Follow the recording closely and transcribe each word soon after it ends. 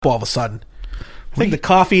all of a sudden. I think the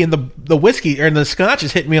coffee and the whiskey and the scotch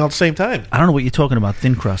is hitting me all at the same time. I don't know what you're talking about.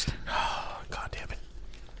 Thin crust. Oh, God damn it!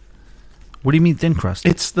 What do you mean thin crust?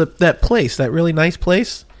 It's that place, that really nice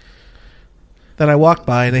place that I walked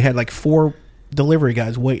by, and they had like 4 delivery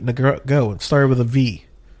guys waiting to go. It started with a V,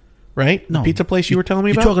 right? No, the pizza place you were telling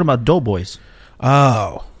me about. You're talking about Doughboys.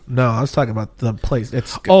 Oh no, I was talking about the place.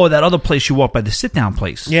 That other place you walk by, the sit-down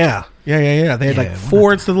place. Yeah. They had like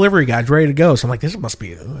 4 delivery guys ready to go. So I'm like, this must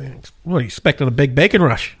be. What are you expecting? A big bacon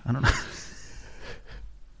rush? I don't know.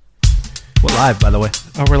 We're live, by the way.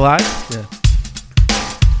 Oh, we're live? Yeah.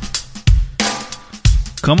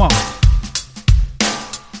 Come on.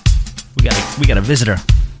 We got a visitor.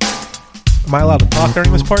 Am I allowed to talk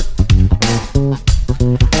during this part?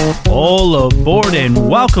 All aboard and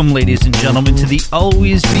welcome, ladies and gentlemen, to the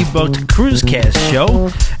Always Be Booked Cruisecast show.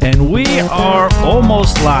 And we are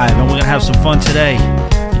almost live, and we're going to have some fun today.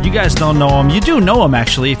 You guys don't know him. You do know him,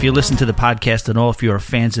 actually, if you listen to the podcast at all, if you're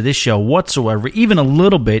fans of this show whatsoever. Even a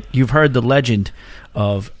little bit, you've heard the legend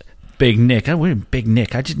of Big Nick. Big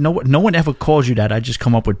Nick. No one ever calls you that. I just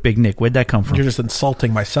come up with Big Nick. Where'd that come from? You're just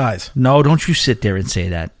insulting my size. No, don't you sit there and say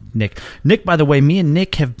that, Nick. Nick, by the way, me and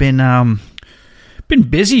Nick have been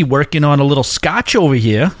busy working on a little scotch over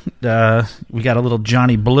here. We got a little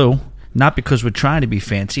Johnny Blue. Not because we're trying to be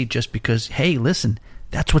fancy, just because, hey, listen,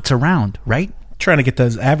 that's what's around, right? Trying to get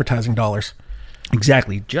those advertising dollars.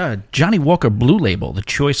 Exactly. Johnny Walker Blue Label, the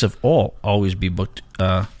choice of all Always Be Booked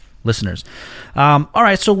listeners. All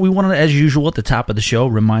right, so we wanted to, as usual, at the top of the show,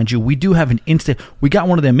 remind you, we do have we got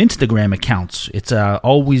one of them Instagram accounts. It's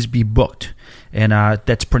Always Be Booked. And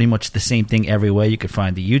that's pretty much the same thing everywhere. You can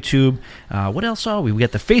find the YouTube. What else are we? We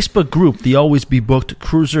got the Facebook group, the Always Be Booked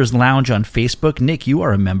Cruisers Lounge on Facebook. Nick, you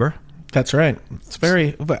are a member. That's right. It's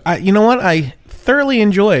very... you know what? I thoroughly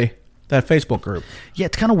enjoy that Facebook group. Yeah,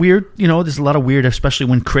 it's kind of weird. You know, there's a lot of weird, especially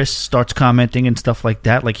when Chris starts commenting and stuff like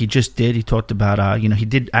that. Like he just did. He talked about, he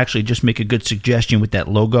did actually just make a good suggestion with that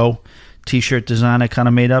logo T-shirt design I kind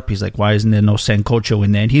of made up. He's like, why isn't there no Sancocho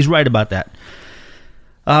in there? And he's right about that.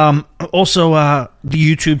 Also,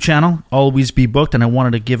 the YouTube channel, Always Be Booked, and I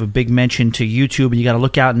wanted to give a big mention to YouTube, and you got to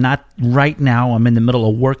look out, not right now, I'm in the middle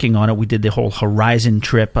of working on it. We did the whole Horizon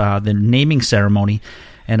trip, the naming ceremony,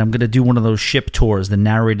 and I'm going to do one of those ship tours, the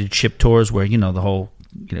narrated ship tours, where, the whole,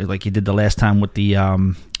 like you did the last time with the,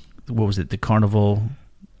 what was it, the Carnival,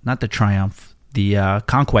 not the Triumph, the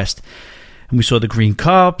Conquest. And we saw the green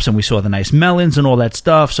cups, and we saw the nice melons and all that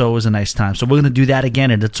stuff, so it was a nice time. So we're going to do that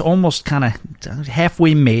again, and it's almost kind of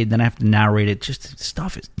halfway made, then I have to narrate it. Just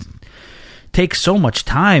stuff takes so much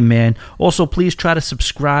time, man. Also, please try to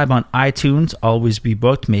subscribe on iTunes, Always Be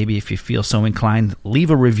Booked. Maybe if you feel so inclined,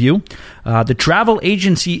 leave a review. The travel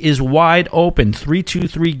agency is wide open,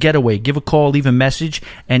 323 Getaway. Give a call, leave a message,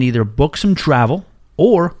 and either book some travel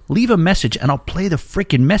or leave a message, and I'll play the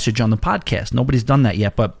freaking message on the podcast. Nobody's done that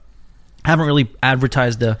yet, but haven't really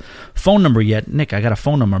advertised the phone number yet. Nick, I got a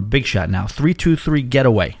phone number, big shot now, 323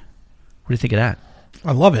 Getaway. What do you think of that?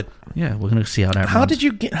 I love it. Yeah, we're gonna see how that. How runs. did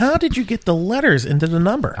you get the letters into the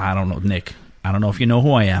number? I don't know, Nick. I don't know if you know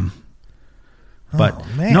who I am. But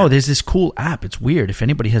man. No, there's this cool app. It's weird. If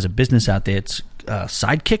anybody has a business out there, it's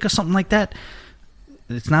Sidekick or something like that.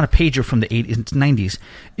 It's not a pager from the 80s, it's 90s.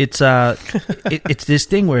 It's it's this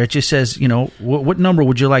thing where it just says, what number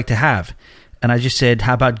would you like to have? And I just said,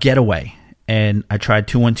 how about Getaway? And I tried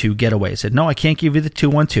 212 Getaway. I said, no, I can't give you the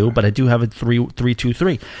 212, but I do have a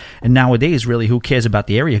 323. And nowadays, really, who cares about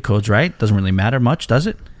the area codes, right? Doesn't really matter much, does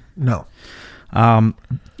it? No. And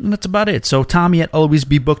that's about it. So Tommy at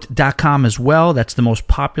alwaysbebooked.com as well. That's the most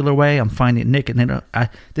popular way. I'm finding Nick. And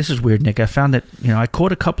this is weird, Nick. I found that, I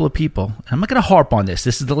caught a couple of people. And I'm not going to harp on this.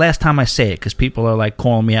 This is the last time I say it because people are like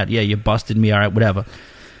calling me out. Yeah, you busted me. All right, whatever.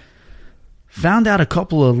 Found out a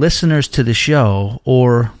couple of listeners to the show,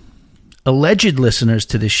 or alleged listeners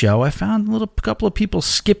to the show. I found a couple of people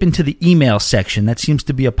skipping to the email section. That seems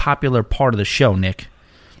to be a popular part of the show, Nick.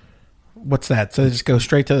 What's that? So they just go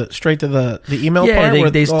straight to the email part?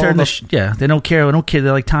 Yeah, they turn they don't care. We don't care.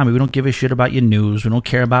 They're like, Tommy, we don't give a shit about your news. We don't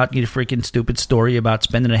care about your freaking stupid story about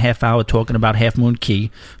spending a half hour talking about Half Moon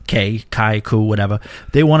Kai, Ku, whatever.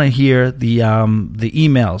 They want to hear the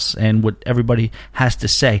emails and what everybody has to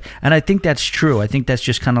say. And I think that's true. I think that's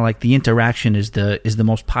just kind of like the interaction is the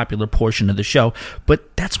most popular portion of the show.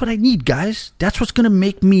 But that's what I need, guys. That's what's going to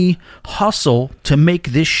make me hustle to make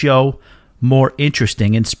this show more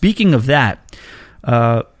interesting. And speaking of that,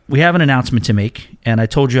 we have an announcement to make, and I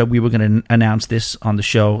told you we were going to announce this on the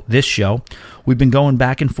show. We've been going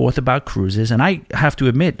back and forth about cruises, and I have to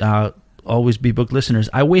admit, Always Be Booked listeners,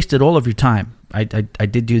 I wasted all of your time. I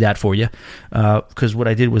did do that for you, because what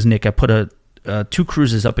I did was, Nick, I put a two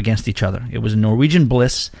cruises up against each other. It was a Norwegian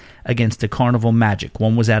Bliss against the Carnival Magic.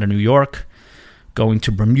 One was out of New York, going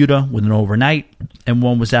to Bermuda with an overnight, and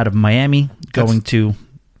one was out of Miami, going to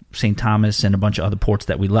St. Thomas and a bunch of other ports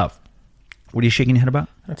that we love. What are you shaking your head about?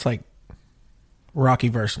 That's like Rocky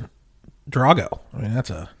versus Drago. I mean, that's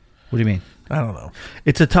a... What do you mean? I don't know.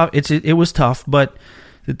 It was tough, but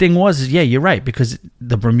the thing was, yeah, you're right, because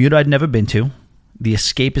the Bermuda I'd never been to. The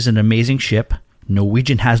Escape is an amazing ship.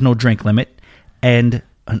 Norwegian has no drink limit, and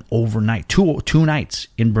an overnight, two nights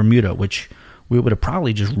in Bermuda, which we would have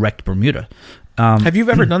probably just wrecked Bermuda. Have you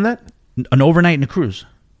ever done that? An overnight in a cruise?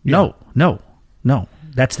 Yeah. No.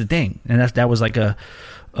 That's the thing, and that was like a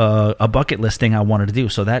bucket list thing I wanted to do.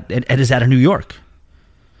 So that it is out of New York,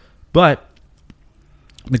 but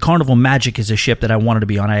the Carnival Magic is a ship that I wanted to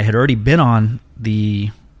be on. I had already been on the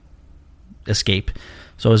Escape,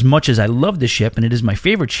 so as much as I love the ship, and it is my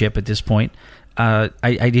favorite ship at this point, I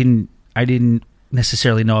didn't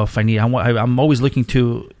necessarily know if I need. I'm always looking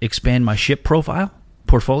to expand my ship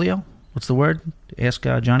portfolio. What's the word? Ask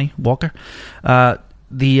Johnny Walker.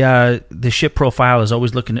 The ship profile is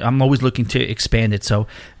always looking. I'm always looking to expand it. So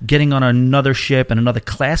getting on another ship and another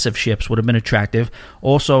class of ships would have been attractive.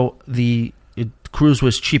 Also, the cruise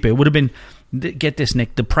was cheaper. It would have been. Get this,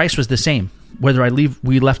 Nick. The price was the same whether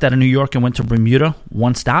we left out of New York and went to Bermuda,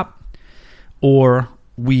 one stop, or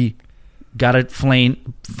we got it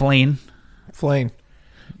flane.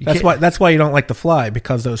 That's why you don't like to fly,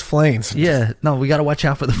 because those flanes. Yeah, no, we got to watch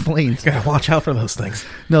out for the flanes. You got to watch out for those things.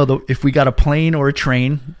 No, if we got a plane or a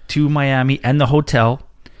train to Miami and the hotel,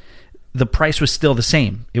 the price was still the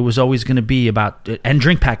same. It was always going to be about, and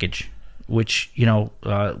drink package, which,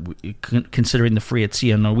 considering the free at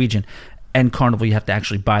sea on Norwegian and Carnival, you have to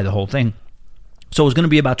actually buy the whole thing. So it was going to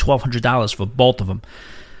be about $1,200 for both of them.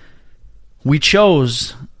 We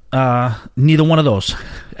chose neither one of those.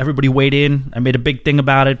 Everybody weighed in. I made a big thing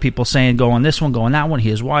about it. People saying, go on this one, go on that one.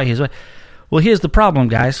 Here's why. Well, here's the problem,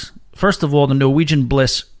 guys. First of all, the Norwegian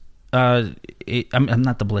Bliss, not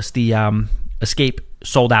the Bliss, the Escape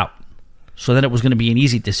sold out. So then it was going to be an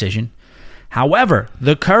easy decision. However,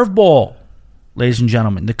 the curveball, ladies and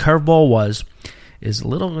gentlemen, the curveball is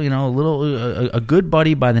a good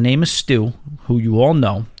buddy by the name of Stu, who you all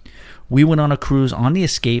know. We went on a cruise on the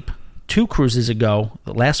Escape 2 cruises ago,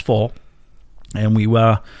 last fall, and we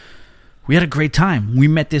had a great time. We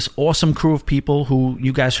met this awesome crew of people who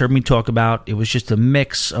you guys heard me talk about. It was just a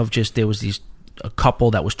mix of there was a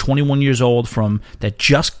couple that was 21 years old that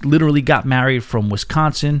just literally got married from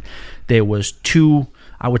Wisconsin. There was 2,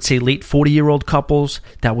 I would say, late 40-year-old couples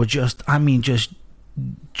that were just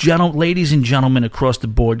ladies and gentlemen across the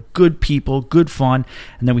board, good people, good fun.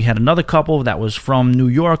 And then we had another couple that was from New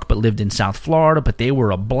York but lived in South Florida, but they were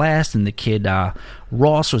a blast. And the kid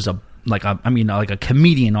Ross was like a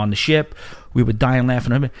comedian on the ship. We would die and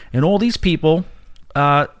laughing. And all these people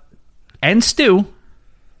and Stu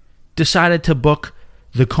decided to book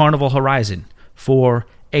the Carnival Horizon for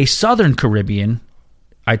a Southern Caribbean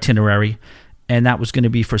itinerary, and that was going to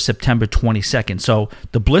be for September 22nd. So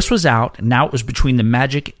the Bliss was out. Now it was between the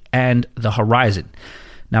Magic and the Horizon.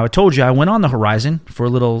 Now, I told you I went on the Horizon for a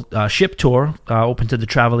little ship tour, open to the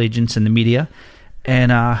travel agents and the media.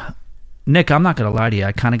 And Nick, I'm not going to lie to you.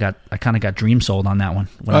 I kind of got dream sold on that one.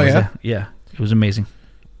 When I was there. Yeah, it was amazing.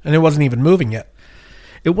 And it wasn't even moving yet.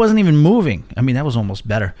 It wasn't even moving. I mean, that was almost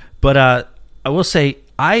better. But I will say,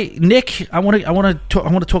 I want to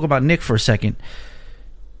talk about Nick for a second.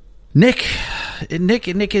 Nick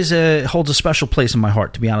holds a special place in my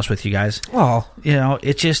heart, to be honest with you guys. Oh,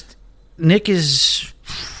 it's just Nick's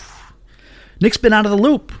been out of the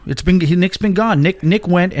loop. Nick's been gone. Nick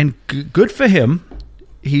went, and good for him.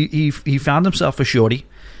 He found himself a shorty,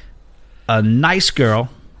 a nice girl.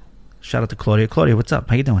 Shout out to Claudia. Claudia, what's up?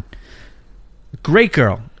 How you doing? Great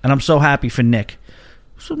girl, and I'm so happy for Nick.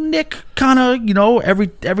 So Nick kind of,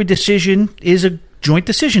 every decision is a joint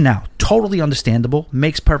decision now. Totally understandable.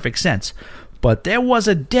 Makes perfect sense. But there was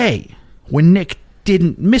a day when Nick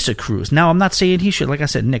didn't miss a cruise. Now, I'm not saying he should. Like I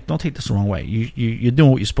said, Nick, don't take this the wrong way. You're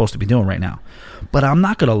doing what you're supposed to be doing right now. But I'm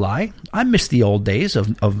not going to lie. I miss the old days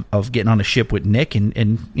of getting on a ship with Nick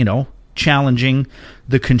and challenging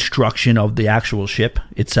the construction of the actual ship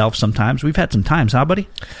itself sometimes. We've had some times, huh, buddy?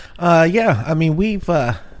 Yeah. I mean,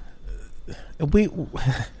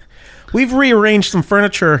 We've rearranged some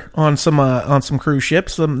furniture on some cruise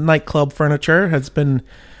ships. Some nightclub furniture has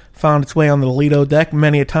found its way on the Lido deck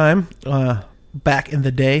many a time, back in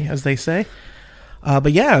the day, as they say.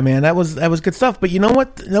 But yeah, man, that was good stuff. But you know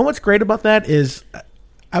what? What's great about that is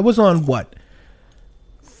I was on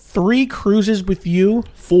 3 cruises with you?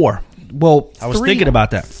 4. Well, I was thinking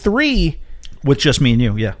about that. 3 with just me and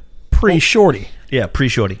you. Yeah. Pre-Shorty. Yeah,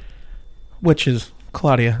 pre-Shorty. Which is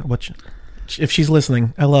Claudia, which... If she's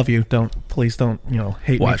listening, I love you. Please don't,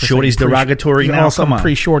 hate me. What, Shorty's derogatory now? Come on.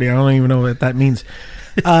 Pre-Shorty. I don't even know what that means.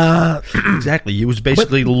 Exactly. You was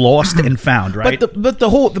basically lost and found, right? But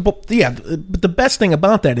the best thing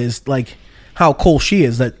about that is like how cool she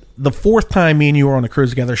is. That the fourth time me and you were on a cruise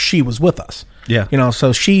together, she was with us. Yeah.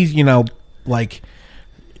 So she's like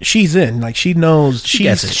she's in. Like she knows.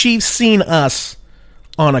 She's seen us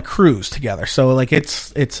on a cruise together. So like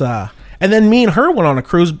it's. And then me and her went on a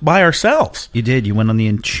cruise by ourselves. You did. You went on the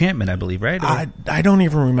Enchantment, I believe, right? I don't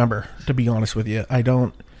even remember, to be honest with you. I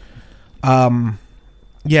don't.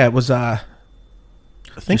 Yeah, it was. I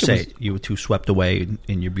think you were too swept away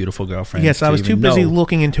in your beautiful girlfriend. Yes, I was too busy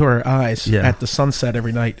looking into her eyes at the sunset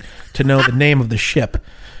every night to know the name of the ship.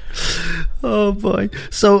 Oh boy!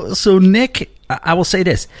 So Nick, I will say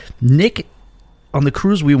this: Nick, on the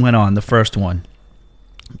cruise we went on, the first one.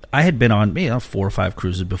 I had been on 4 or 5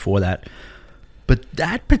 cruises before that, but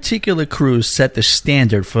that particular cruise set the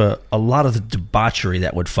standard for a lot of the debauchery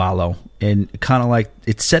that would follow, and kind of like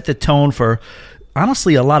it set the tone for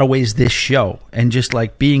honestly a lot of ways this show, and just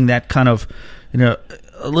like being that kind of a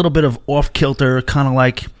little bit of off kilter, kind of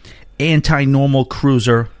like anti-normal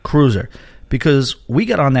cruiser, because we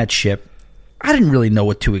got on that ship. I didn't really know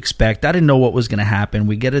what to expect. I didn't know what was going to happen.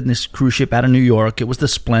 We get in this cruise ship out of New York. It was the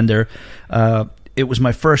Splendor. It was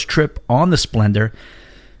my first trip on the Splendor.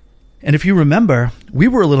 And if you remember, we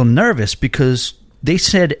were a little nervous because they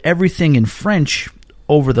said everything in French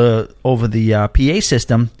over the PA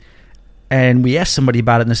system. And we asked somebody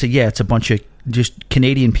about it, and they said, yeah, it's a bunch of just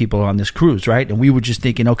Canadian people on this cruise, right? And we were just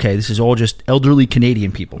thinking, okay, this is all just elderly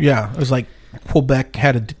Canadian people. Yeah, it was like Quebec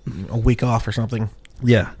had a week off or something.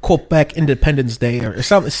 Yeah. Quebec Independence Day or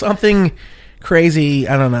something crazy,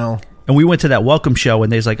 I don't know. And we went to that welcome show,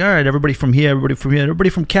 and they was like, all right, everybody from here, everybody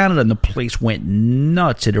from Canada. And the place went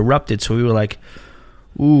nuts. It erupted. So we were like,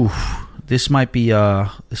 ooh, this might be we're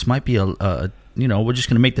just going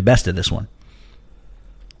to make the best of this one.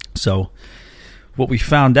 So what we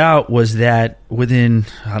found out was that within,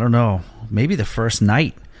 I don't know, maybe the first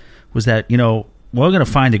night was that, we're going to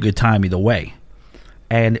find a good time either way.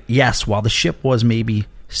 And yes, while the ship was maybe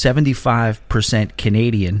 75%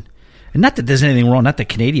 Canadian, and not that there's anything wrong, not that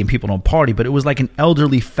Canadian people don't party, but it was like an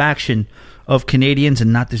elderly faction of Canadians,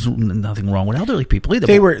 and there's nothing wrong with elderly people either.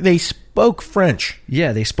 They spoke French.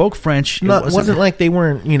 Yeah, they spoke French. It wasn't like they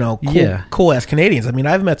weren't, cool ass Canadians. I mean,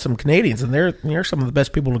 I've met some Canadians, and they're some of the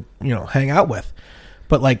best people to, hang out with.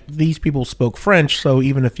 But like these people spoke French, so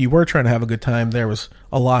even if you were trying to have a good time, there was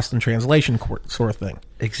a lost in translation sort of thing.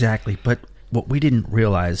 Exactly. But what we didn't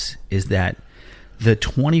realize is that the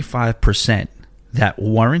 25% that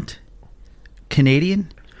weren't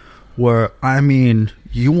Canadian were,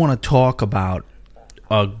 you want to talk about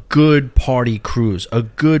a good party cruise, a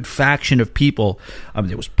good faction of people.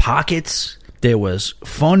 There was pockets, there was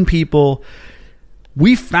fun people.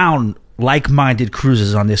 We found like-minded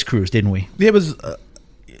cruises on this cruise, didn't we? It was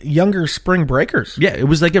younger spring breakers. Yeah, it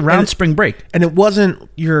was like around spring break. And it wasn't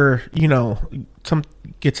your, some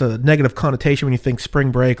gets a negative connotation when you think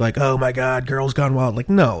spring break, like, oh my God, girls gone wild. Like,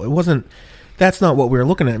 no, it wasn't. That's not what we were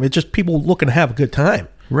looking at. It's just people looking to have a good time.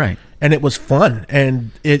 Right. And it was fun.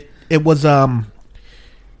 And it was,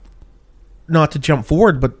 not to jump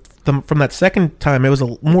forward, but from that second time, it was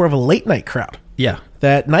more of a late night crowd. Yeah.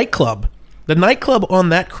 The nightclub on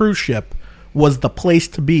that cruise ship was the place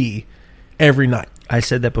to be every night. I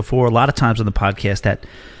said that before a lot of times on the podcast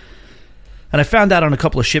and I found out on a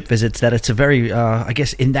couple of ship visits that it's a very, I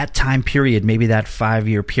guess in that time period, maybe that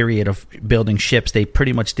 5-year period of building ships, they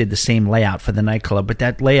pretty much did the same layout for the nightclub. But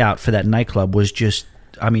that layout for that nightclub was just,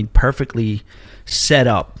 perfectly set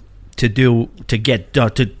up to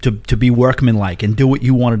be workmanlike and do what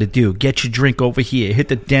you wanted to do. Get your drink over here, hit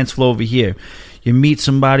the dance floor over here. You meet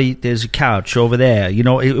somebody, there's a couch over there.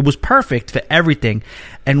 It was perfect for everything.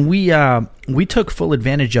 And we took full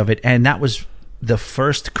advantage of it. And that was the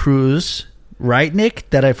first cruise, right, Nick?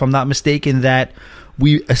 That if I'm not mistaken, that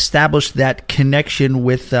we established that connection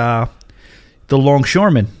with the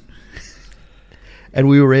longshoremen. And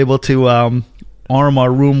we were able to arm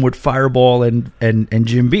our room with Fireball and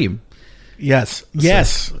Jim Beam. Yes.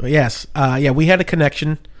 Yeah, we had a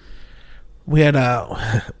connection. We had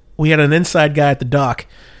an inside guy at the dock.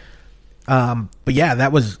 But yeah,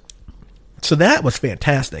 that was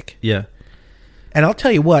fantastic. Yeah. And I'll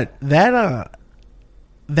tell you what, not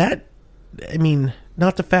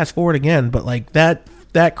to fast forward again, but like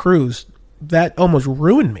that cruise, that almost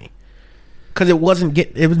ruined me. Because it was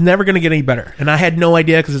never going to get any better. And I had no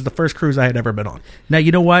idea because it's the first cruise I had ever been on. Now,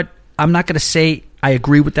 you know what? I'm not going to say I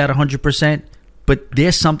agree with that 100%, But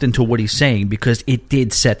there's something to what he's saying because it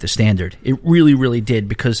did set the standard. It really, really did,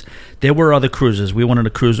 because there were other cruises. We went on a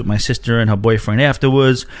cruise with my sister and her boyfriend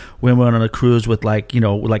afterwards. We went on a cruise with, like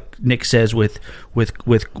Nick says, with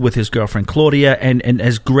his girlfriend Claudia. And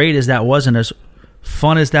as great as that was and as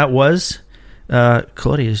fun as that was,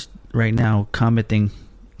 Claudia is right now commenting.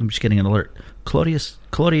 I'm just getting an alert. Claudia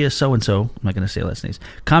so-and-so, I'm not going to say last names,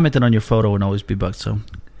 commented on your photo and always be bugged. So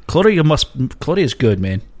Claudia's good,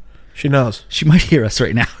 man. She knows. She might hear us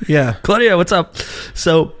right now. Yeah. Claudia, what's up?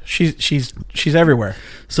 So she's everywhere.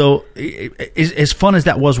 So as fun as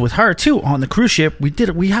that was with her too on the cruise ship,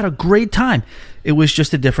 we had a great time. It was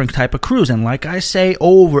just a different type of cruise. And like I say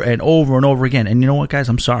over and over and over again, and you know what, guys,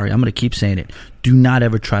 I'm sorry, I'm going to keep saying it. Do not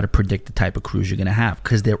ever try to predict the type of cruise you're going to have,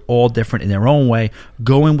 because they're all different in their own way.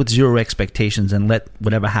 Go in with zero expectations and let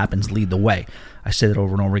whatever happens lead the way. I said it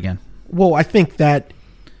over and over again. Well, I think that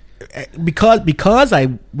because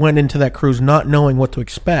I went into that cruise not knowing what to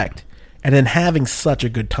expect and then having such a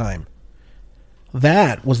good time,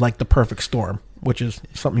 that was like the perfect storm, which is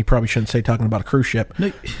something you probably shouldn't say talking about a cruise ship.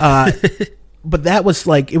 No. But that was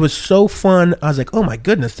like, it was so fun. I was like, oh my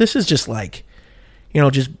goodness, this is just like,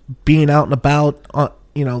 just being out and about,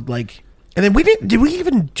 like, and then did we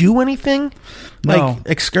even do anything? Like,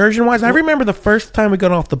 excursion wise? I remember the first time we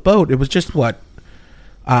got off the boat, it was just where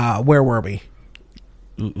were we?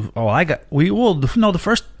 The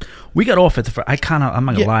first we got off at the first. I'm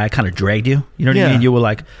not gonna lie, I kind of dragged you. You know what I mean? You were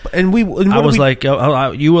like,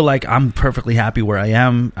 you were like, I'm perfectly happy where I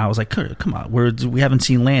am. I was like, come on, we haven't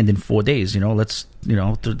seen land in 4 days. Let's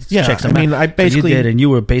check some. I mean, I basically you did, and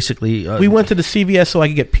you were basically. We went to the CVS so I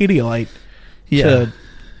could get Pedialyte.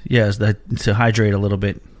 To hydrate a little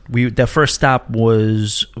bit. The first stop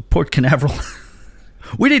was Port Canaveral.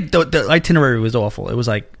 We did the itinerary was awful. It was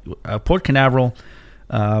like Port Canaveral.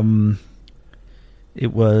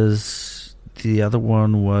 It was, the other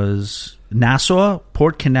one was Nassau,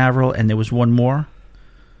 Port Canaveral, and there was one more.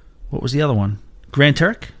 What was the other one? Grand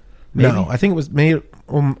Turk? Maybe? No, I think it was might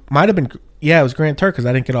have been. Yeah, it was Grand Turk because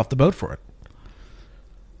I didn't get off the boat for it.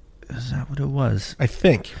 Is that what it was? I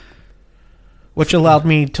think. Which allowed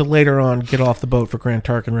me to later on get off the boat for Grand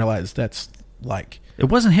Turk and realize that's like. It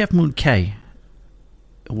wasn't Half Moon Cay.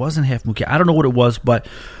 I don't know what it was, but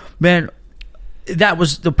man, that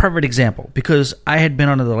was the perfect example, because I had been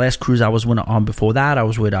on the last cruise I was on before that. I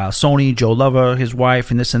was with Sony, Joe Lover, his wife,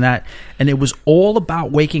 and this and that. And it was all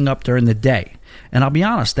about waking up during the day. And I'll be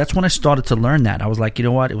honest, that's when I started to learn that. I was like, you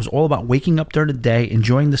know what? It was all about waking up during the day,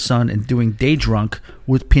 enjoying the sun, and doing day drunk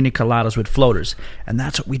with pina coladas with floaters. And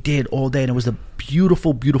that's what we did all day. And it was a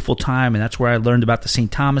beautiful, beautiful time. And that's where I learned about the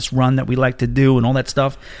St. Thomas run that we like to do and all that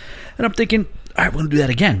stuff. And I'm thinking, all right, we're going to do that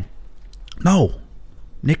again. No.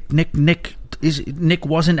 Nick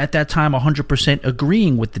wasn't at that time 100%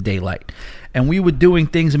 agreeing with the daylight. And we were doing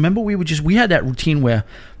things. Remember, we had that routine where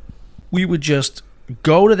we would just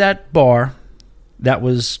go to that bar that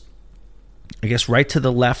was, I guess, right to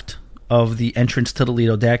the left of the entrance to the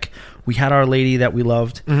Lido deck. We had our lady that we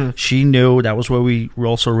loved. Mm-hmm. She knew that was where we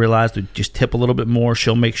also realized we'd just tip a little bit more.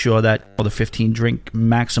 She'll make sure that the 15 drink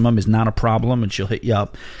maximum is not a problem, and she'll hit you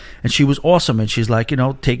up. And she was awesome, and she's like,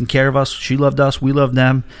 taking care of us. She loved us, we loved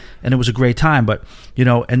them, and it was a great time. But,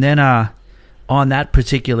 and then on that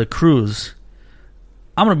particular cruise,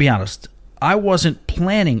 I'm going to be honest, I wasn't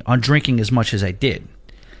planning on drinking as much as I did.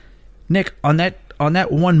 Nick, on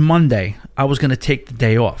that one Monday, I was going to take the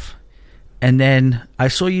day off. And then I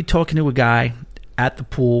saw you talking to a guy at the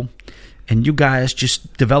pool, and you guys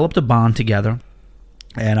just developed a bond together,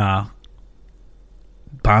 and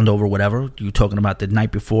bond over whatever you were talking about the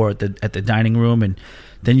night before at the dining room, and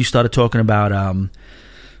then you started talking about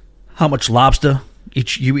how much lobster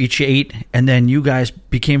you each ate, and then you guys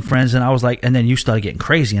became friends, and I was like, and then you started getting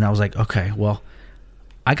crazy, and I was like, okay, well,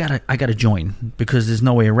 I gotta join, because there's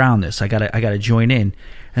no way around this. I gotta join in,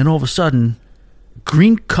 and all of a sudden,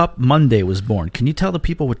 Green Cup Monday was born. Can you tell the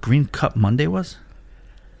people what Green Cup Monday was?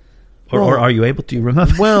 Or are you able to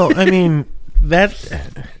remember? Well, I mean,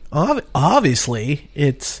 that obviously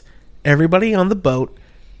it's everybody on the boat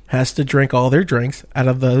has to drink all their drinks out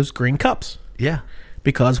of those green cups. Yeah.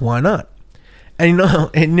 Because why not? And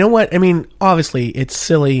you know what? I mean, obviously it's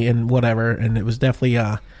silly and whatever, and it was definitely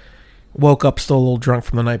woke up still a little drunk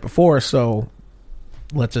from the night before, so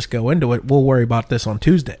let's just go into it. We'll worry about this on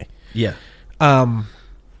Tuesday. Yeah.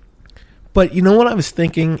 But you know what I was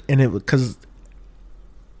thinking, and because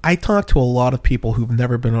I talk to a lot of people who've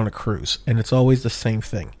never been on a cruise, and it's always the same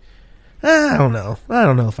thing. I don't know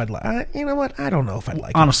if I'd like. You know what? I don't know if I'd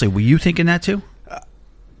like. Honestly, were you thinking that too?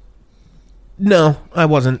 No, I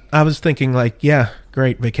wasn't. I was thinking like, yeah,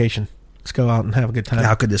 great vacation. Let's go out and have a good time.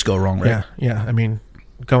 How could this go wrong, right? Yeah. I mean,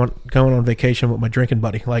 going on vacation with my drinking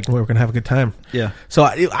buddy, like we were gonna have a good time. Yeah. So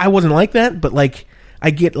I wasn't like that, but like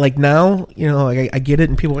I get like now, you know, like I get it,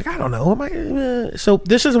 and people are like, I don't know. So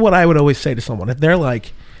this is what I would always say to someone if they're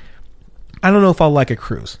like, I don't know if I'll like a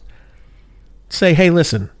cruise. Say, hey,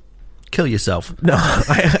 listen, Kill yourself. no,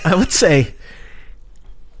 I would say,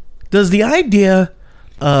 does the idea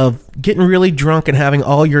of getting really drunk and having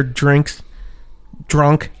all your drinks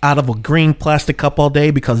drunk out of a green plastic cup all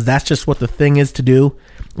day because that's just what the thing is to do,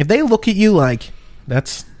 if they look at you like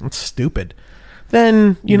that's stupid,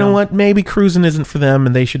 then you know what, maybe cruising isn't for them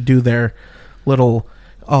and they should do their little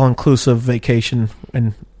all-inclusive vacation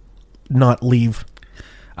and not leave.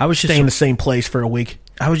 I was just stay in the same place for a week.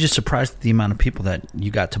 I was just surprised at the amount of people that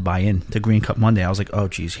you got to buy in to Green Cup Monday. I was like, oh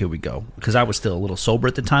geez, here we go, because I was still a little sober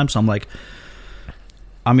at the time, so I'm like,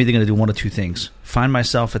 I'm either going to do one of two things: find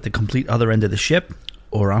myself at the complete other end of the ship,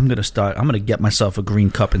 or I'm going to get myself a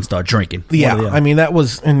green cup and start drinking. Yeah, I mean that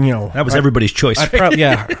was, and you know, that was everybody's choice. I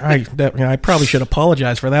probably should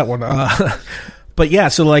apologize for that one. But yeah,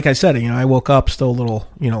 so like I said, you know, I woke up still a little,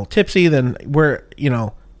 you know, tipsy. Then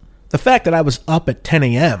the fact that I was up at 10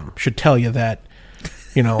 a.m. should tell you that,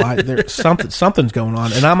 you know, there's something's going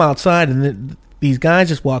on, and I'm outside, and these guys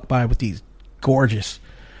just walk by with these gorgeous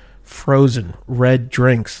frozen red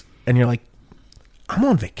drinks, and you're like, I'm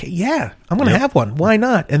on vacation. Yeah, I'm going to have one. Why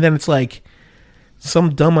not? And then it's like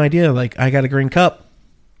some dumb idea, like I got a green cup.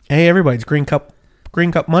 Hey, everybody's green cup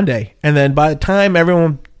Monday. And then by the time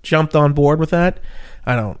everyone jumped on board with that,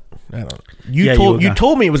 I don't. You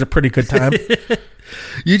told me it was a pretty good time.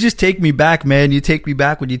 You just take me back, man. You take me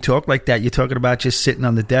back when you talk like that. You're talking about just sitting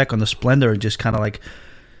on the deck on the Splendor and just kind of like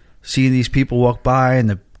seeing these people walk by and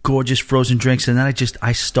the gorgeous frozen drinks, and then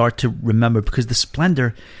I start to remember, because the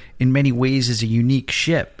Splendor in many ways is a unique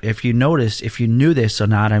ship. If you knew this or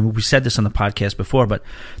not, I mean, we said this on the podcast before, but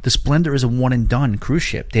the Splendor is a one and done cruise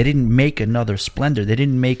ship. They didn't make another Splendor. They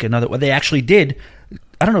didn't make another. Well, they actually did.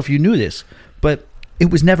 I don't know if you knew this, but it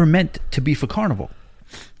was never meant to be for Carnival.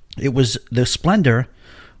 The Splendor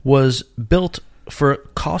was built for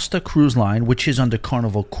Costa Cruise Line, which is under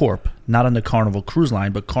Carnival Corp, not under Carnival Cruise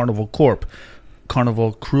Line, but Carnival Corp.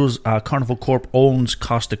 Carnival Corp owns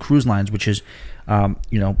Costa Cruise Lines, which is,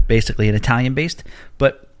 basically an Italian-based.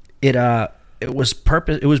 But it was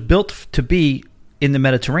built to be in the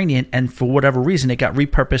Mediterranean, and for whatever reason, it got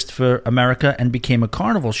repurposed for America and became a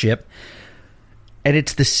Carnival ship. And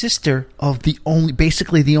it's the sister of the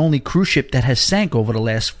only cruise ship that has sank over the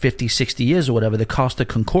last 50, 60 years or whatever, the Costa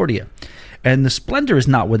Concordia. And the Splendor is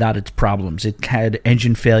not without its problems. It had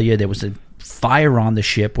engine failure. There was a fire on the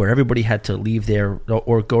ship where everybody had to leave there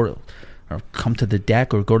or come to the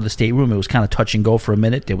deck or go to the stateroom. It was kind of touch and go for a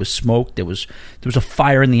minute. There was smoke. There was a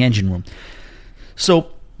fire in the engine room.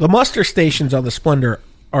 So the muster stations on the Splendor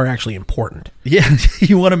are actually important. Yeah,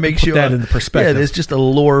 you want to make sure that in the perspective. Yeah, there's just a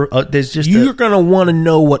lore. You're going to want to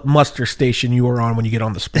know what muster station you are on when you get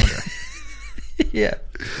on the Splendor. Yeah,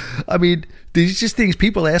 I mean, these just things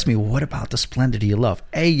people ask me. What about the Splendor do you love?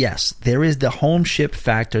 Yes, there is the home ship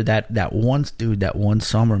factor. That one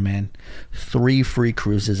summer, man, 3 free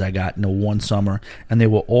cruises I got in one summer, and they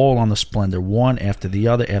were all on the Splendor, one after the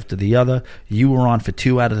other. You were on for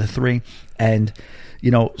 2 out of the 3, and you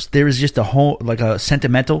know, there is just a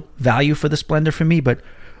sentimental value for the Splendor for me. But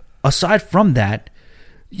aside from that,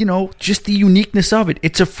 you know, just the uniqueness of it.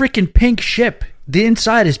 It's a freaking pink ship. The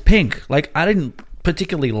inside is pink. Like, I didn't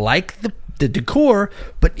particularly like the decor,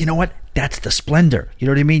 but you know what? That's the Splendor. You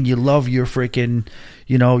know what I mean? You love your freaking,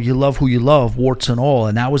 you know, you love who you love, warts and all.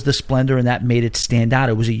 And that was the Splendor, and that made it stand out.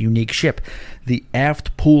 It was a unique ship. The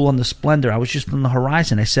aft pool on the Splendor, I was just on the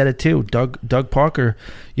Horizon. I said it too. Doug Parker,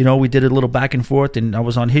 you know, we did a little back and forth, and I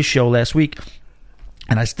was on his show last week.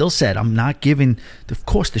 And I still said, I'm not giving, of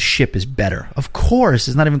course the ship is better. Of course,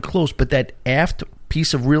 it's not even close. But that aft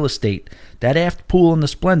piece of real estate, that aft pool in the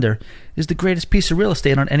Splendor, is the greatest piece of real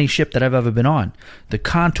estate on any ship that I've ever been on. The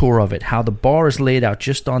contour of it, how the bar is laid out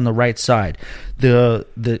just on the right side. The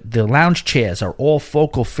lounge chairs are all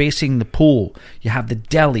focal facing the pool. You have the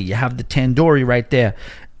deli, you have the tandoori right there.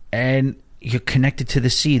 And you're connected to the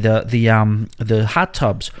sea. The hot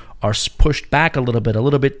tubs are pushed back a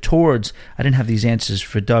little bit towards. I didn't have these answers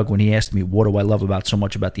for Doug when he asked me, what do I love so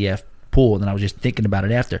much about the aft pool? And then I was just thinking about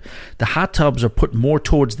it after. The hot tubs are put more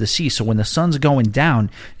towards the sea, so when the sun's going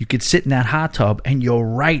down, you could sit in that hot tub and you're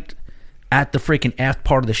right at the freaking aft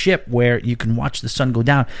part of the ship where you can watch the sun go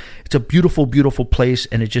down. It's a beautiful, beautiful place,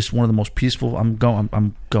 and it's just one of the most peaceful. I'm going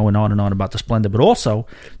on and on about the Splendor, but also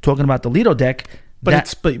talking about the Lido deck.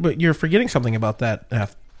 But you're forgetting something about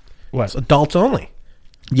that. What? It's adults only.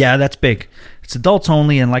 Yeah, that's big. It's adults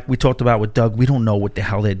only, and like we talked about with Doug, we don't know what the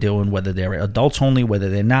hell they're doing, whether they're adults only, whether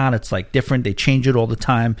they're not. It's like different. They change it all the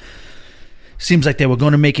time. Seems like they were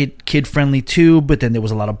going to make it kid-friendly too, but then there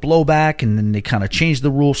was a lot of blowback, and then they kind of changed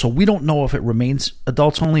the rules. So we don't know if it remains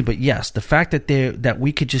adults only, but yes, the fact that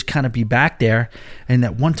we could just kind of be back there, and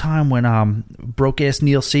that one time when broke-ass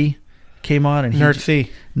Neil C. came on, and Nerd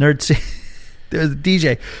C. There's a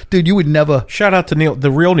DJ. Dude, you would never... Shout out to Neil, the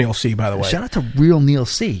real Neil C., by the way. Shout out to real Neil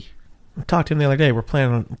C. I talked to him the other day. We're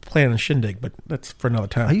planning a shindig, but that's for another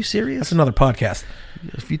time. Are you serious? That's another podcast.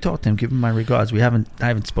 If you talk to him, give him my regards. I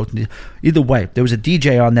haven't spoken to him. Either way, there was a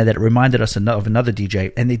DJ on there that reminded us of another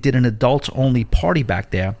DJ, and they did an adults-only party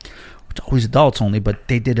back there. It's always adults only, but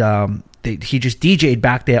they did... he just DJ'd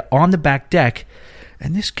back there on the back deck,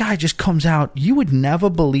 and this guy just comes out. You would never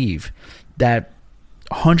believe that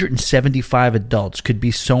 175 adults could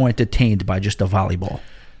be so entertained by just a volleyball.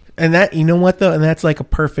 And that, you know what though, and that's like a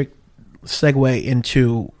perfect segue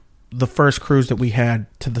into the first cruise that we had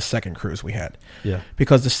to the second cruise we had. Yeah.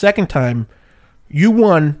 Because the second time you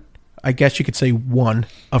won, I guess you could say won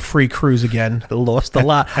a free cruise again. I lost a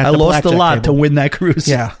lot. I lost a lot to win that cruise.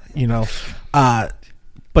 Yeah, you know.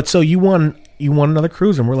 But so you won another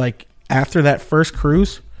cruise, and we're like, after that first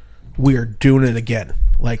cruise, we are doing it again.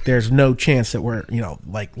 Like, there's no chance that we're,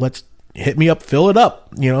 like, let's hit me up, fill it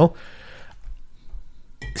up,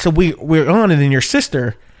 So we're on, and then your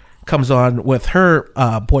sister comes on with her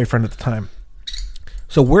boyfriend at the time.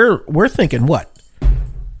 So we're thinking, what?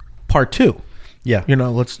 Part 2. Yeah.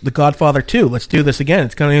 Let's The Godfather 2. Let's do this again.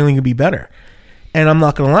 It's going to only be better. And I'm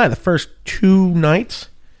not going to lie, the first 2 nights,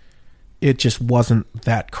 it just wasn't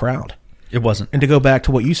that crowd. It wasn't. And to go back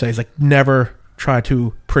to what you say, is like, never try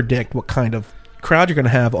to predict what kind of crowd you're going to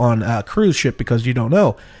have on a cruise ship, because you don't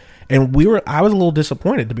know. And I was a little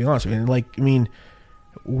disappointed, to be honest with you. Like, I mean,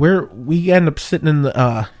 we end up sitting in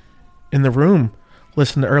the room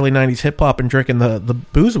listening to early 90s hip hop and drinking the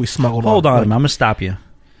booze we smuggled. Hold on, I'm going to stop you.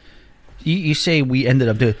 You say we ended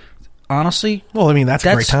up doing, honestly, well, I mean, that's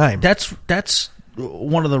a great time. That's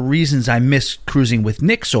one of the reasons I miss cruising with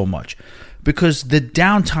Nick so much, because the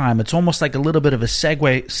downtime, it's almost like a little bit of a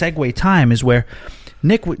segue time, is where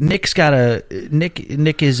Nick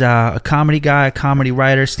is a comedy guy, a comedy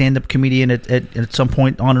writer, stand-up comedian at some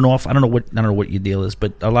point, on and off. I don't know what your deal is,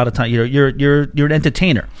 but a lot of time you're an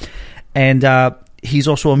entertainer, and he's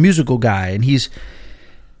also a musical guy, and he's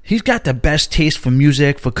got the best taste for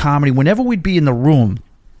music, for comedy. Whenever we'd be in the room,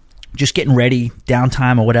 just getting ready,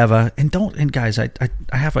 downtime or whatever, and guys, I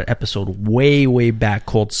have an episode way back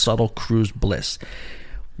called Subtle Cruise Bliss.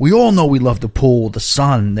 We all know we love the pool, the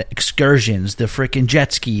sun, the excursions, the freaking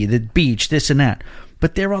jet ski, the beach, this and that.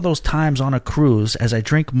 But there are those times on a cruise, as I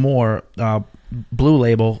drink more Blue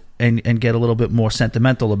Label and get a little bit more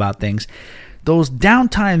sentimental about things, those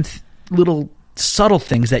downtime little subtle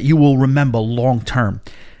things that you will remember long term.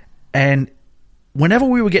 And whenever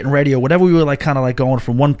we were getting ready, or whatever we were like kind of like going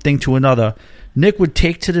from one thing to another, Nick would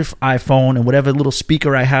take to the iPhone and whatever little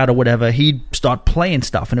speaker I had or whatever, he'd start playing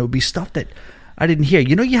stuff, and it would be stuff that I didn't hear.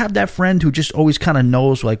 You have that friend who just always kind of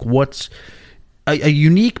knows like what's a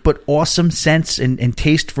unique but awesome sense and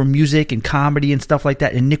taste for music and comedy and stuff like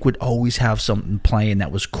that. And Nick would always have something playing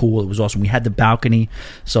that was cool. It was awesome. We had the balcony,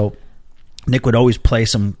 so Nick would always play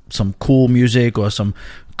some cool music or some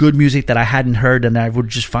good music that I hadn't heard, and I would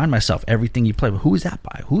just find myself everything he played. Who is that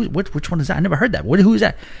by? Which one is that? I never heard that. Who is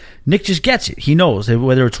that? Nick just gets it. He knows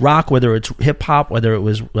whether it's rock, whether it's hip hop, whether it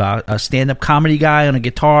was a stand up comedy guy on a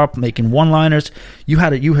guitar making one liners. You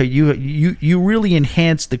really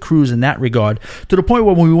enhanced the cruise in that regard, to the point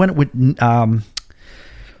where when we went with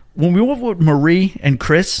Marie and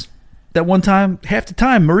Chris that one time, half the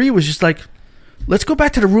time Marie was just like, let's go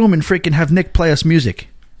back to the room and freaking have Nick play us music.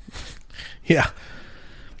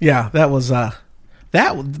 Yeah, that was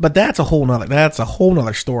but that's a whole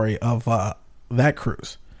nother story of that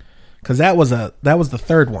cruise, because that was the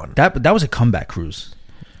third one. That was a comeback cruise.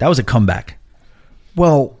 That was a comeback.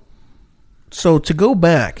 Well, so to go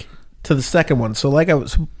back to the second one, so like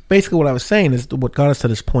basically what I was saying is what got us to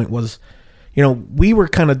this point was, we were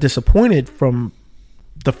kind of disappointed from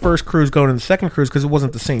the first cruise going to the second cruise, because it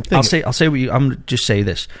wasn't the same thing. I'm gonna just say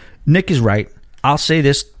this. Nick is right. I'll say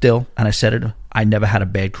this still, and I said it, I never had a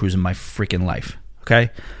bad cruise in my freaking life. Okay?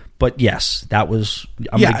 But yes, that was...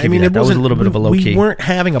 That was a little bit of a low key. We weren't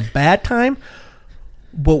having a bad time,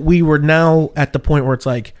 but we were now at the point where it's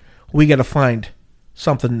like, we got to find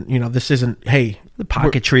something, this isn't, hey... The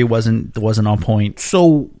pocketry wasn't on point.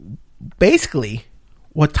 So, basically,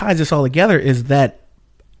 what ties us all together is that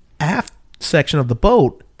aft section of the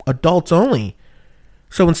boat, adults only.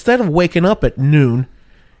 So instead of waking up at noon,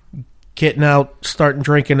 getting out, starting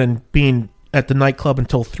drinking, and being at the nightclub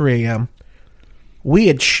until 3 a.m., we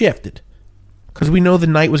had shifted because we know the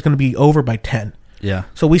night was going to be over by 10. Yeah.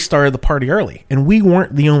 So we started the party early, and we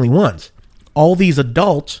weren't the only ones. All these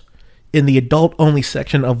adults in the adult-only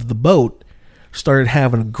section of the boat started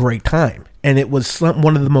having a great time, and it was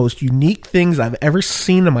one of the most unique things I've ever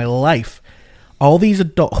seen in my life. All these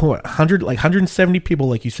 170 people,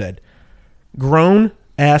 like you said,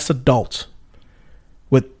 grown-ass adults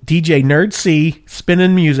with DJ Nerd C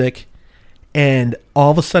spinning music, and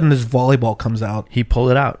all of a sudden this volleyball comes out. He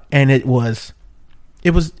pulled it out. And it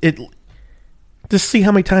just see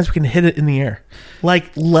how many times we can hit it in the air.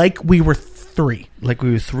 Like we were 3. Like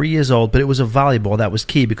we were 3 years old, but it was a volleyball that was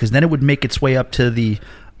key because then it would make its way up to the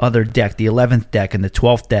other deck, the 11th deck and the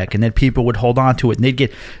 12th deck, and then people would hold on to it, and they'd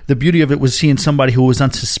get, the beauty of it was seeing somebody who was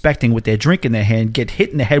unsuspecting with their drink in their hand get hit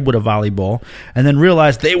in the head with a volleyball and then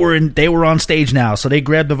realize they were on stage now, so they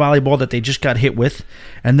grabbed the volleyball that they just got hit with,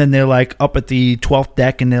 and then they're like up at the 12th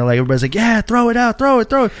deck, and they're like, everybody's like, yeah, throw it out, throw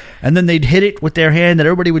it, and then they'd hit it with their hand, and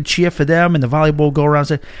everybody would cheer for them, and the volleyball would go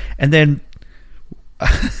around, and then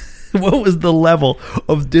what was the level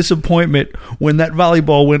of disappointment when that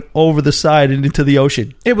volleyball went over the side and into the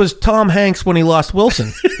ocean? It was Tom Hanks when he lost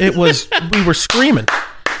Wilson. It was, we were screaming,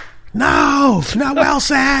 no, not well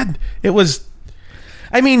said. It was,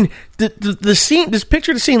 I mean, the scene, just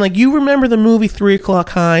picture the scene, like you remember the movie 3 O'Clock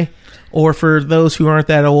High, or for those who aren't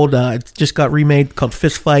that old, it just got remade called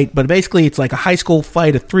Fist Fight, but basically it's like a high school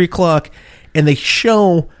fight at 3 o'clock, and they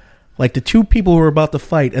show like the two people who are about to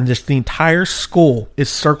fight, and just the entire school is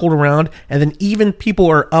circled around, and then even people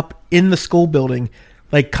are up in the school building,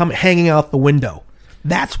 like hanging out the window.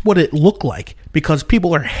 That's what it looked like, because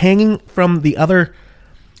people are hanging from the other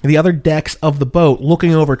decks of the boat,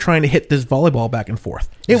 looking over, trying to hit this volleyball back and forth.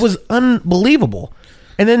 It was unbelievable.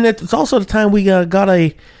 And then it's also the time we got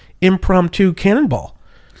a impromptu cannonball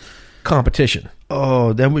competition.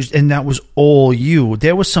 Oh, that was all you.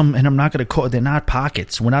 There was some, and I'm not going to call. They're not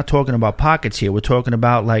pockets. We're not talking about pockets here. We're talking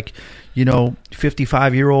about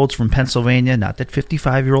 55-year-olds from Pennsylvania. Not that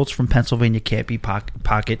 55-year-olds from Pennsylvania can't be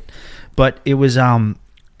pocket, but it was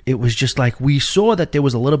just like we saw that there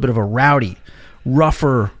was a little bit of a rowdy,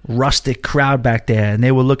 rougher, rustic crowd back there, and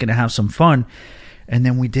they were looking to have some fun. And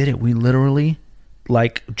then we did it. We literally,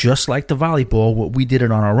 just like the volleyball, what we did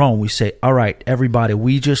it on our own. We say, all right, everybody,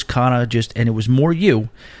 we just kind of and it was more you,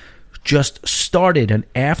 just started an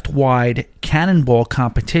aft-wide cannonball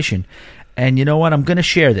competition. And you know what? I'm going to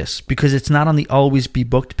share this because it's not on the Always Be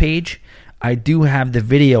Booked page. I do have the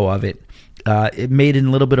video of it. It made in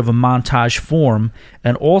a little bit of a montage form.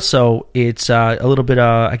 And also, it's a little bit,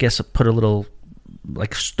 I guess, put a little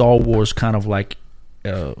Star Wars kind of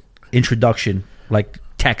introduction,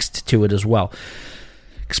 text to it as well.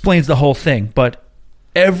 Explains the whole thing, but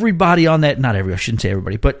everybody on that, not everybody, I shouldn't say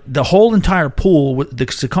everybody, but the whole entire pool, the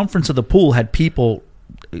circumference of the pool had people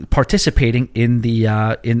participating in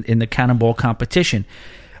the in the cannonball competition.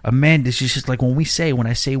 Man, this is just when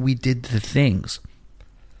I say we did the things,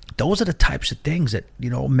 those are the types of things that,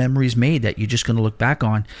 memories made that you're just going to look back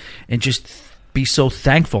on and just be so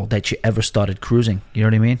thankful that you ever started cruising. You know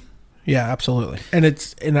what I mean? Yeah, absolutely. And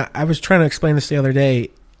I was trying to explain this the other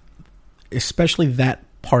day, especially that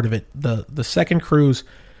part of it. The second cruise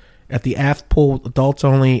at the aft pool, adults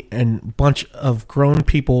only, and bunch of grown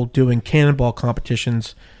people doing cannonball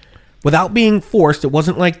competitions without being forced. It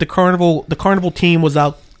wasn't like the carnival team was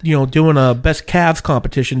out, doing a best calves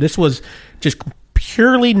competition. This was just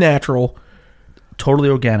purely natural, totally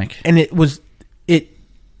organic. And it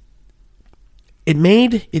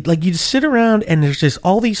made it like you just sit around and there's just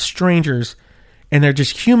all these strangers, and they're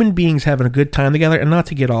just human beings having a good time together. And not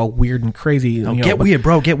to get all weird and crazy. Get weird,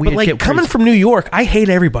 bro. Get weird. But coming from New York, I hate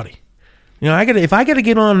everybody. If I gotta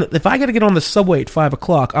get on the subway at 5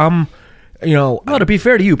 o'clock, I'm, Well, to be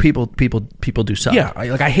fair to you, people do suck. Yeah,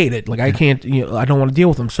 I hate it. I can't. I don't want to deal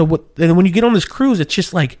with them. So and when you get on this cruise, it's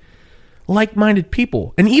just like-minded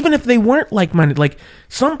people. And even if they weren't like-minded,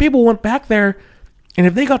 some people went back there, and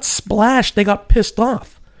if they got splashed, they got pissed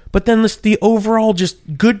off. But then the overall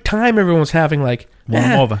just good time everyone was having, won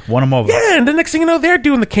them over. Yeah, and the next thing you know, they're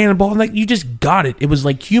doing the cannonball, and you just got it. It was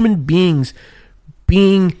like human beings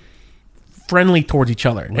being friendly towards each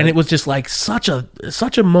other, right. And it was just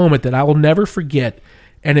such a moment that I will never forget,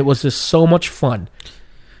 and it was just so much fun.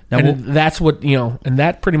 Now, that's what, and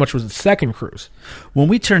that pretty much was the second cruise. When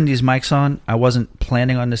we turned these mics on, I wasn't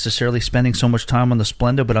planning on necessarily spending so much time on the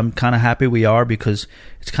Splendor, but I'm kind of happy we are because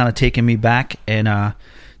it's kind of taken me back. And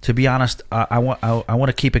to be honest, I want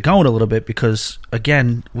to keep it going a little bit because,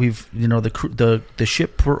 again, we've the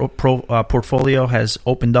ship portfolio has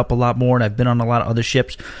opened up a lot more, and I've been on a lot of other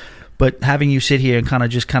ships. But having you sit here and kind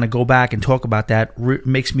of go back and talk about that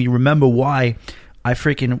makes me remember why I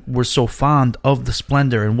freaking was so fond of the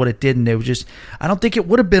Splendor and what it did. And they were just, I don't think it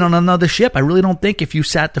would have been on another ship. I really don't think if you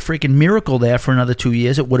sat the freaking Miracle there for another 2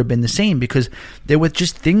 years, it would have been the same, because there were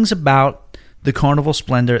just things about the Carnival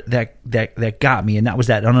Splendor that got me. And that was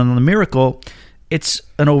that. On the Miracle, it's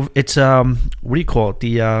what do you call it?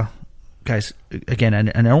 The, guys, again, and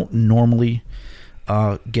I don't normally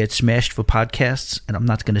get smashed for podcasts, and I'm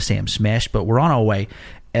not going to say I'm smashed, but we're on our way.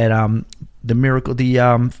 And the Miracle,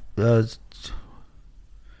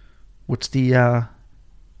 what's the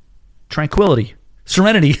Tranquility?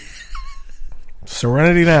 Serenity.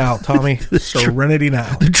 Serenity now, Tommy. Serenity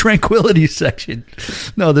now. The Tranquility section.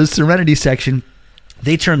 No, the Serenity section.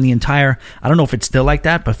 They turned the entire, I don't know if it's still like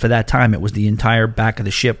that, but for that time, it was the entire back of the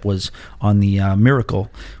ship was on the Miracle,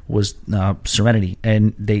 was Serenity.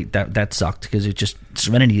 And that sucked, because it just,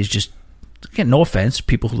 Serenity is just, again, no offense,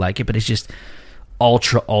 people who like it, but it's just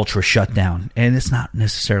ultra shut down. And it's not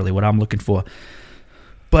necessarily what I'm looking for.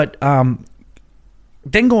 But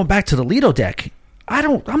then going back to the Lido deck,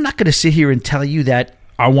 I'm not going to sit here and tell you that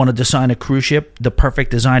I want to design a cruise ship. The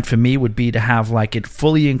perfect design for me would be to have like it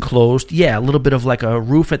fully enclosed. Yeah, a little bit of like a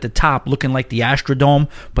roof at the top looking like the Astrodome,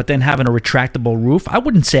 but then having a retractable roof. I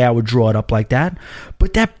wouldn't say I would draw it up like that,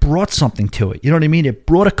 but that brought something to it. You know what I mean? It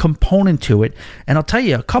brought a component to it. And I'll tell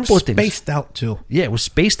you a couple of things. Spaced out too. Yeah, it was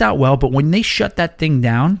spaced out well, but when they shut that thing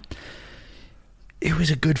down, it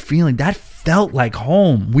was a good feeling. That felt like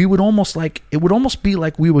home. It would almost be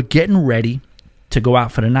like we were getting ready to go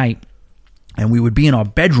out for the night, and we would be in our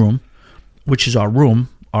bedroom, which is our room,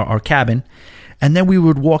 our cabin, and then we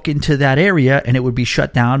would walk into that area, and it would be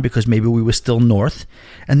shut down because maybe we were still north,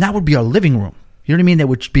 and that would be our living room. You know what I mean? They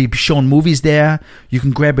would be showing movies there. You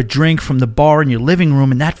can grab a drink from the bar in your living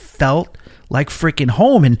room, and that felt like freaking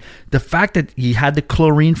home. And the fact that you had the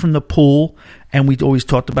chlorine from the pool, and we always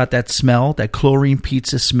talked about that smell, that chlorine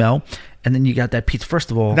pizza smell, and then you got that pizza.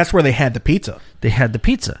 First of all, that's where they had the pizza. They had the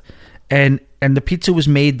pizza, and the pizza was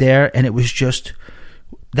made there, and it was just,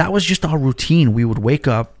 that was just our routine. We would wake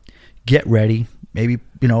up, get ready, maybe,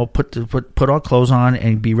 put our clothes on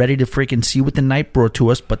and be ready to freaking see what the night brought to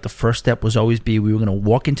us. But the first step was always we were going to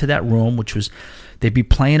walk into that room, which was, they'd be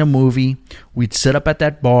playing a movie. We'd sit up at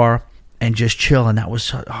that bar and just chill. And that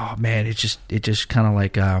was, oh man, it just kind of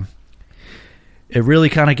like, it really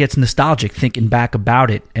kind of gets nostalgic thinking back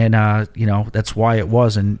about it. And, that's why it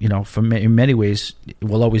was. And, in many ways, it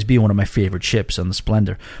will always be one of my favorite ships on the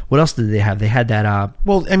Splendor. What else did they have? They had that...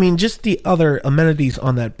 well, I mean, just the other amenities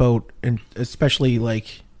on that boat, and especially,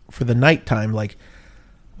 like, for the nighttime, like,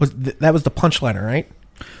 that was the Punchliner, right?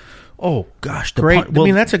 Oh, gosh. Great. I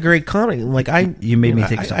mean, that's a great comedy. Like, you made me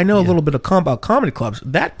think so. I know a little bit about comedy clubs.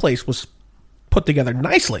 That place was put together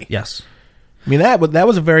nicely. Yes. I mean, that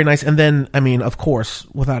was a very nice, and then, I mean, of course,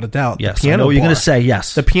 without a doubt, yes, the piano I know bar. You're going to say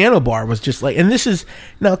yes. The piano bar was just like, and this is,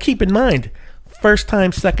 now keep in mind, first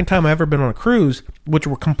time, second time I've ever been on a cruise, which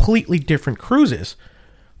were completely different cruises,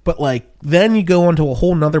 but like, then you go onto a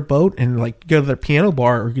whole nother boat and like go to their piano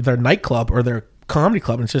bar or their nightclub or their comedy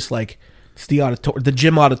club, and it's just like, it's the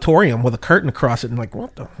gym auditorium with a curtain across it, and like,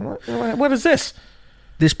 what is this?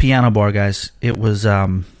 This piano bar, guys, it was,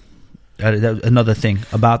 another thing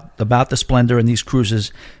about the Splendor and these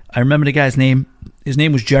cruises. I remember the guy's name. His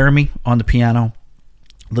name was Jeremy on the piano.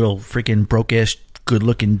 Little freaking broke-ass,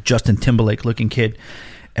 good-looking Justin Timberlake-looking kid.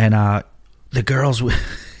 And the girls,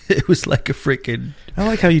 it was like a freaking... I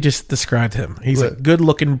like how you just described him. He's a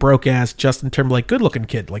good-looking, broke-ass Justin Timberlake, good-looking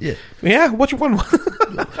kid. Like, yeah, what you want?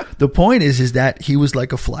 The point is that he was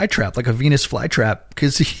like a flytrap, like a Venus flytrap,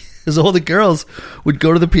 because all the girls would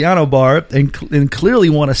go to the piano bar and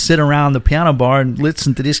clearly want to sit around the piano bar and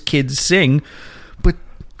listen to this kid sing, but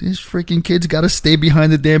this freaking kid's got to stay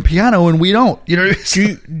behind the damn piano, and we don't. You know,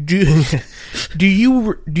 do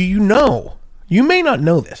you know? You may not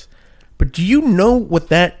know this, but do you know what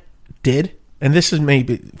that did? And this is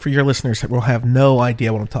maybe for your listeners that will have no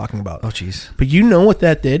idea what I'm talking about. Oh, jeez! But you know what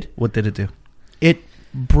that did? What did it do? It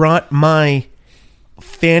brought my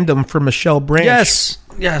fandom for Michelle Branch.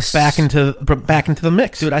 Yes. Back into the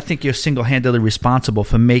mix. Dude, I think you're single-handedly responsible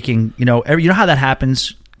for making, you know how that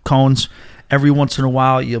happens, Cones? Every once in a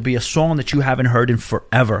while, you'll be a song that you haven't heard in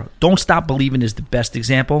forever. Don't Stop Believing is the best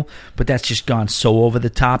example, but that's just gone so over the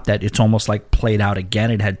top that it's almost like played out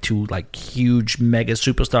again. It had two like huge mega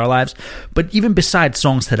superstar lives. But even besides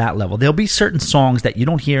songs to that level, there'll be certain songs that you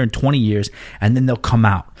don't hear in 20 years, and then they'll come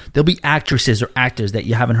out. There'll be actresses or actors that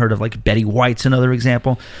you haven't heard of, like Betty White's another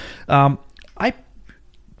example.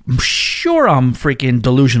 I'm sure I'm freaking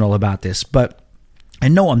delusional about this, but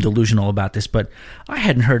and no, I'm delusional about this, but I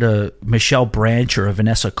hadn't heard a Michelle Branch or a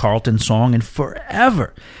Vanessa Carlton song in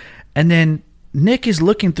forever. And then Nick is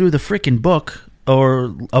looking through the freaking book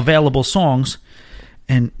or available songs,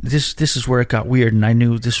 and this is where it got weird. And I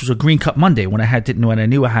knew this was a Green Cup Monday when I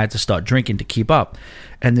knew I had to start drinking to keep up.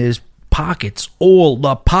 And there's all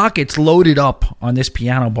the pockets loaded up on this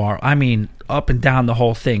piano bar. I mean, up and down the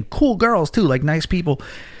whole thing. Cool girls too, like nice people.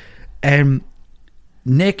 And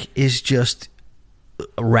Nick is just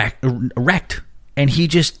wrecked, and he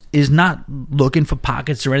just is not looking for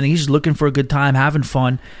pockets or anything. He's just looking for a good time, having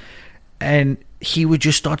fun, and he would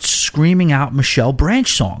just start screaming out Michelle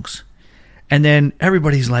Branch songs. And then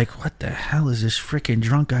everybody's like, what the hell is this freaking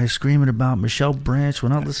drunk guy screaming about Michelle Branch? We're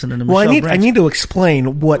not listening to Michelle Branch. I need to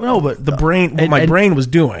explain what my brain was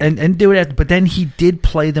doing. And do it. But then he did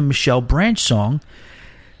play the Michelle Branch song,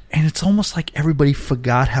 and it's almost like everybody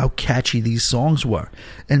forgot how catchy these songs were.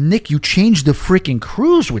 And Nick, you changed the freaking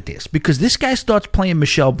cruise with this, because this guy starts playing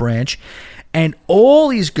Michelle Branch, and all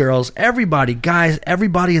these girls, everybody, guys,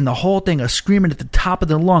 everybody in the whole thing are screaming at the top of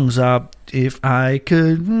their lungs, if I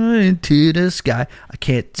could run into the sky. I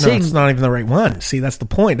can't sing. No, it's not even the right one. See, that's the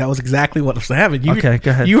point. That was exactly what was happening. Okay,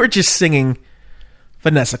 go ahead. You were just singing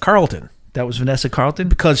Vanessa Carlton. That was Vanessa Carlton?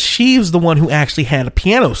 Because she was the one who actually had a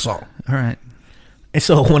piano song. All right. And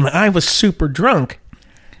so when I was super drunk,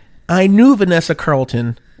 I knew Vanessa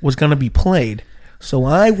Carlton was going to be played. So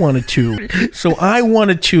I wanted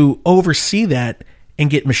to oversee that and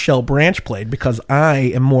get Michelle Branch played, because I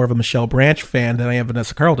am more of a Michelle Branch fan than I am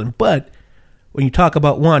Vanessa Carlton. But when you talk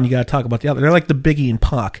about one, you got to talk about the other. They're like the Biggie and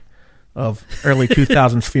Pac of early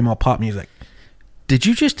 2000s female pop music. Did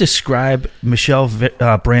you just describe Michelle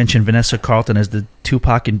Branch and Vanessa Carlton as the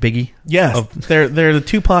Tupac and Biggie? Yes, they're the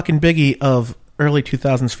Tupac and Biggie of early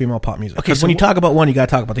 2000s female pop music. Okay, so when you talk about one, you got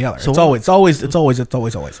to talk about the other. So it's always.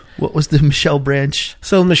 What was the Michelle Branch?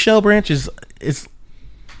 So Michelle Branch is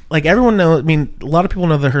like, everyone knows. I mean, a lot of people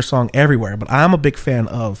know her song "Everywhere," but I'm a big fan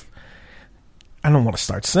of. I don't want to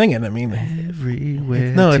start singing. I mean,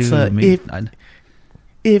 everywhere. No, it's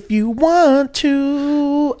if you want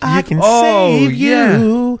to, I can save you.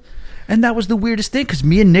 Yeah. And that was the weirdest thing, because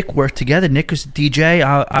me and Nick worked together. Nick was the DJ.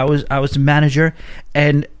 I was the manager,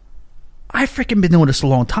 and I freaking been doing this a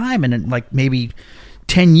long time, and like maybe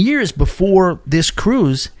 10 years before this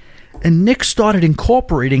cruise, and Nick started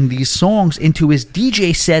incorporating these songs into his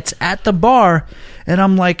DJ sets at the bar, and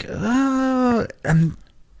I'm like, and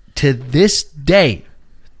to this day,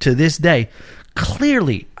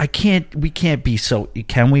 clearly we can't be so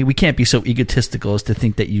egotistical as to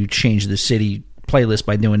think that you change the city playlist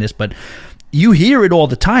by doing this, but you hear it all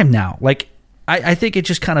the time now. Like, I think it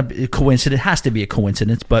just kind of a coincidence. It has to be a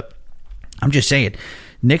coincidence, but I'm just saying,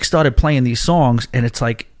 Nick started playing these songs, and it's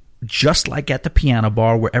like, just like at the piano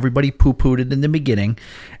bar where everybody poo-pooed it in the beginning,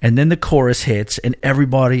 and then the chorus hits, and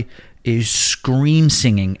everybody is scream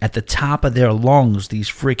singing at the top of their lungs these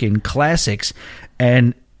freaking classics,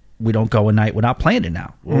 and we don't go a night without playing it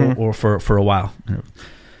now, or for a while.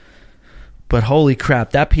 But holy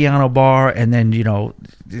crap, that piano bar, and then, then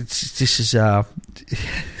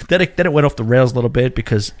it went off the rails a little bit,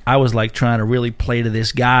 because I was like trying to really play to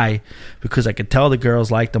this guy, because I could tell the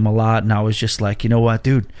girls liked him a lot, and I was just like, you know what,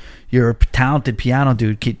 dude, you're a talented piano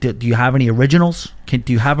dude. Do you have any originals? Do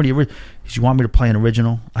you have any? Do you want me to play an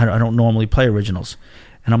original? I don't normally play originals,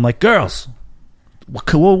 and I'm like, girls,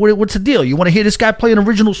 what's the deal? You want to hear this guy play an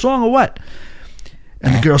original song or what?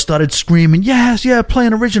 And the girl started screaming, yes, yeah, play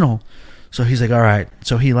an original. So he's like, all right.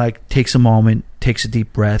 So he like takes a moment, takes a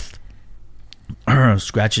deep breath,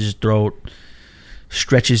 scratches his throat,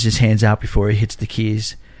 stretches his hands out before he hits the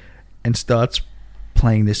keys, and starts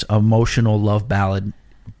playing this emotional love ballad.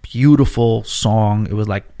 Beautiful song. It was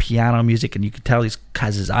like piano music, and you could tell he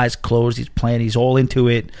has his eyes closed. He's playing. He's all into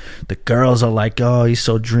it. The girls are like, oh, he's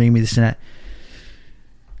so dreamy, this and that.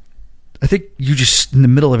 I think you just, in the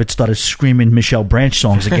middle of it, started screaming Michelle Branch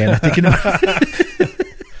songs again. I think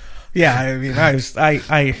yeah, I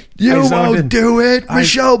mean, you won't do it,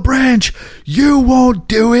 Michelle Branch. You won't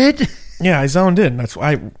do it. Yeah, I zoned in. That's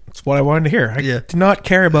what I wanted to hear. I did not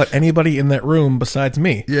care about anybody in that room besides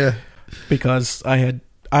me. Yeah, because I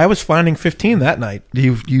was finding 15 that night.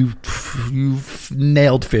 You've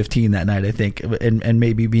nailed 15 that night, I think, and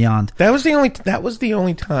maybe beyond. That was the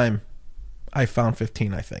only time I found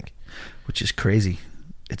 15, I think. Which is crazy.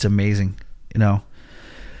 It's amazing,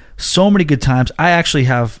 So many good times. I actually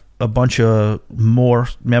have a bunch of more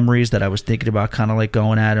memories that I was thinking about, kind of like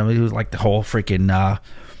going at them. It was like the whole freaking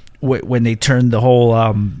when they turned the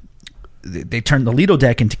whole they turned the Lido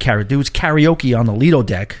deck into karaoke. There was karaoke on the Lido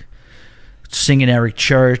deck, singing Eric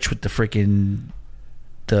Church with the freaking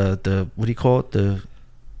the what do you call it, the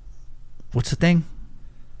what's the thing?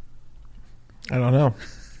 I don't know.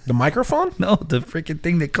 The microphone? No, the freaking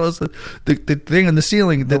thing that closes the thing on the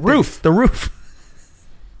ceiling. The roof. The roof.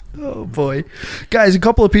 Oh, boy. Guys, a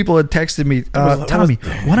couple of people had texted me, Tommy,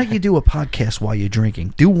 why don't you do a podcast while you're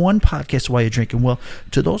drinking? Do one podcast while you're drinking. Well,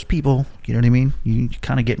 to those people, you know what I mean? You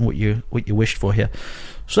kind of getting what you wished for here.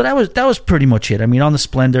 So that was pretty much it. I mean, on the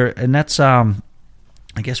Splendor, and that's, I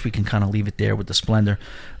guess we can kind of leave it there with the Splendor.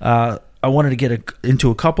 I wanted to get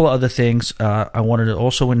into a couple of other things. I wanted to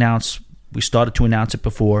also announce, we started to announce it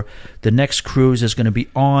before, the next cruise is going to be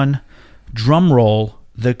on, drum roll,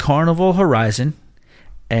 the Carnival Horizon.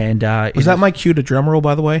 And was that my cue to drum roll,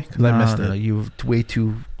 by the way? Because I missed it. No, you were way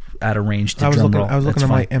too out of range to drum roll. I was looking at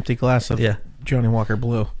my empty glass of Yeah. Johnny Walker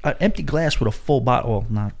Blue. An empty glass with a full bottle.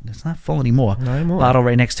 Well, it's not full anymore. Not anymore. Bottle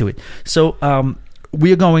right next to it. So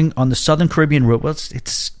we are going on the Southern Caribbean route. Well,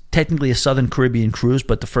 it's technically a Southern Caribbean cruise,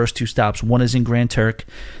 but the first two stops, one is in Grand Turk.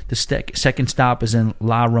 The second stop is in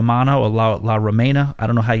La Romana or La Romana. I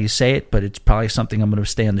don't know how you say it, but it's probably something I'm going to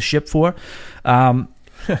stay on the ship for. And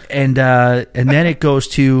then it goes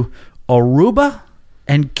to Aruba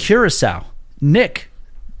and Curacao. Nick,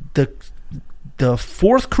 the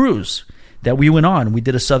fourth cruise that we went on, we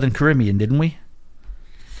did a Southern Caribbean, didn't we?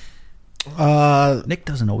 Nick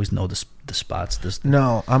doesn't always know the spots.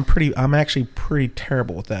 No, I'm actually pretty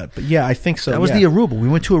terrible with that. But yeah, I think so. That was the Aruba. We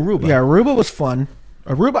went to Aruba. Yeah, Aruba was fun.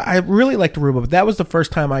 Aruba, I really liked Aruba, but that was the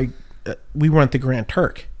first time we went to Grand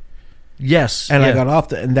Turk. Yes, and I got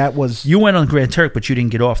off and that was... You went on Grand Turk, but you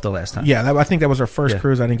didn't get off the last time. Yeah, I think that was our first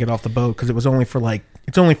cruise. I didn't get off the boat because it was only for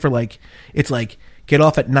it's like get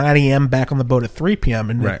off at 9 a.m., back on the boat at 3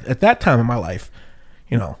 p.m. And at that time in my life,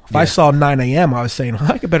 if I saw 9 a.m., I was saying,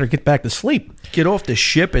 I could better get back to sleep. Get off the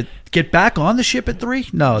ship, get back on the ship at 3?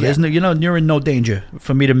 No, there's no, you're in no danger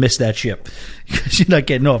for me to miss that ship because you're not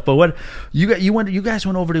getting off. But what you guys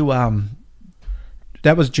went over to...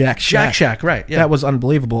 That was Jack Shack. Jack Shack, right. Yeah. That was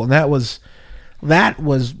unbelievable. And that was, that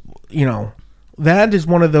is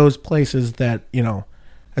one of those places that,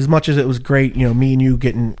 as much as it was great, me and you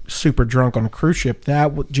getting super drunk on a cruise ship,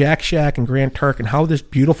 that Jack Shack and Grand Turk and how this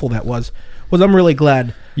beautiful that was I'm really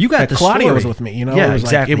glad you got that Claudia was with me. Yeah,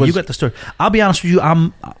 exactly. You got the story. I'll be honest with you.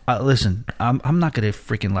 Listen, I'm not going to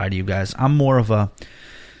freaking lie to you guys. I'm a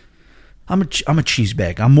cheese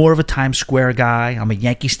bag. I'm more of a Times Square guy. I'm a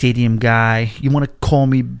Yankee Stadium guy. You want to call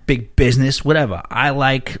me big business, whatever. I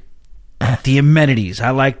like the amenities.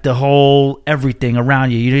 I like the whole everything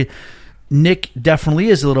around you. Nick definitely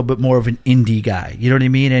is a little bit more of an indie guy. You know what I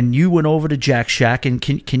mean? And you went over to Jack Shack, and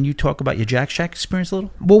can you talk about your Jack Shack experience a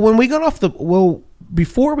little? Well, before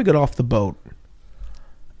we got off the boat,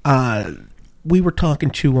 we were talking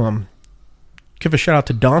to give a shout out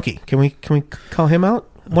to Donkey. Can we call him out?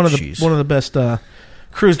 One of the best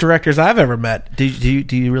cruise directors I've ever met. Do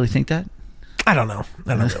you really think that? I don't know.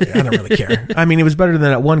 I don't really care. I mean, it was better than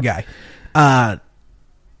that one guy, the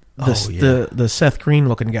Seth Green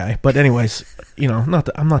looking guy. But anyways, I'm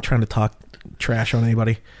not trying to talk trash on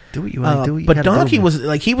anybody. Do what you want to do. But Donkey was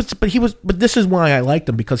like but this is why I liked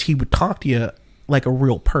him, because he would talk to you like a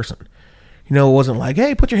real person. It wasn't like,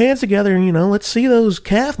 hey, put your hands together and let's see those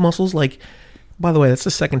calf muscles. Like, by the way, that's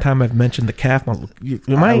the second time I've mentioned the calf muscle.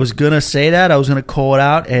 I was gonna say that. I was gonna call it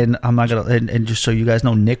out, and I'm not gonna. And just so you guys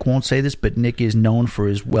know, Nick won't say this, but Nick is known for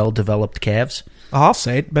his well-developed calves. I'll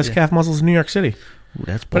say it. Best calf muscles in New York City. Ooh,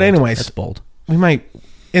 that's bold. But anyways, that's bold. We might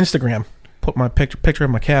Instagram put my picture of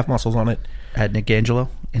my calf muscles on it. At Nick Angelo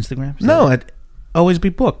Instagram? No, at Always Be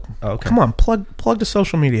Booked. Oh, okay. Come on, plug the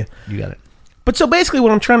social media. You got it. But so basically,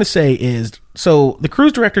 what I'm trying to say is, so the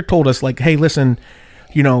cruise director told us, like, hey, listen,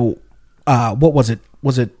 what was it?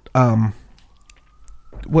 Was it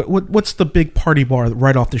what's the big party bar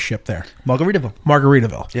right off the ship there?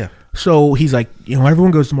 Margaritaville. Yeah. So he's like,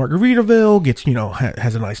 everyone goes to Margaritaville, gets,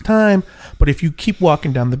 has a nice time. But if you keep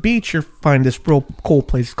walking down the beach, you'll find this real cool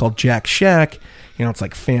place called Jack Shack. It's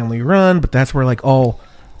like family run, but that's where like all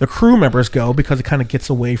the crew members go because it kind of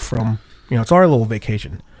gets away from, it's our little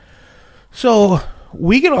vacation. So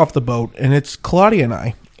we get off the boat, and it's Claudia and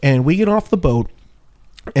I, and we get off the boat,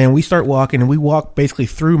 and we start walking, and we walk basically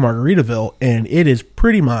through Margaritaville, and it is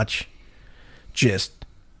pretty much just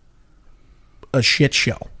a shit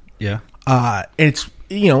show. Yeah. It's,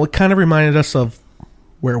 it kind of reminded us of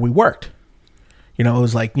where we worked. It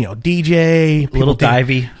was like, DJ, little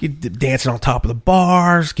divey, dancing on top of the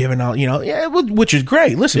bars, giving out, which is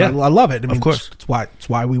great. Listen, I love it. I mean, of course. It's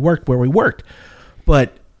why we worked where we worked.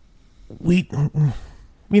 But we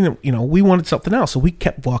wanted something else. So we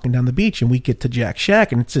kept walking down the beach, and we get to Jack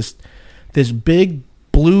Shack, and it's just this big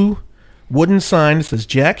blue wooden sign that says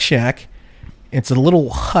Jack Shack. It's a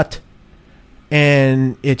little hut,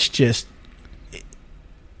 and it's just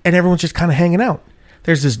and everyone's just kind of hanging out.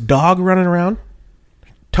 There's this dog running around,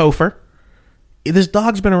 Topher. This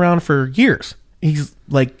dog's been around for years. He's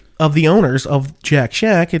like, of the owners of Jack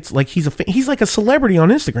Shack, it's like he's like a celebrity on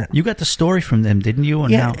Instagram. You got the story from them, didn't you?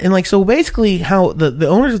 And yeah, and like, so basically how the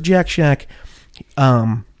owners of Jack Shack,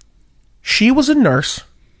 she was a nurse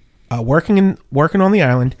working on the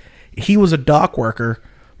island. He was a dock worker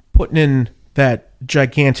putting in that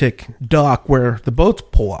gigantic dock where the boats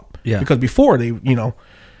pull up. Yeah. Because before they,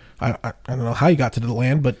 I don't know how you got to the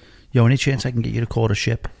land, but Yo, any chance I can get you to call it a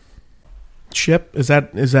ship? Ship? Is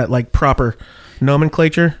that like proper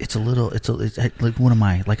nomenclature? It's like, what am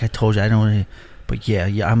I? Like I told you, I don't. But yeah,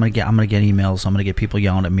 I'm gonna get emails. I'm gonna get people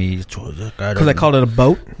yelling at me because I called it a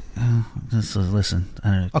boat. Listen,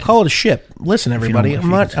 I'll call it a ship. Listen, everybody,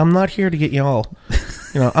 I'm not here to get you all.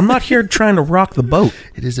 I'm not here trying to rock the boat.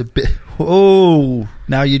 It is a bit. Oh,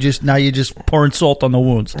 now you just pouring salt on the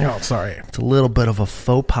wounds. Oh, sorry. It's a little bit of a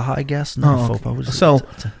faux pas, I guess. No, faux pas.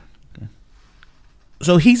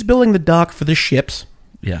 So he's building the dock for the ships.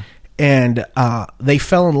 Yeah, and they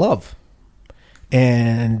fell in love,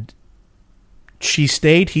 and he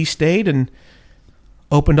stayed, and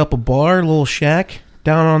opened up a bar, a little shack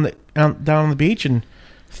down on the beach, and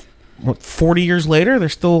 40 years later, they're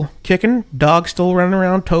still kicking. Dog's still running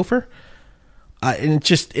around, Topher. And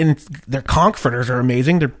their comforters are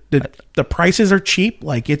amazing. The prices are cheap.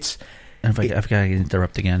 Like it's. And if I got to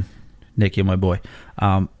interrupt again, Nick, you're my boy.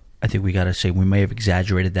 I think we got to say we may have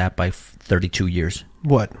exaggerated that by 32 years.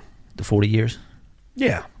 What? The 40 years?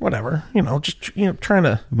 Yeah, whatever. Trying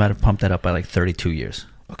to. We might have pumped that up by like 32 years.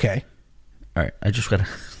 Okay. All right. I just got to.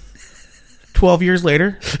 12 years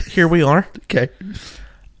later, here we are. Okay.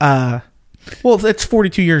 Well, that's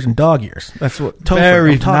 42 years in dog years. That's what. Topher,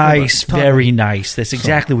 very nice. Very nice. That's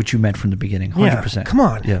exactly what you meant from the beginning. 100%. Yeah, come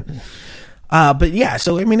on. Yeah. But yeah,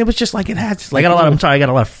 so I mean, it was just like it had. Like, I got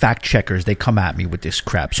a lot of fact checkers. They come at me with this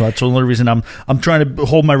crap, so that's the only reason I'm trying to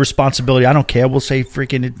hold my responsibility. I don't care. We'll say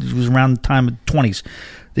freaking it was around the time of the 20s.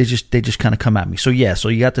 They just kind of come at me. So yeah, so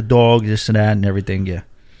you got the dog, this and that, and everything. Yeah.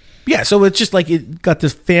 Yeah. So it's just like it got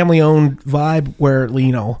this family-owned vibe where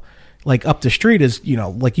like up the street is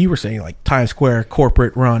like you were saying, like Times Square,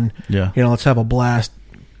 corporate run. Yeah. Let's have a blast.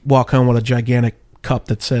 Walk home with a gigantic cup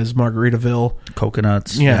that says Margaritaville,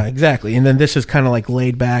 coconuts. Yeah, exactly. And then this is kind of like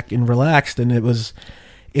laid back and relaxed, and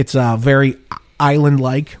it's very island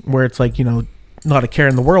like, where it's like not a care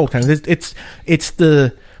in the world kind of. It's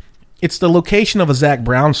the location of a Zac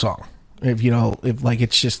Brown song. If like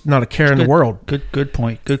it's just not a care in the world. Good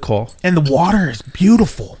point. Good call. And the water is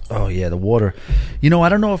beautiful. Oh yeah, the water. I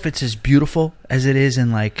don't know if it's as beautiful as it is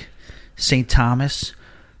in like St. Thomas,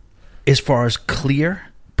 as far as clear.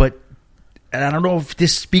 And I don't know if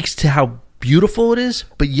this speaks to how beautiful it is,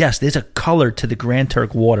 but yes, there's a color to the Grand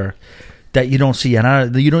Turk water that you don't see.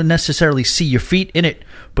 And you don't necessarily see your feet in it,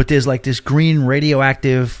 but there's like this green,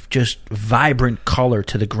 radioactive, just vibrant color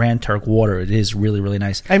to the Grand Turk water. It is really, really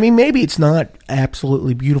nice. I mean, maybe it's not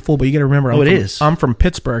absolutely beautiful, but you got to remember, I'm from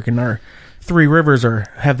Pittsburgh, and our Three Rivers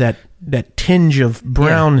have that tinge of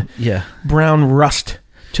brown rust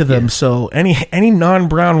to them, so any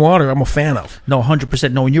non-brown water I'm a fan of. No,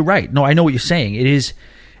 100%. No, and you're right. No, I know what you're saying.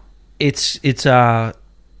 It's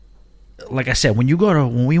like I said, when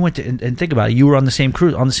we went to, and think about it, you were on the same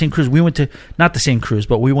cruise. We went to, not the same cruise,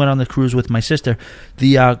 but we went on the cruise with my sister.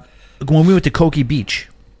 When we went to Cokie Beach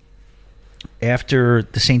after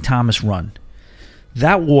the St. Thomas run,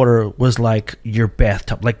 that water was like your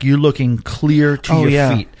bathtub, like you're looking clear to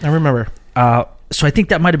your feet. I remember. So I think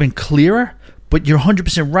that might have been clearer. But you're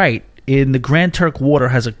 100% right. In the Grand Turk water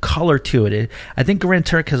has a color to it. I think Grand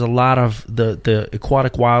Turk has a lot of the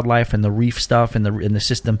aquatic wildlife and the reef stuff and the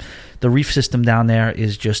system. The reef system down there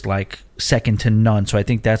is just like second to none. So I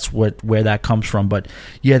think that's where that comes from. But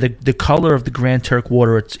yeah, the color of the Grand Turk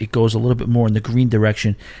water, it goes a little bit more in the green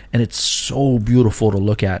direction, and it's so beautiful to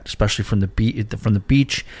look at, especially from the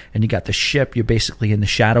beach. And you got the ship. You're basically in the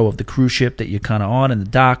shadow of the cruise ship that you're kind of on in the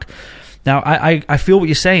dock. Now, I feel what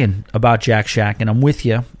you're saying about Jack Shack, and I'm with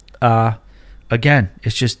you. Again,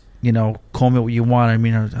 it's just, call me what you want. I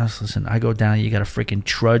mean, listen, I go down, you got to freaking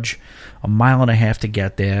trudge a mile and a half to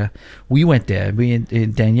get there. We went there. Me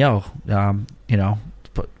and Danielle,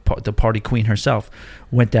 the party queen herself,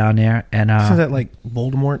 went down there. And isn't that like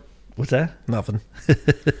Voldemort? What's that? Nothing.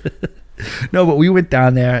 No, but we went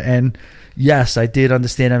down there, and yes, I did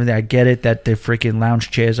understand everything. I get it that the freaking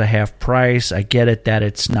lounge chairs are half price. I get it that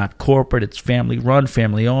it's not corporate. It's family run,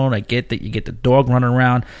 family owned. I get that you get the dog running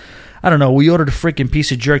around. I don't know. We ordered a freaking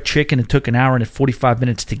piece of jerk chicken. It took an hour and 45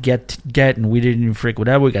 minutes to get, and we didn't even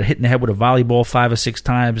whatever. We got hit in the head with a volleyball 5 or 6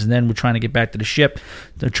 times, and then we're trying to get back to the ship.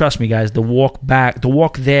 Trust me, guys, the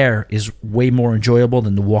walk there is way more enjoyable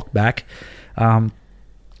than the walk back.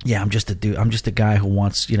 Yeah, I'm just a dude. I'm just a guy who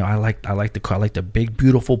wants, I like the big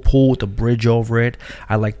beautiful pool with the bridge over it.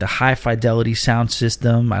 I like the high fidelity sound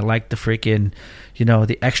system. I like the freaking,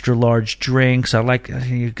 the extra large drinks. I like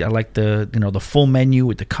the, the full menu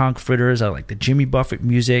with the conch fritters. I like the Jimmy Buffett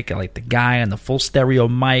music. I like the guy on the full stereo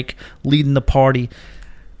mic leading the party.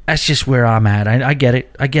 That's just where I'm at. I get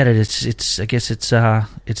it. I get it. It's I guess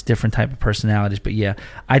it's different type of personalities, but yeah,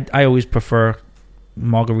 I always prefer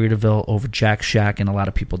Margaritaville over Jack Shack, and a lot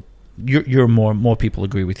of people, you're more people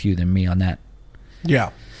agree with you than me on that.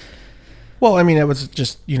 Yeah. Well, I mean, it was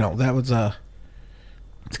just that was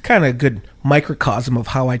it's kind of a good microcosm of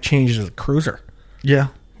how I changed as a cruiser. Yeah.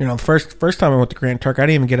 The first time I went to Grand Turk, I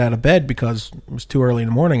didn't even get out of bed because it was too early in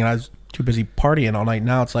the morning and I was too busy partying all night.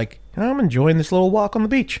 Now it's like I'm enjoying this little walk on the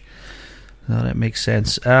beach. Oh, that makes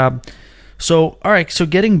sense. So, all right. So,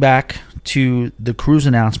 getting back to the cruise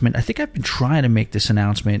announcement, I think I've been trying to make this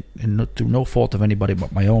announcement, and through no fault of anybody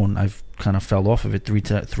but my own. I've kind of fell off of it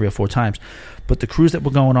three or four times. But the cruise that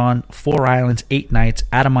we're going on, 4 islands, 8 nights,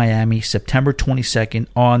 out of Miami, September 22nd,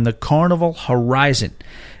 on the Carnival Horizon.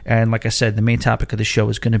 And like I said, the main topic of the show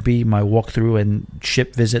is going to be my walkthrough and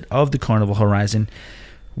ship visit of the Carnival Horizon.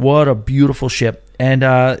 What a beautiful ship! And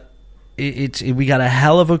we got a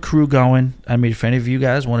hell of a crew going. I mean, if any of you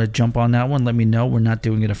guys want to jump on that one, let me know. We're not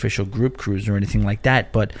doing an official group cruise or anything like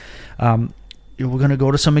that, but we're going to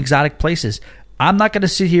go to some exotic places. I'm not going to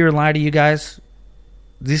sit here and lie to you guys.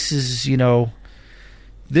 This is,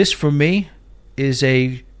 this for me is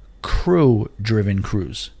a crew-driven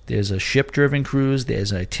cruise. There's a ship-driven cruise.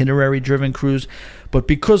 There's an itinerary-driven cruise. But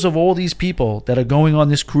because of all these people that are going on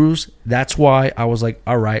this cruise, that's why I was like,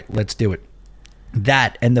 all right, let's do it.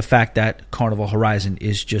 That and the fact that Carnival Horizon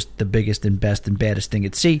is just the biggest and best and baddest thing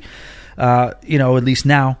at sea, at least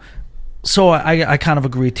now. So I kind of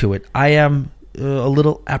agree to it. I am a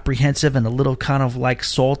little apprehensive and a little kind of like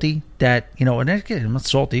salty that, and again, I'm not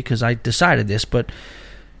salty because I decided this, but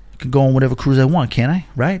I can go on whatever cruise I want, can't I?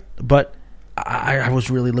 Right? But I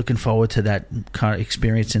was really looking forward to that kind of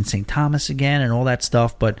experience in St. Thomas again and all that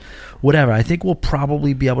stuff, but whatever. I think we'll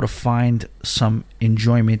probably be able to find some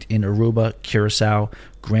enjoyment in Aruba, Curacao,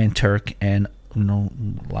 Grand Turk, and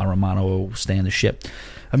La Romana will stay on the ship.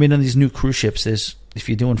 I mean, on these new cruise ships, if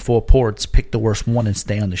you're doing 4 ports, pick the worst one and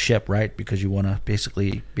stay on the ship, right? Because you want to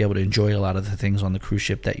basically be able to enjoy a lot of the things on the cruise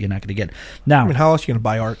ship that you're not going to get. Now, I mean, how else are you going to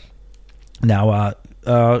buy art? Now,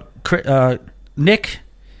 Nick,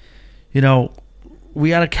 we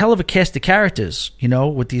got a hell of a cast of characters,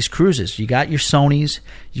 with these cruises. You got your Sonys,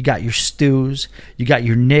 you got your Stews, you got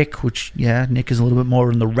your Nick, which, Nick is a little bit more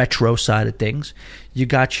on the retro side of things. You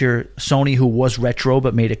got your Sony, who was retro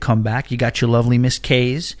but made a comeback. You got your lovely Miss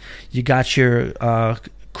K's. You got your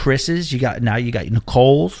Chris's. You got your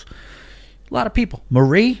Nicole's. A lot of people.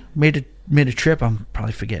 Marie made a trip. I'm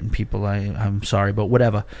probably forgetting people. I'm sorry, but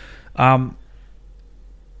whatever.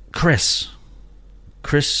 Chris,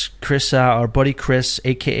 our buddy Chris,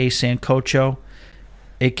 a.k.a. Sancocho,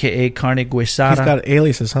 a.k.a. Carne Guisada. He's got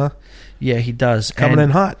aliases, huh? Yeah, he does. Coming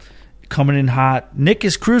in hot. Nick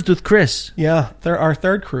has cruised with Chris. Yeah, they're our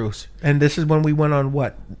third cruise. And this is when we went on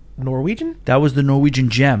what? Norwegian? That was the Norwegian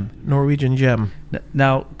Gem.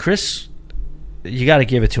 Now, Chris, you got to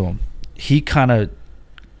give it to him. He kind of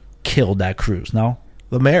killed that cruise, no?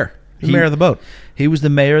 The mayor of the boat. He was the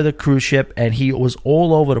mayor of the cruise ship, and he was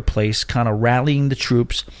all over the place, kind of rallying the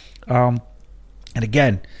troops. And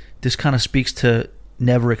again, this kind of speaks to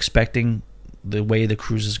never expecting the way the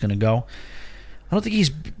cruise is going to go. I don't think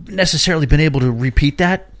he's necessarily been able to repeat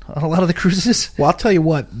that on a lot of the cruises. Well, I'll tell you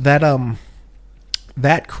what,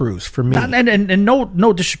 that cruise for me, and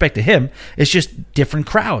no disrespect to him, it's just different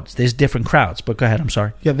crowds. There's different crowds. But go ahead, I'm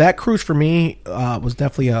sorry. Yeah, that cruise for me was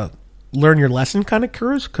definitely a learn your lesson kind of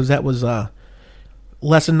cruise, because that was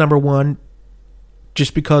lesson number 1.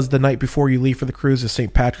 Just because the night before you leave for the cruise is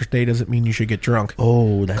St. Patrick's Day doesn't mean you should get drunk.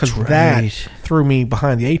 Oh, that's right. Because that threw me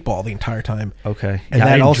behind the 8 ball the entire time. Okay. And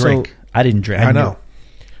that also... I didn't drink. I know.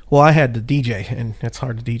 Well, I had to DJ, and it's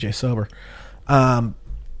hard to DJ sober. I'll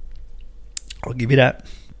give you that.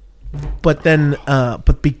 But then,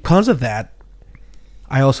 but because of that,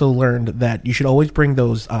 I also learned that you should always bring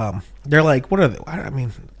those. They're like, what are they? I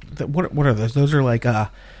mean, what are those? Those are like,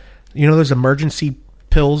 those emergency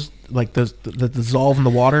pills, like those that dissolve in the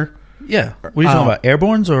water. Yeah. What are you talking about?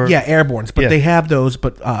 Airbornes or? Yeah, Airbornes. But they have those,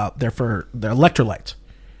 but they're electrolytes.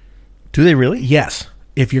 Do they really? Yes.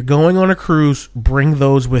 If you're going on a cruise, bring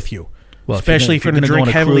those with you. Well, especially if you're going to drink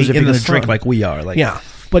heavily in the sun. Drink like we are, like yeah.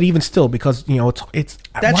 But even still, because it's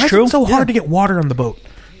that's why true. Is it so hard to get water on the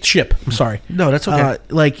ship? I'm sorry. No, that's okay.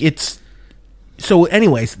 So.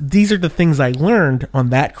 Anyways, these are the things I learned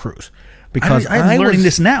on that cruise because I'm learning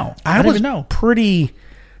this now. I was pretty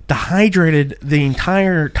dehydrated the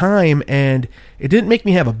entire time, and it didn't make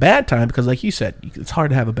me have a bad time because, like you said, it's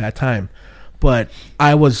hard to have a bad time. But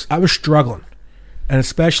I was struggling, and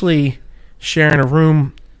especially sharing a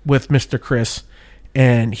room with Mr. Chris,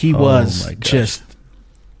 and he was just.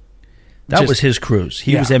 That was his cruise.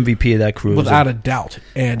 He was MVP of that cruise, without a doubt.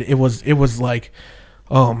 And it was like,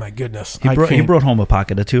 oh my goodness. He brought home a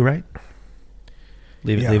pocket or two, right?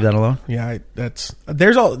 Leave that alone. Yeah,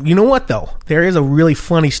 you know what though? There is a really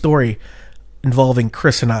funny story involving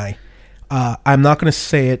Chris and I. I'm not going to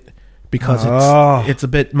say it because it's a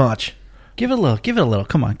bit much. Give it a little.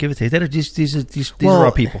 Come on, give it to you. These are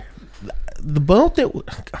our people. The boat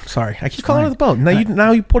I'm sorry, I keep calling it the boat.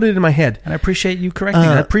 Now you put it in my head, and I appreciate you correcting.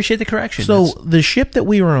 I appreciate the correction. So the ship that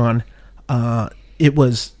we were on, the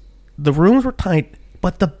rooms were tight,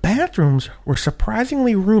 but the bathrooms were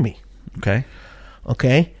surprisingly roomy.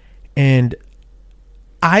 Okay, and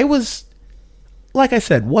I was, like I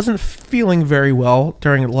said, wasn't feeling very well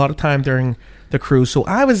during the cruise, so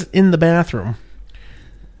I was in the bathroom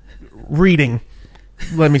reading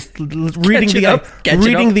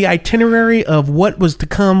the itinerary of what was to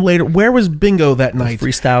come later. Where was bingo that night?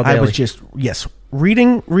 Freestyle daily. I was just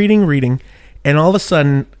reading, and all of a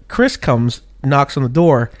sudden Chris comes, knocks on the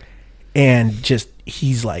door, and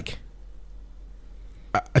he's like,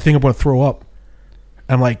 I think I'm going to throw up.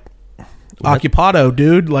 I'm like, occupado,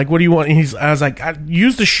 dude. Like, what do you want? I was like, I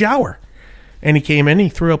used the shower, and he came in. He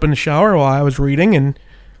threw up in the shower while I was reading, and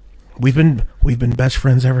we've been best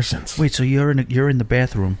friends ever since. Wait, so you're in the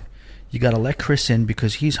bathroom. You got to let Chris in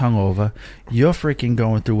because he's hungover. You're freaking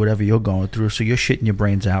going through whatever you're going through, so you're shitting your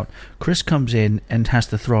brains out. Chris comes in and has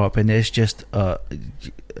to throw up, and there's just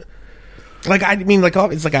it's like I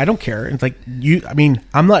don't care. It's like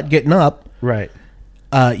I'm not getting up. Right.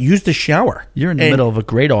 Use the shower. You're in the middle of a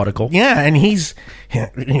great article. Yeah, and he's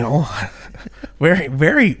very,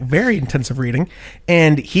 very, very intensive reading,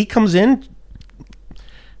 and he comes in,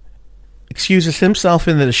 excuses himself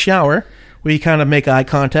into the shower. We kind of make eye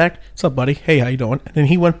contact. What's up, buddy? Hey, how you doing? And then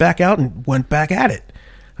he went back out and went back at it.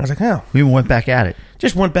 I was like, oh. We went back at it.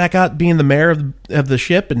 Just went back out being the mayor of the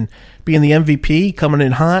ship and being the MVP, coming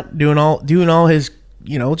in hot, doing all his,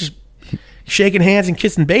 just shaking hands and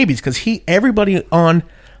kissing babies because everybody on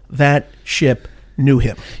that ship knew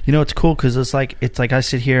him. It's cool because it's like I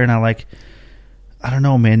sit here and I don't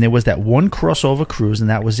know, man. There was that one crossover cruise and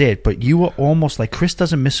that was it. But you were almost like Chris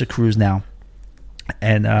doesn't miss a cruise now,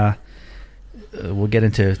 and we'll get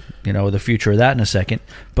into the future of that in a second.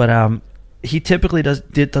 But he typically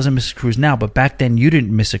doesn't miss a cruise now. But back then you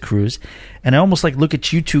didn't miss a cruise, and I almost look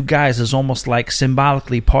at you two guys as almost like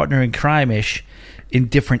symbolically partner in crime-ish in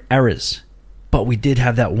different eras. But we did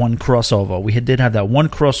have that one crossover. We did have that one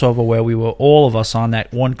crossover where we were all of us on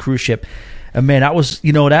that one cruise ship. And man, that was,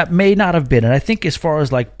 that may not have been. And I think as far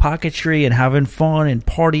as like pocketry and having fun and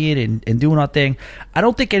partying and doing our thing, I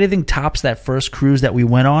don't think anything tops that first cruise that we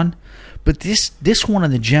went on. But this one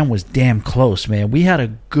in the Gem was damn close, man. We had a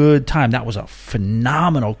good time. That was a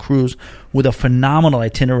phenomenal cruise with a phenomenal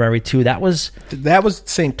itinerary too. That was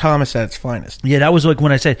St. Thomas at its finest. Yeah, that was like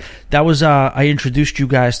when I said that was. I introduced you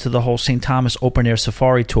guys to the whole St. Thomas open air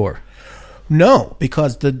safari tour. No,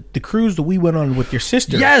 because the cruise that we went on with your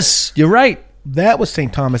sister. Yes, you're right. That was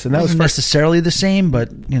St. Thomas, and that wasn't necessarily the same,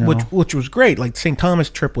 but which was great. Like St.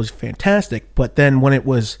 Thomas trip was fantastic, but then when it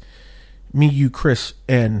was me, you, Chris,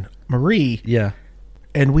 and Marie, yeah,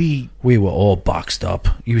 and we were all boxed up.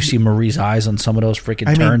 You see Marie's eyes on some of those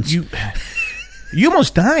freaking turns. You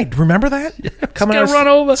almost died. Remember that? Yeah, coming out of run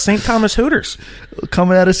over St. Thomas Hooters.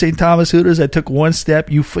 Coming out of St. Thomas Hooters, I took one step.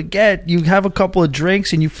 You forget. You have a couple of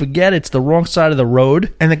drinks, and you forget it's the wrong side of the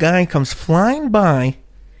road. And the guy comes flying by,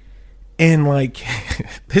 and like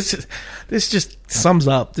this just sums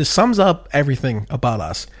up. This sums up everything about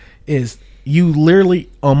us. Is you literally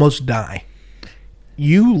almost die.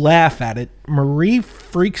 You laugh at it. Marie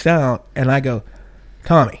freaks out, and I go,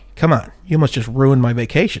 Tommy, come on. You almost just ruined my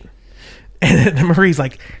vacation. And then Marie's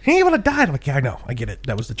like, he would have died. I'm like, yeah, I know. I get it.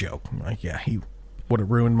 That was the joke. I'm like, yeah, he would have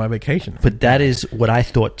ruined my vacation. But that is what I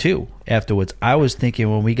thought, too, afterwards. I was thinking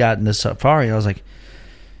when we got in the safari, I was like,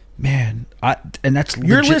 man. And that's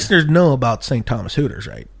your listeners know about St. Thomas Hooters,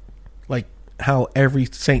 right? Like how every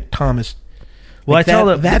St. Thomas. Well, I tell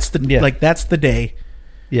them. That's the day.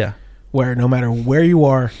 Yeah. Where no matter where you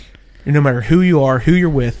are, no matter who you are, who you're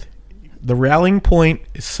with, the rallying point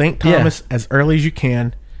is St. Thomas as early as you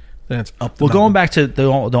can. then it's up the Well, mountain. going back to the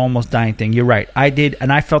almost dying thing, you're right. I did,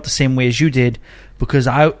 and I felt the same way as you did, because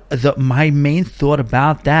my main thought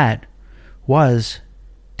about that was,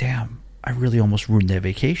 damn, I really almost ruined their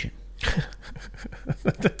vacation.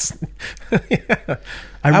 That's, yeah.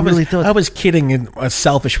 I really thought I was kidding in a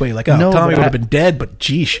selfish way, like, No, Tommy but would have been dead, but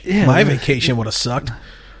geesh, Yeah, my but- vacation would have sucked.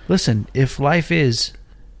 Listen, if life is,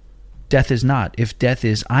 death is not. If death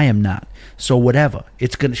is, I am not. So whatever.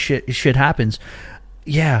 It's gonna shit happens.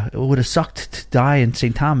 Yeah, it would have sucked to die in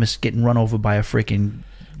St. Thomas getting run over by a freaking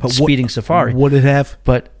speeding safari. Would it have?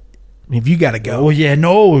 But If you got to go, oh yeah,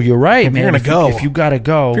 no, you're right, If man. you're gonna go, if you gotta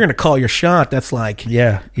go, if you're gonna call your shot, that's like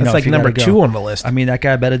yeah, that's like if you number gotta 2 go. on the list. I mean, that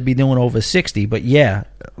guy better be doing over 60. But yeah,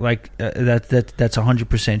 like that's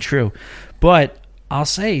 100% true. But I'll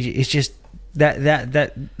say it's just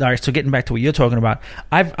that. All right. So getting back to what you're talking about,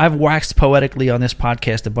 I've waxed poetically on this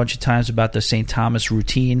podcast a bunch of times about the St. Thomas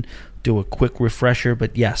routine. Do a quick refresher,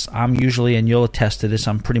 but yes, I'm usually, and you'll attest to this,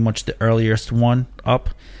 I'm pretty much the earliest one up.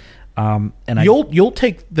 And you'll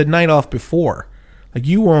take the night off before, like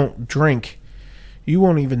you won't drink, you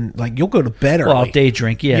won't even like you'll go to bed early. Well, I'll day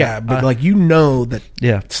drink, yeah. Yeah, but like you know that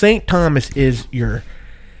yeah. St. Thomas is your.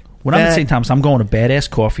 When I'm in St. Thomas, I'm going to Badass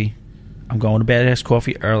Coffee. I'm going to Badass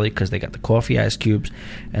Coffee early because they got the coffee ice cubes,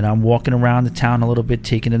 and I'm walking around the town a little bit,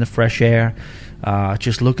 taking in the fresh air,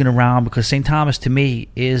 just looking around, because St. Thomas to me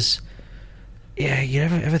is. Yeah, you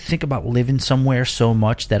ever think about living somewhere so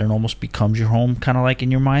much that it almost becomes your home, kind of like in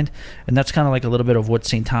your mind? And that's kind of like a little bit of what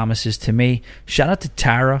St. Thomas is to me. Shout out to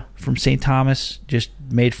Tara from St. Thomas. Just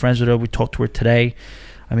made friends with her. We talked to her today.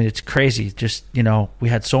 I mean, it's crazy. Just, we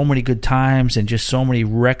had so many good times and just so many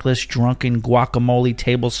reckless, drunken, guacamole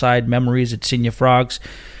tableside memories at Senior Frogs.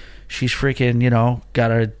 She's freaking, got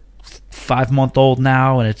a 5-month-old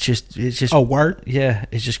now, and it's just. Oh, word? Yeah,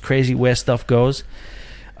 it's just crazy where stuff goes.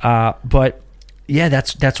 But. Yeah,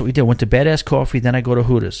 that's what we did. Went to Badass Coffee, then I go to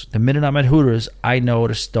Hooters. The minute I'm at Hooters, I know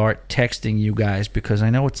to start texting you guys because I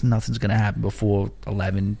know nothing's going to happen before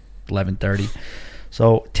 11, 11:30.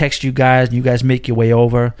 So text you guys, and you guys make your way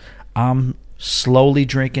over. I'm slowly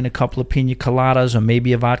drinking a couple of pina coladas or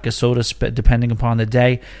maybe a vodka soda, depending upon the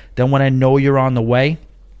day. Then when I know you're on the way,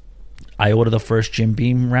 I order the first Jim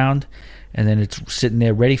Beam round, and then it's sitting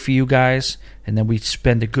there ready for you guys. And then we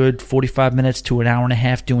spend a good 45 minutes to an hour and a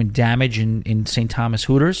half doing damage in St. Thomas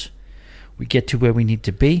Hooters. We get to where we need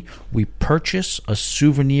to be. We purchase a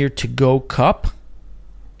souvenir to-go cup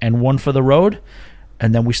and one for the road.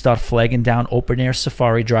 And then we start flagging down open-air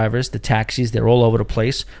safari drivers, the taxis. They're all over the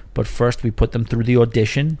place. But first we put them through the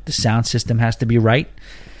audition. The sound system has to be right.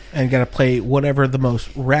 And got to play whatever the most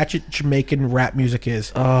ratchet Jamaican rap music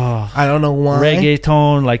is. Oh, I don't know why.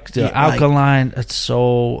 Reggaeton, like the Yeah, alkaline. It's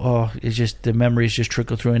so. It's just the memories just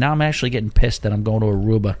trickle through. And now I'm actually getting pissed that I'm going to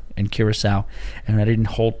Aruba and Curacao, and I didn't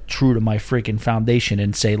hold true to my freaking foundation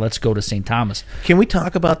and say let's go to St. Thomas. Can we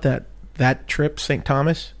talk about that trip, St.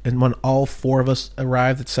 Thomas, and when all 4 of us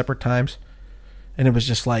arrived at separate times, and it was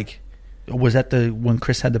just like, Was that the when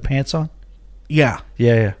Chris had the pants on? yeah,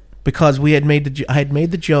 Yeah. because I had made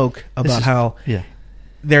the joke about how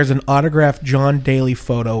there's an autographed John Daly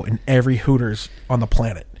photo in every Hooters on the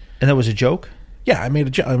planet. And that was a joke? Yeah, I made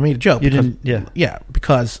a joke. You because, didn't, yeah. Yeah,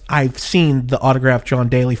 because I've seen the autographed John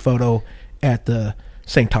Daly photo at the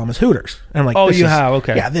St. Thomas Hooters. And I'm like, Oh, this you is- have?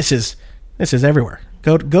 Okay. Yeah, this is everywhere.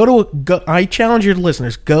 Go. I challenge your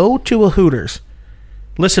listeners, go to a Hooters.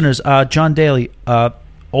 Listeners, John Daly,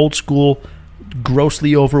 old school,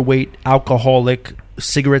 grossly overweight, alcoholic,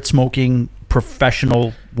 cigarette smoking,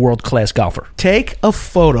 professional, world-class golfer. Take a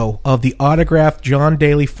photo of the autographed John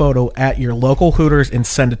Daly photo at your local Hooters and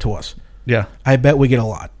send it to us. Yeah. I bet we get a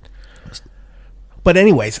lot. But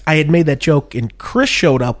anyways, I had made that joke, and Chris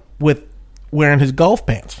showed up with wearing his golf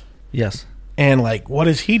pants. Yes. And like, what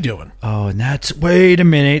is he doing? Oh, and that's... Wait a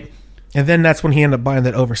minute. And then that's when he ended up buying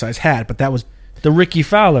that oversized hat. But that was... The Ricky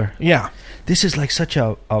Fowler. Yeah. This is like such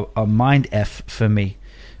a mind F for me.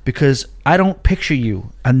 Because I don't picture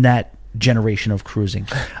you on that generation of cruising.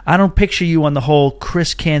 I don't picture you on the whole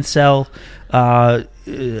Chris Cancel, Lilo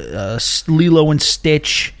and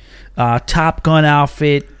Stitch, Top Gun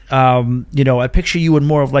outfit. I picture you in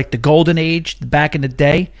more of like the golden age back in the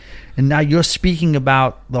day. And now you're speaking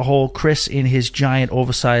about the whole Chris in his giant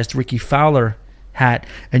oversized Ricky Fowler hat.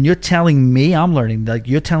 And you're telling me, I'm learning, like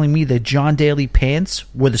you're telling me that John Daly pants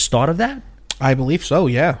were the start of that? I believe so,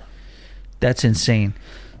 yeah. That's insane.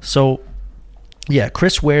 So, yeah,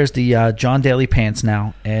 Chris wears the John Daly pants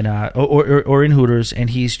now, and or in Hooters, and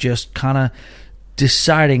he's just kind of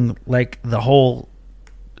deciding like the whole,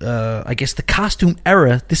 I guess the costume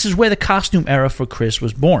era. This is where the costume era for Chris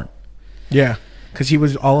was born. Yeah, because he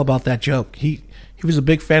was all about that joke. He He was a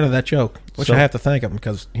big fan of that joke, which I have to thank him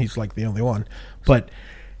because he's like the only one. But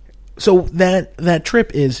so that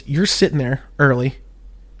trip is you're sitting there early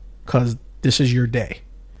because this is your day.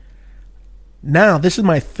 Now, this is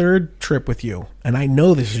my third trip with you, and I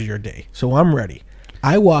know this is your day, so I'm ready.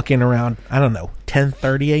 I walk in around, I don't know,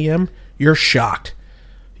 10:30 a.m. You're shocked.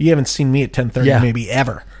 You haven't seen me at 10:30 maybe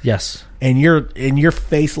ever. Yes. And your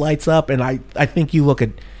face lights up, and I think you look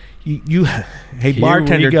at you. Hey,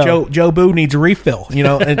 bartender, Joe Boo needs a refill.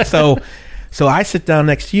 And so I sit down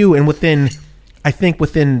next to you, and within I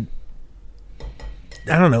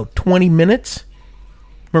don't know 20 minutes,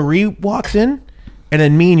 Marie walks in, and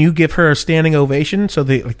then me and you give her a standing ovation. So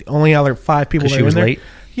the only other 5 people that are in there. Late.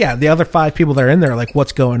 Yeah, the other 5 people that are in there are like,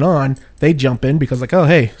 what's going on? They jump in because like, oh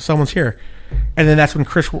hey, someone's here, and then that's when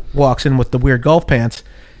Chris walks in with the weird golf pants.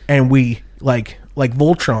 And we, like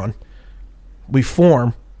Voltron, we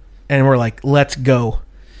form, and we're like, let's go.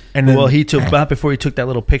 And then, he took, about before he took that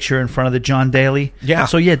little picture in front of the John Daly. Yeah.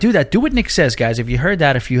 So, do that. Do what Nick says, guys. If you heard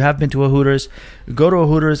that, if you have been to a Hooters, go to a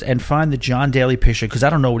Hooters and find the John Daly picture, because I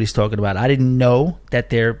don't know what he's talking about. I didn't know that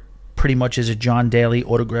there pretty much is a John Daly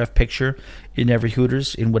autographed picture in every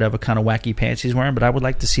Hooters in whatever kind of wacky pants he's wearing, but I would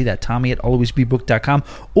like to see that. Tommy at alwaysbebooked.com,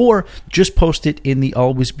 or just post it in the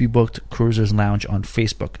Always Be Booked Cruisers Lounge on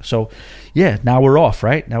Facebook. So, now we're off,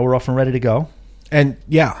 right? Now we're off and ready to go. And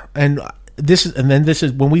this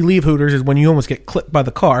is when we leave Hooters is when you almost get clipped by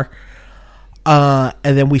the car, and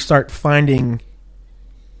then we start finding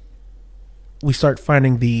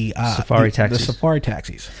the safari taxis. The safari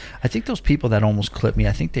taxis. I think those people that almost clipped me,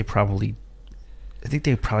 I think they probably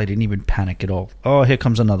didn't even panic at all. Oh, here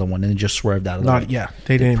comes another one, and then just swerved out of the way. Yeah,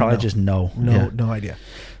 they didn't probably know. Just know. No idea.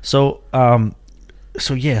 So,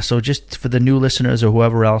 so just for the new listeners or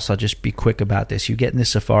whoever else, I'll just be quick about this. You get in the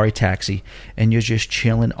safari taxi, and you're just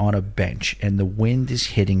chilling on a bench, and the wind is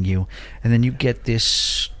hitting you, and then you get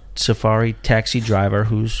this safari taxi driver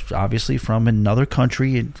who's obviously from another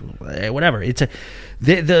country, and whatever. It's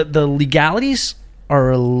the legalities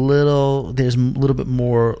are there's a little bit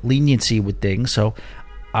more leniency with things, so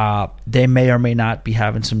they may or may not be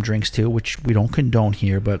having some drinks too, which we don't condone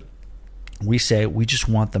here, but we say we just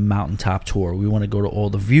want the mountaintop tour. We want to go to all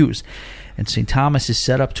the views. And St. Thomas is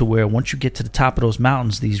set up to where once you get to the top of those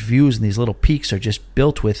mountains, these views and these little peaks are just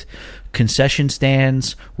built with concession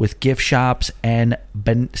stands, with gift shops, and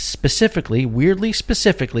weirdly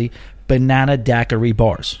specifically, banana daiquiri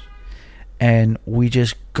bars. And we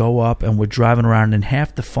just go up and we're driving around, and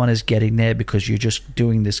half the fun is getting there because you're just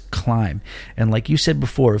doing this climb. And like you said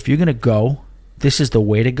before, if you're going to go, this is the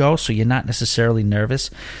way to go, so you're not necessarily nervous.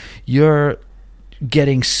 You're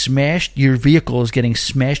getting smashed. Your vehicle is getting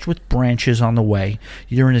smashed with branches on the way.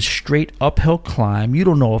 You're in a straight uphill climb. You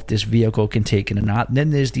don't know if this vehicle can take it or not. And then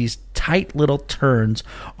there's these tight little turns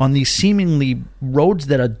on these seemingly roads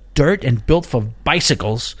that are dirt and built for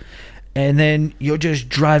bicycles. And then you're just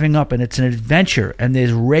driving up, and it's an adventure, and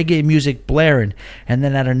there's reggae music blaring. And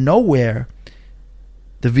then out of nowhere,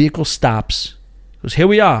 the vehicle stops. Goes, here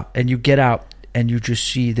we are. And you get out, and you just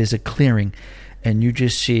see there's a clearing. And you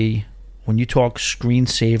just see, when you talk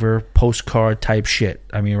screensaver, postcard type shit.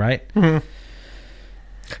 I mean, right? Mm-hmm.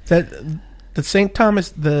 The St. Thomas,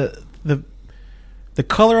 the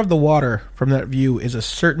color of the water from that view is a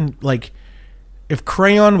certain, like, if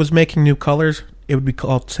crayon was making new colors, it would be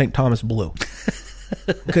called St. Thomas Blue.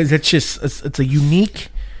 Because it's a unique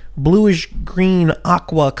bluish green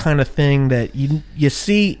aqua kind of thing that you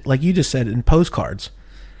see, like you just said, in postcards.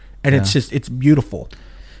 And it's beautiful.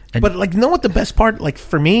 But like, you know what the best part, like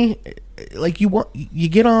for me, like you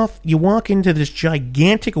get off, you walk into this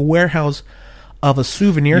gigantic warehouse of a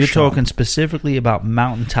souvenir shop. You're talking specifically about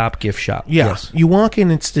Mountaintop Gift Shop. Yeah. Yes. You walk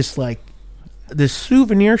in, it's just like this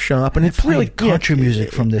souvenir shop, and it's really country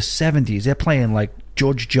music from the 70s. They're playing like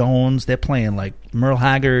George Jones. They're playing like Merle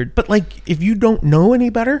Haggard. But like, if you don't know any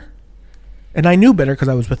better, and I knew better because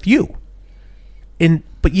I was with you,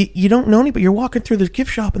 but you don't know any, but you're walking through this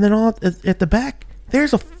gift shop, and then all at the back,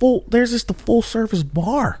 there's just a full service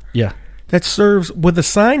bar. Yeah. That serves with a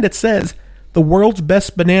sign that says the world's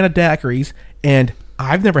best banana daiquiris, and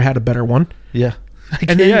I've never had a better one. Yeah.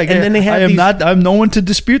 And then they have I'm no one to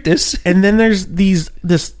dispute this. And then there's these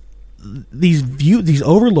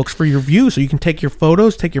overlooks for your view, so you can take your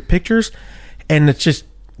photos, take your pictures, and it's just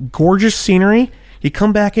gorgeous scenery. You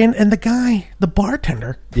come back in, and the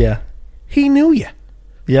bartender, he knew you.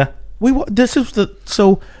 Yeah.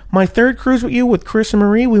 So my third cruise with you with Chris and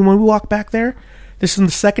Marie, when we walked back there, this is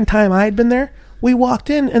the second time I had been there. We walked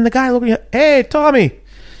in, and the guy looked at me, hey, Tommy,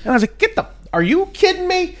 and I was like, are you kidding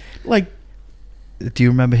me? Like, do you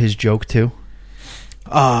remember his joke too?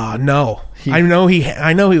 No. I know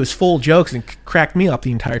he was full of jokes and cracked me up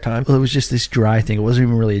the entire time. Well, it was just this dry thing. It wasn't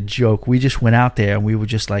even really a joke. We just went out there and we were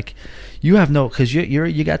just like, you have no, because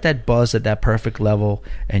you got that buzz at that perfect level,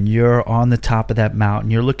 and you're on the top of that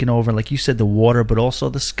mountain. You're looking over, like you said, the water, but also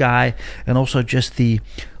the sky, and also just the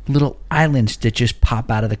little islands that just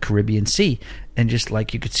pop out of the Caribbean Sea. And just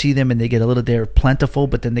like you could see them, and they get a little, they're plentiful,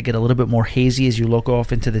 but then they get a little bit more hazy as you look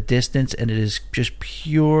off into the distance, and it is just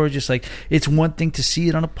pure, just like, it's one thing to see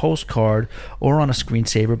it on a postcard or on a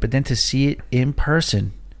screensaver, but then to see it in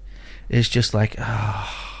person is just like,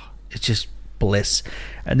 it's just bliss.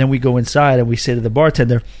 And then we go inside and we say to the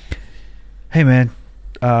bartender, hey man,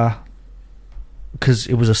 because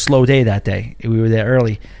it was a slow day that day, we were there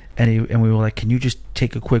early, and we were like, can you just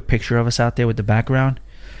take a quick picture of us out there with the background?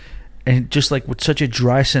 And just like with such a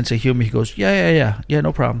dry sense of humor, he goes, yeah,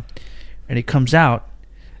 no problem. And he comes out,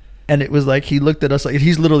 and it was like he looked at us like,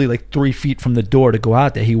 he's literally like 3 feet from the door to go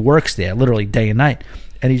out there. He works there literally day and night.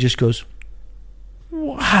 And he just goes,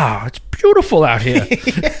 wow, it's beautiful out here.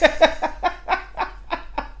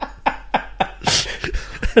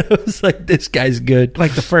 It was like, this guy's good.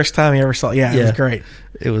 Like the first time he ever saw it. Yeah, it was great.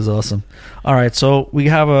 It was awesome. All right, so we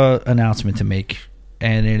have an announcement to make,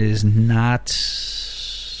 and it is not,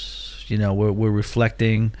 we're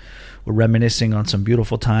reflecting, we're reminiscing on some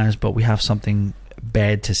beautiful times, but we have something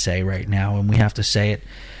bad to say right now, and we have to say it.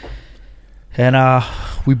 And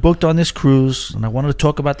we booked on this cruise, and I wanted to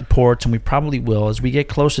talk about the ports, and we probably will. As we get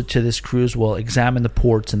closer to this cruise, we'll examine the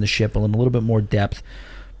ports and the ship in a little bit more depth.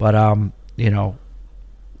 But,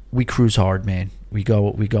 we cruise hard, man. We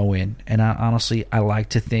go in. And honestly, I like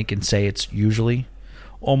to think and say it's usually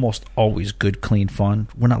almost always good, clean fun.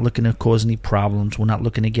 We're not looking to cause any problems. We're not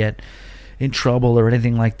looking to get in trouble or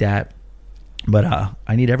anything like that. But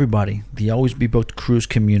I need everybody, the Always Be Booked cruise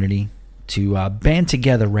community, to band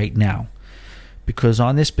together right now. Because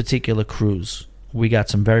on this particular cruise, we got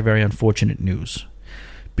some very, very unfortunate news.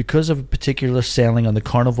 Because of a particular sailing on the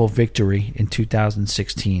Carnival Victory in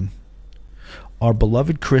 2016, our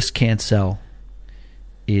beloved Chris Cancel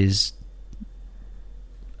is,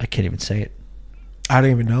 I can't even say it. I don't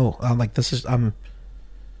even know. I'm like,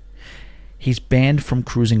 he's banned from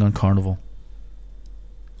cruising on Carnival.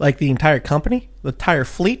 Like the entire company? The entire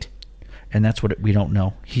fleet? And that's what we don't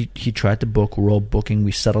know. He tried to book. We're all booking.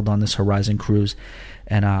 We settled on this Horizon cruise.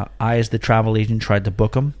 And I, as the travel agent, tried to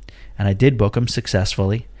book him. And I did book him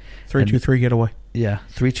successfully. 323 getaway. Yeah,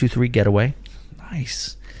 323 getaway.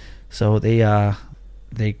 Nice. So they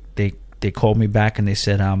called me back and they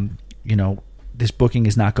said, this booking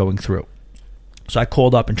is not going through. So I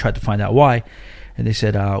called up and tried to find out why. And they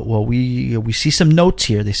said, well, we see some notes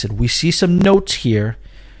here. They said, we see some notes here.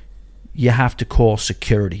 You have to call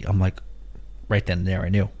security. I'm like, right then and there, I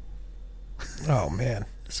knew. Oh man!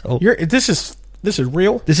 So this is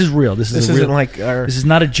real. This is real. This isn't real, like this is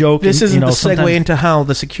not a joke. This isn't the segue into how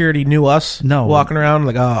the security knew us. No, walking around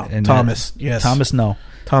like, Thomas. Yes, Thomas. No,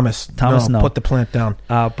 Thomas. No. Put the plant down.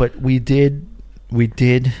 But I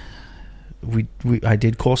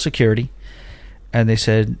did call security, and they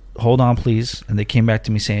said, hold on, please. And they came back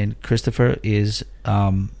to me saying, Christopher is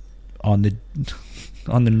on the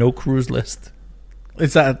no cruise list.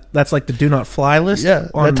 That's like the do not fly list? Yeah,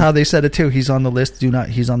 that's how they said it too. He's on the list.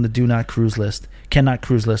 He's on the do not cruise list. Cannot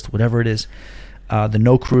cruise list, whatever it is. The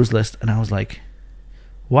no cruise list. And I was like,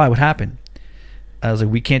 why? What happened? I was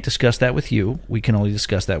like, we can't discuss that with you. We can only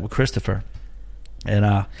discuss that with Christopher.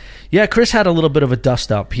 And Chris had a little bit of a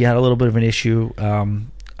dust up. He had a little bit of an issue.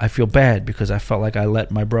 I feel bad because I felt like I let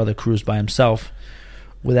my brother cruise by himself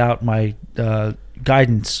without my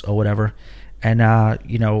guidance or whatever. And,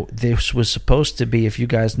 this was supposed to be, if you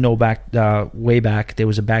guys know way back, there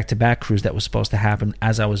was a back-to-back cruise that was supposed to happen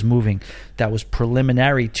as I was moving. That was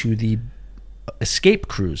preliminary to the escape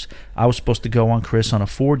cruise. I was supposed to go on Chris on a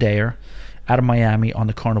 4-dayer out of Miami on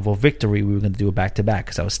the Carnival Victory. We were going to do a back-to-back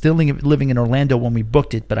because I was still living in Orlando when we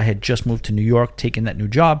booked it, but I had just moved to New York, taking that new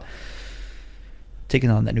job,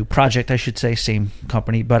 taking on that new project, I should say, same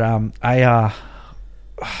company. But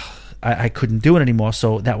I couldn't do it anymore,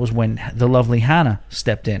 so that was when the lovely Hannah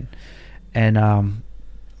stepped in. And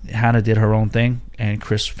Hannah did her own thing, and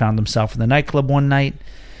Chris found himself in the nightclub one night.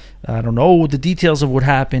 I don't know the details of what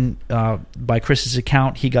happened. By Chris's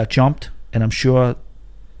account, he got jumped, and I'm sure,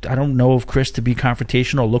 I don't know of Chris to be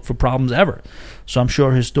confrontational or look for problems ever. So I'm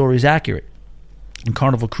sure his story is accurate. And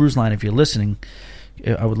Carnival Cruise Line, if you're listening,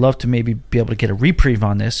 I would love to maybe be able to get a reprieve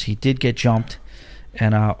on this. He did get jumped,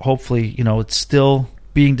 and hopefully, it's still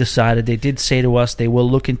being decided. They did say to us they will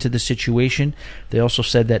look into the situation. They also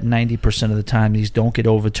said that 90% of the time these don't get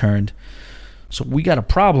overturned. So we got a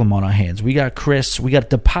problem on our hands. We got Chris. We got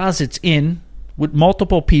deposits in with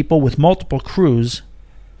multiple people, with multiple crews,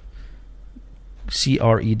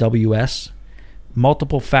 CREWS,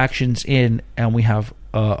 multiple factions in, and we have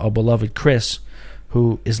a beloved Chris,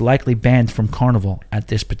 who is likely banned from Carnival at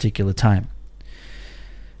this particular time.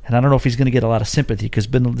 And I don't know if he's going to get a lot of sympathy, because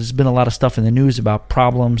there's been a lot of stuff in the news about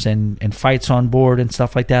problems and fights on board and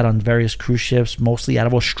stuff like that on various cruise ships, mostly out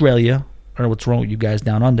of Australia. I don't know what's wrong with you guys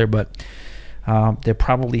down under, but they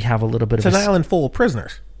probably have a little bit it's of an island full of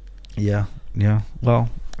prisoners. Yeah. Well,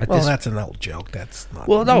 that's an old joke. That's not.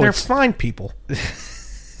 Well, no, they're fine people.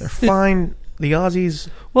 They're fine. The Aussies.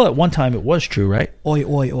 Well, at one time it was true, right? Oi,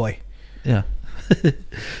 oi, oi. Yeah.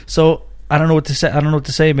 So I don't know what to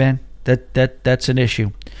say. Man. That's an issue.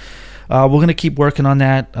 We're gonna keep working on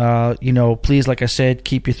that. Please, like I said,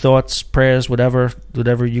 keep your thoughts, prayers, whatever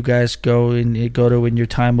you guys go to in your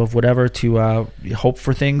time of whatever to hope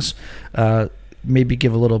for things. Maybe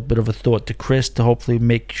give a little bit of a thought to Chris to hopefully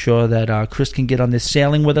make sure that Chris can get on this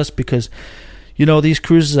sailing with us, because these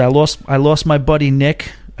cruises. I lost my buddy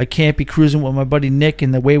Nick. I can't be cruising with my buddy Nick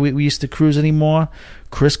in the way we used to cruise anymore.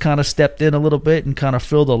 Chris kind of stepped in a little bit and kind of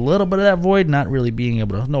filled a little bit of that void, not really being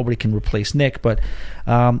able to. Nobody can replace Nick, but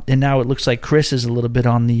and now it looks like Chris is a little bit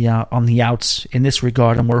on the outs in this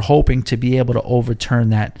regard, and we're hoping to be able to overturn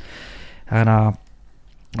that. And all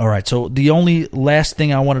right, so the only last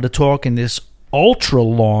thing I wanted to talk in this ultra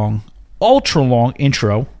long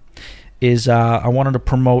intro is I wanted to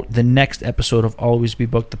promote the next episode of Always Be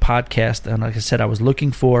Booked, the podcast. And like I said, I was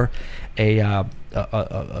looking for a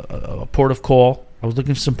port of call. I was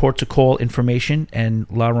looking for some ports of call information, and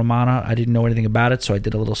La Romana, I didn't know anything about it, so I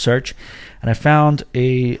did a little search. And I found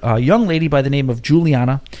a young lady by the name of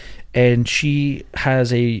Juliana, and she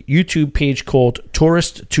has a YouTube page called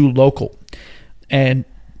Tourist to Local. And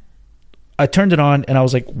I turned it on, and I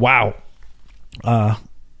was like, wow.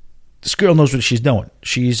 This girl knows what she's doing.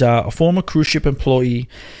 She's a former cruise ship employee.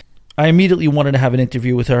 I immediately wanted to have an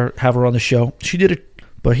interview with her, have her on the show. She did it,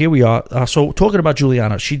 but here we are. So talking about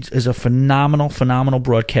Juliana, she is a phenomenal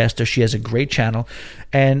broadcaster. She has a great channel.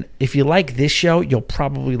 And if you like this show, you'll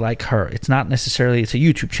probably like her. It's not necessarily, it's a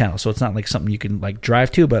YouTube channel, so it's not like something you can like drive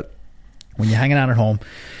to, but when you're hanging out at home,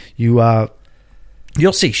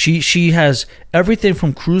 you'll see she has everything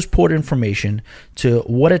from cruise port information to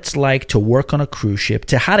what it's like to work on a cruise ship,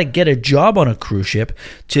 to how to get a job on a cruise ship,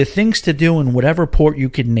 to things to do in whatever port you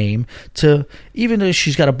could name, to even though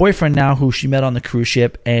she's got a boyfriend now who she met on the cruise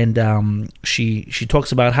ship, and she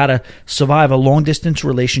talks about how to survive a long distance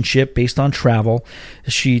relationship based on travel.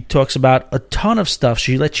 She talks about a ton of stuff.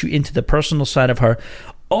 She lets you into the personal side of her.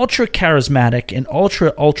 Ultra charismatic and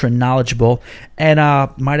ultra knowledgeable, and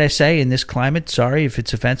might I say, in this climate, sorry if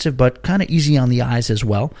it's offensive, but kind of easy on the eyes as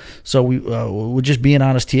well. So we're just being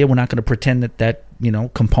honest here. We're not going to pretend that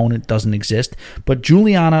component doesn't exist. But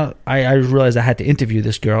Juliana, I realized I had to interview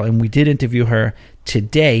this girl, and we did interview her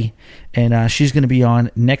today, and she's going to be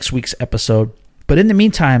on next week's episode. But in the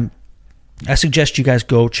meantime, I suggest you guys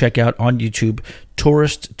go check out on YouTube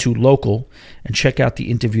Tourist to Local and check out the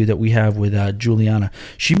interview that we have with Juliana.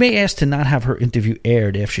 She may ask to not have her interview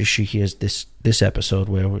aired after she hears this episode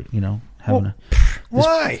where we're having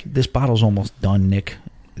why? This bottle's almost done, Nick.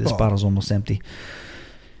 This bottle's almost empty.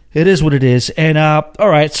 It is what it is. And all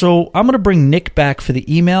right, so I'm going to bring Nick back for the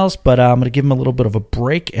emails, but I'm going to give him a little bit of a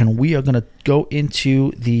break, and we are going to go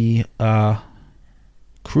into the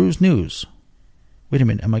cruise news. Wait a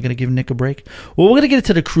minute, am I going to give Nick a break? Well, we're going to get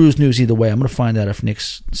into the cruise news either way. I'm going to find out if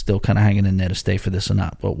Nick's still kind of hanging in there to stay for this or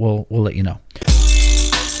not, but we'll let you know.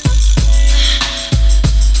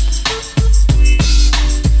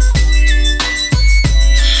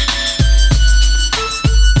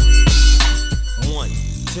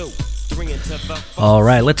 All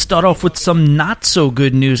right, let's start off with some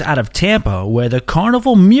not-so-good news out of Tampa, where the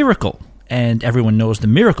Carnival Miracle, and everyone knows the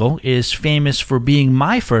Miracle, is famous for being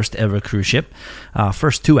my first ever cruise ship.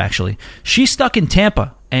 First two, actually. She's stuck in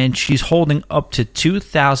Tampa, and she's holding up to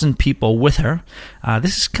 2,000 people with her.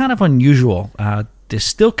 This is kind of unusual. They're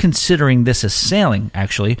still considering this a sailing,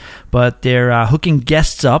 actually, but they're hooking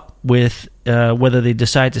guests up with whether they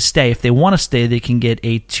decide to stay. If they want to stay, they can get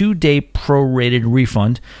a 2-day prorated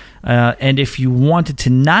refund. And if you wanted to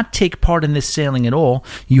not take part in this sailing at all,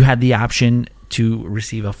 you had the option to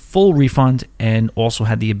receive a full refund and also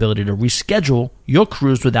had the ability to reschedule your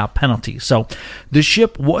cruise without penalty. So the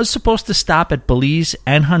ship was supposed to stop at Belize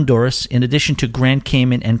and Honduras in addition to Grand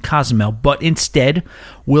Cayman and Cozumel, but instead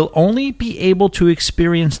will only be able to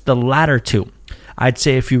experience the latter two. I'd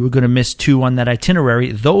say if you were going to miss two on that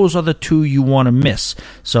itinerary, those are the two you want to miss.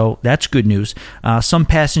 So that's good news. Some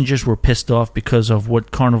passengers were pissed off because of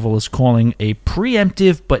what Carnival is calling a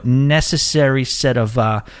preemptive but necessary set of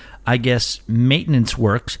I guess, maintenance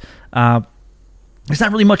works, there's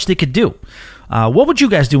not really much they could do. What would you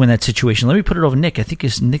guys do in that situation? Let me put it over Nick. I think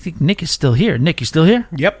Nick is still here. Nick, you still here?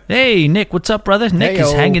 Yep. Hey, Nick, what's up, brother? Nick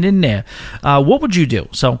is hanging in there. What would you do?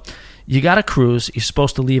 So you got a cruise. You're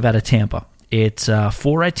supposed to leave out of Tampa. It's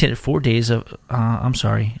 4 days of, I'm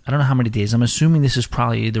sorry, I don't know how many days. I'm assuming this is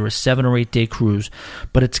probably either a 7 or 8 day cruise,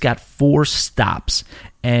 but it's got 4 stops.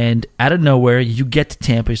 And out of nowhere, you get to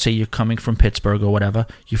Tampa. You say you're coming from Pittsburgh or whatever.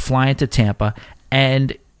 You fly into Tampa,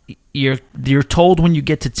 and you're told when you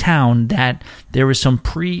get to town that there is some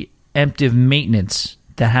preemptive maintenance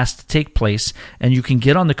that has to take place, and you can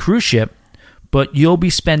get on the cruise ship, but you'll be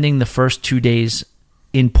spending the first 2 days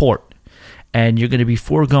in port, and you're going to be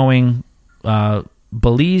foregoing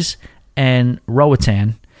Belize and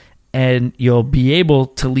Roatan, and you'll be able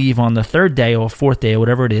to leave on the 3rd day or 4th day or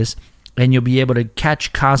whatever it is, and you'll be able to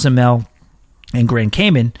catch Cozumel and Grand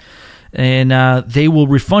Cayman, and they will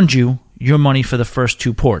refund you your money for the first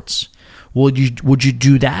 2 ports. Would you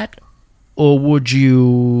do that, or would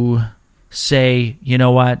you say, you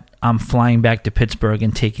know what, I'm flying back to Pittsburgh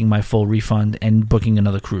and taking my full refund and booking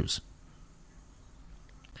another cruise?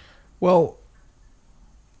 Well,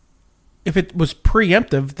 if it was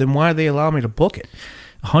preemptive, then why do they allow me to book it?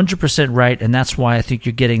 100% right, and that's why I think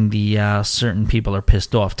you're getting the certain people are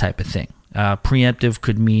pissed off type of thing. Preemptive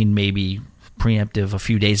could mean maybe preemptive a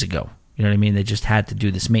few days ago. You know what I mean? They just had to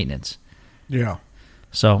do this maintenance. Yeah.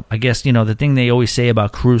 So I guess, the thing they always say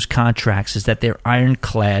about cruise contracts is that they're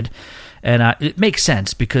ironclad. And it makes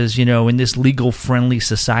sense because, in this legal-friendly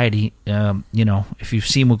society, if you've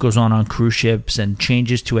seen what goes on cruise ships and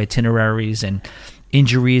changes to itineraries and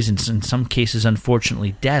injuries and in some cases,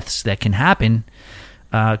 unfortunately, deaths that can happen,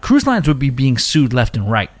 cruise lines would be being sued left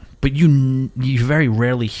and right. But you very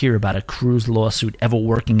rarely hear about a cruise lawsuit ever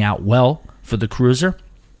working out well for the cruiser.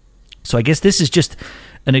 So I guess this is just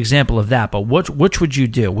an example of that. But which would you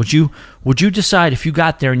do? Would you decide if you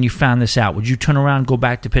got there and you found this out? Would you turn around, go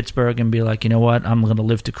back to Pittsburgh, and be like, you know what, I'm going to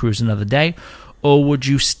live to cruise another day? Or would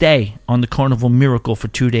you stay on the Carnival Miracle for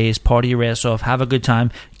 2 days, party your ass off, have a good time,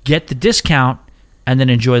 get the discount, and then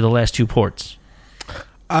enjoy the last 2 ports?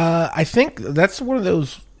 I think that's one of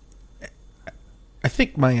those. I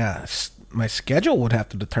think my schedule would have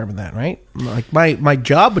to determine that, right? Like my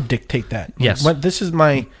job would dictate that. Yes. But this is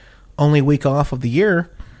my only week off of the year.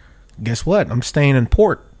 Guess what? I'm staying in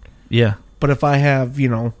port. Yeah. But if I have,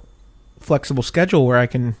 flexible schedule where I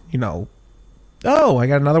can, I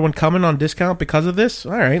got another one coming on discount because of this.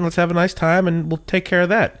 All right, let's have a nice time and we'll take care of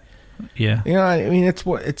that. Yeah. I mean,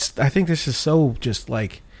 I think this is so just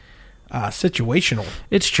like situational.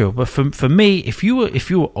 It's true, but for me, if you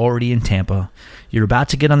were already in Tampa, you're about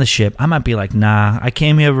to get on the ship, I might be like, nah, I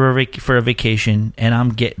came here for a vacation, and I'm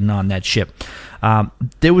getting on that ship.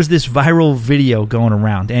 There was this viral video going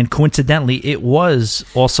around, and coincidentally, it was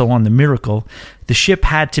also on the Miracle. The ship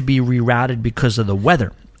had to be rerouted because of the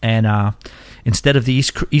weather, and instead of the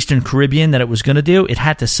Eastern Caribbean that it was going to do, it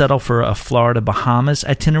had to settle for a Florida-Bahamas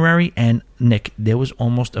itinerary, and Nick, there was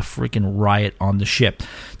almost a freaking riot on the ship.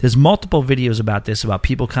 There's multiple videos about this, about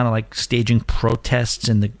people kind of like staging protests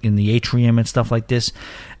in the atrium and stuff like this,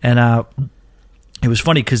 and it was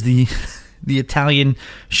funny because the Italian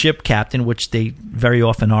ship captain, which they very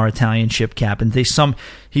often are Italian ship captains,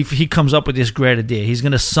 he comes up with this great idea. He's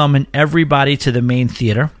going to summon everybody to the main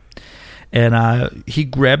theater. And he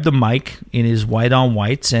grabbed the mic in his white on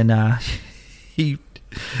whites, and he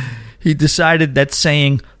decided that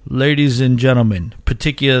saying, "Ladies and gentlemen,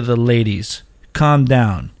 particularly the ladies, calm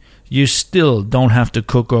down. You still don't have to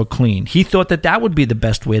cook or clean." He thought that would be the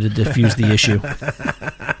best way to diffuse the issue.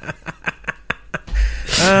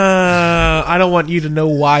 I don't want you to know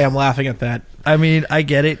why I'm laughing at that. I mean, I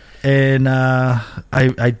get it, and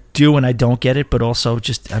I do and I don't get it, but also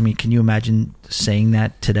just, I mean, can you imagine saying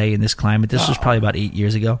that today in this climate? This was probably about 8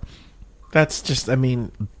 years ago. That's just, I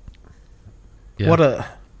mean, yeah.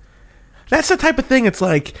 That's the type of thing, it's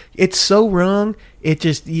like, it's so wrong, it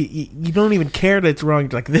just, you don't even care that it's wrong.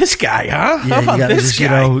 You're like, this guy, huh? Yeah, how about this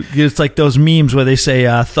guy? It's like those memes where they say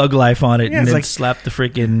Thug Life on it, and then like, slap the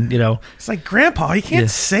freaking, It's like, Grandpa, you can't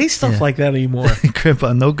say stuff like that anymore.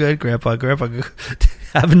 Grandpa, no good, Grandpa,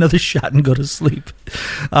 have another shot and go to sleep.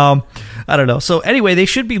 I don't know. So anyway, they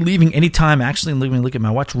should be leaving anytime. Actually, let me look at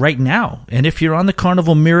my watch right now. And if you're on the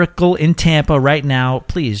Carnival Miracle in Tampa right now,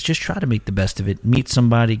 please just try to make the best of it. Meet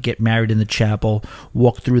somebody, get married in the chapel,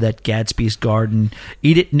 walk through that Gadsby's garden,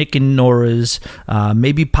 eat at Nick and Nora's,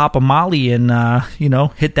 maybe pop a Molly and,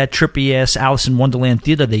 hit that trippy ass Alice in Wonderland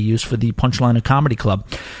theater they use for the Punchline of Comedy Club.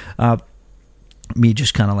 me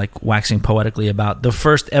just kind of like waxing poetically about the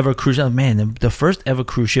first ever cruise. Oh, man, the first ever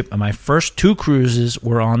cruise ship, and my first 2 cruises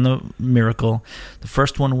were on the Miracle. The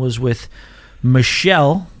first one was with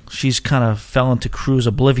Michelle. She's kind of fell into cruise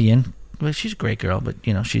oblivion. Well, she's a great girl, but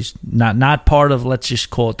she's not part of, let's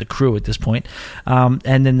just call it, the crew at this point.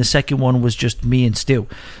 And then the second one was just me and Stu.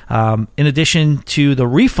 In addition to the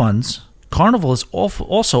refunds, Carnival is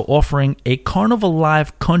also offering a Carnival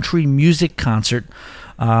Live country music concert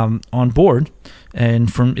on board, and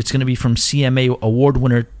it's going to be from CMA award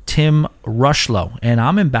winner Tim Rushlow. And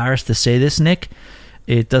I'm embarrassed to say this, Nick.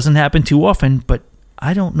 It doesn't happen too often, but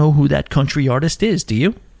I don't know who that country artist is. Do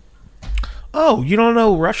you? Oh, you don't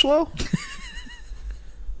know Rushlow?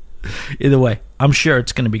 Either way, I'm sure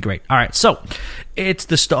it's going to be great. All right, so it's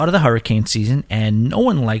the start of the hurricane season, and no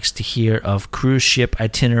one likes to hear of cruise ship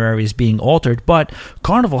itineraries being altered, but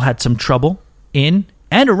Carnival had some trouble in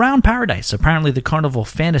and around Paradise. Apparently, the Carnival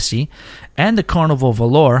Fantasy and the Carnival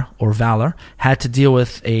Valor had to deal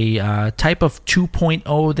with a type of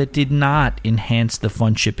 2.0 that did not enhance the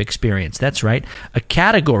fun ship experience. That's right, a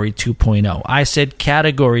Category 2.0. I said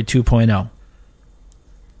Category 2.0.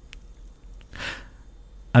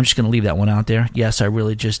 I'm just going to leave that one out there. Yes, I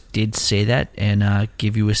really just did say that, and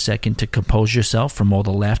give you a second to compose yourself from all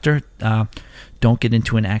the laughter. Don't get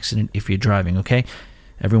into an accident if you're driving, okay?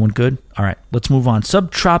 Everyone good? All right, let's move on.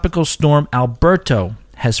 Subtropical storm Alberto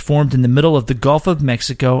has formed in the middle of the Gulf of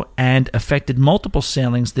Mexico and affected multiple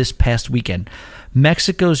sailings this past weekend.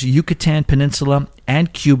 Mexico's Yucatan Peninsula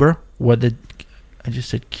and Cuba were the... I just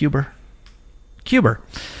said Cuba.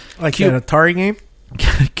 Like that Atari game?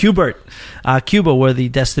 Cuba were the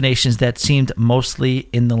destinations that seemed mostly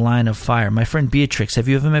in the line of fire. My friend Beatrix, have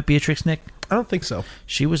you ever met Beatrix, Nick? I don't think so.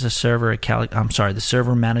 She was the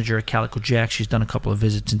server manager at Calico Jack. She's done a couple of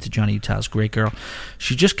visits into Johnny Utah's. Great girl.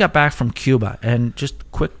 She just got back from Cuba, and just a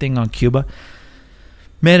quick thing on Cuba.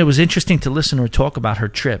 Man, it was interesting to listen to her talk about her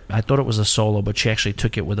trip. I thought it was a solo, but she actually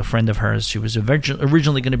took it with a friend of hers. She was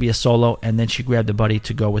originally going to be a solo, and then she grabbed a buddy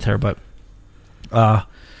to go with her. But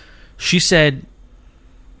she said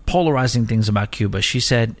polarizing things about Cuba. She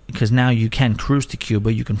said, because now you can cruise to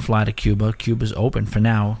Cuba, you can fly to Cuba. Cuba's open for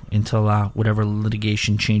now until whatever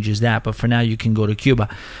litigation changes that. But for now, you can go to Cuba.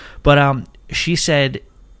 But she said,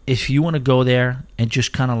 if you want to go there and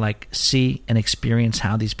just kind of like see and experience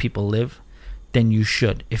how these people live, then you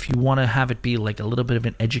should. If you want to have it be like a little bit of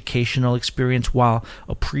an educational experience while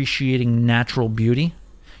appreciating natural beauty,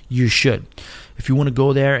 you should. If you want to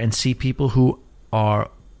go there and see people who are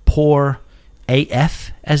poor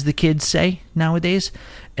AF, as the kids say nowadays,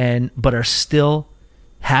 but are still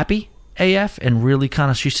happy AF, and really kind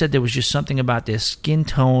of, she said there was just something about their skin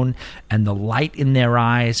tone and the light in their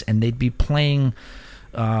eyes, and they'd be playing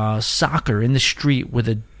soccer in the street with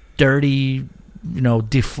a dirty,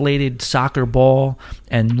 deflated soccer ball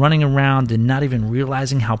and running around and not even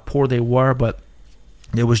realizing how poor they were, but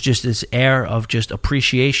there was just this air of just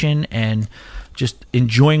appreciation and just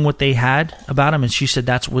enjoying what they had about them. And she said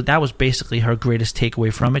that was basically her greatest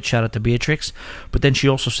takeaway from it. Shout out to Beatrix. But then she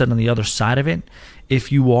also said on the other side of it,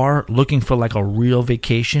 if you are looking for like a real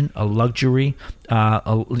vacation, a luxury,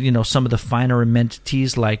 some of the finer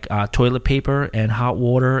amenities like toilet paper and hot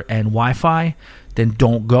water and Wi-Fi, then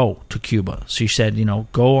don't go to Cuba. So she said,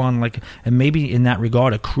 go on and maybe in that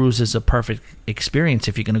regard, a cruise is a perfect experience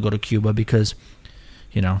if you're going to go to Cuba, because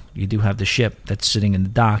you do have the ship that's sitting in the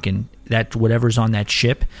dock, and that whatever's on that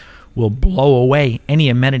ship will blow away any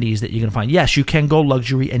amenities that you're going to find. Yes, you can go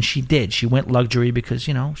luxury, and she did. She went luxury because,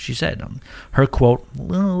 she said, her quote, a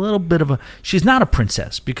little bit of she's not a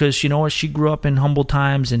princess, because, she grew up in humble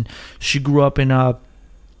times, and she grew up in,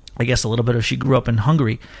 she grew up in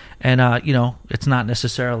Hungary, and, it's not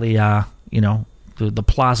necessarily, the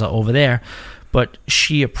plaza over there, but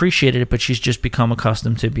she appreciated it. But she's just become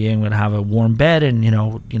accustomed to being able to have a warm bed and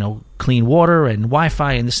clean water and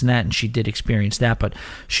Wi-Fi and this and that, and she did experience that. But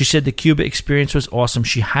she said the Cuba experience was awesome.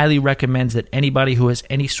 She highly recommends that anybody who has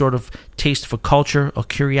any sort of taste for culture or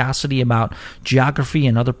curiosity about geography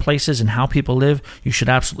and other places and how people live, you should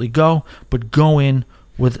absolutely go, but go in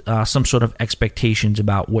with some sort of expectations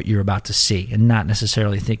about what you're about to see, and not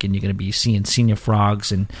necessarily thinking you're going to be seeing senior frogs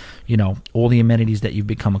and all the amenities that you've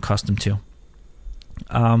become accustomed to.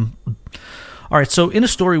 All right, so in a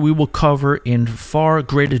story we will cover in far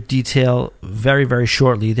greater detail very, very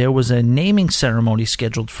shortly, there was a naming ceremony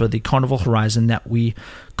scheduled for the Carnival Horizon that we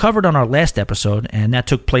covered on our last episode, and that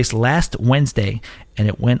took place last Wednesday, and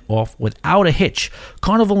it went off without a hitch.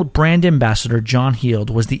 Carnival brand ambassador John Heald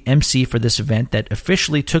was the MC for this event that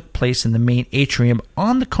officially took place in the main atrium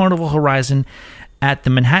on the Carnival Horizon at the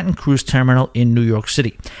Manhattan Cruise Terminal in New York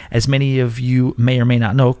City. As many of you may or may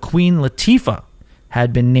not know, Queen Latifah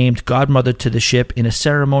had been named godmother to the ship in a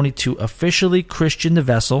ceremony to officially Christian the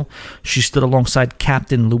vessel. She stood alongside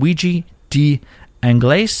Captain Luigi D.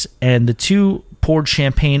 Anglais, and the two poured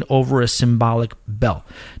champagne over a symbolic bell.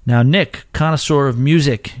 Now, Nick, connoisseur of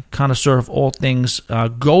music, connoisseur of all things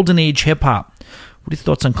Golden Age hip-hop, what are your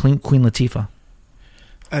thoughts on Queen Latifah?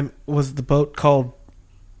 Was the boat called...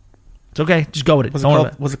 It's okay. Just go with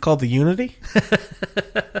it. Was it called the Unity?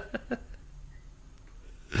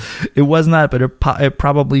 It was not, but it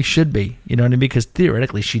probably should be. You know what I mean? Because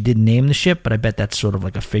theoretically, she did name the ship, but I bet that's sort of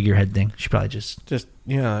like a figurehead thing. She probably just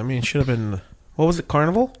yeah. I mean, it should have been... What was it?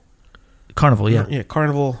 Carnival? Carnival, yeah. Yeah,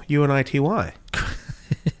 Carnival UNITY.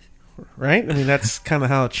 Right? I mean, that's kind of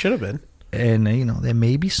how it should have been. And, there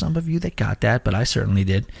may be some of you that got that, but I certainly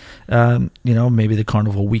did. Maybe the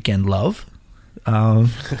Carnival Weekend Love.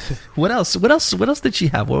 What else? What else did she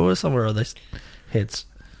have? What were some of her other hits?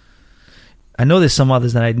 I know there's some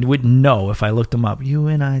others that I wouldn't know if I looked them up.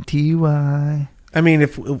 UNITY. I mean,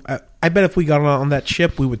 I bet if we got on that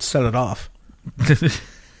ship, we would set it off.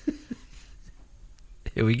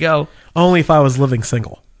 Here we go. Only if I was living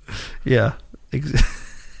single. Yeah.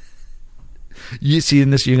 You see in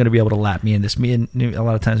this, you're going to be able to lap me in this. A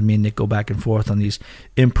lot of times me and Nick go back and forth on these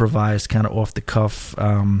improvised, kind of off the cuff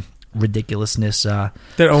ridiculousness. That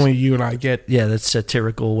only you and I get. Yeah, that's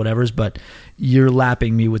satirical, whatever's. But you're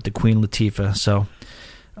lapping me with the Queen Latifah, so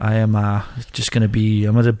I am just going to be.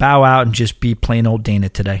 I'm going to bow out and just be plain old Dana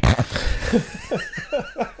today.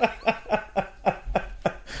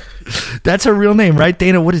 That's her real name, right,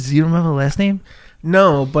 Dana? Do you remember the last name?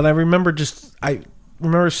 No, but I remember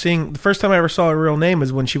seeing the first time I ever saw her real name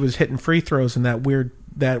is when she was hitting free throws in that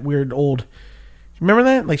weird old. Remember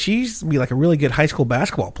that? Like, she used to be like a really good high school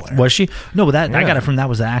basketball player. Was she? No, but I got it from that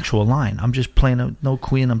was the actual line. I'm just plain no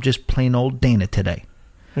queen. I'm just plain old Dana today.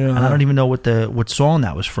 Yeah. And I don't even know what song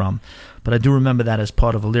that was from, but I do remember that as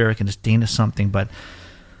part of a lyric, and it's Dana something. But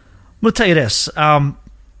I'm gonna tell you this.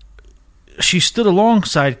 She stood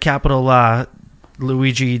alongside Capital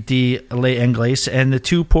Luigi D. Anglais, and the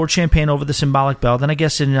two poured champagne over the symbolic bell. Then I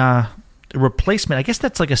guess in replacement, I guess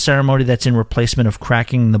that's like a ceremony that's in replacement of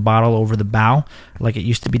cracking the bottle over the bow, like it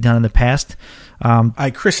used to be done in the past.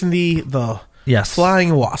 I christened the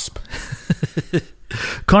Flying Wasp.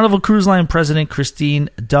 Carnival Cruise Line President Christine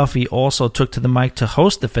Duffy also took to the mic to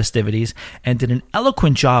host the festivities and did an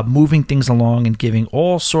eloquent job moving things along and giving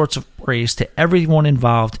all sorts of praise to everyone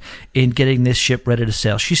involved in getting this ship ready to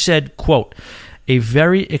sail. She said, quote, "A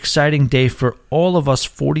very exciting day for all of us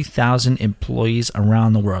 40,000 employees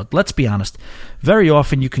around the world." Let's be honest. Very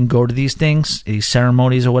often you can go to these things, these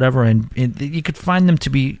ceremonies or whatever, and you could find them to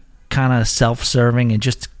be kind of self-serving and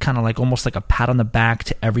just kind of like almost like a pat on the back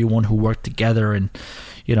to everyone who worked together. And,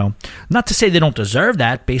 not to say they don't deserve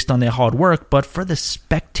that based on their hard work, but for the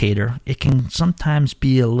spectator, it can sometimes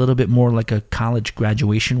be a little bit more like a college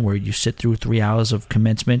graduation where you sit through 3 hours of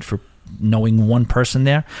commencement for knowing one person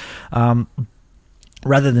there.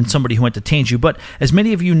 Rather than somebody who entertains you. But as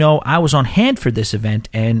many of you know, I was on hand for this event,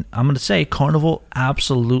 and I'm going to say Carnival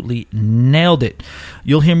absolutely nailed it.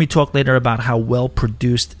 You'll hear me talk later about how well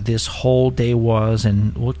produced this whole day was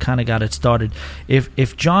and what kind of got it started.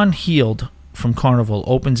 If John Heald from Carnival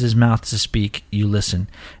opens his mouth to speak, you listen.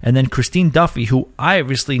 And then Christine Duffy, who I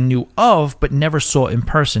obviously knew of but never saw in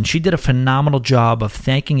person, she did a phenomenal job of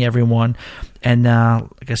thanking everyone. And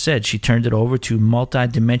like I said, she turned it over to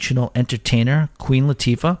multi-dimensional entertainer Queen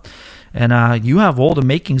Latifah. And you have all the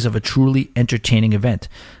makings of a truly entertaining event.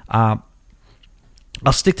 I'll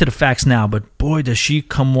stick to the facts now, but boy, does she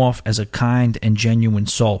come off as a kind and genuine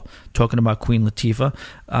soul. Talking about Queen Latifah,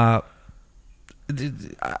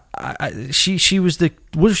 she was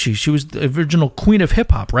she was the original queen of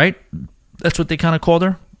hip hop, right? That's what they kind of called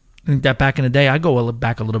her. I think that back in the day, I go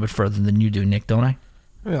back a little bit further than you do, Nick, don't I?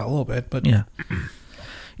 Yeah, a little bit, but yeah.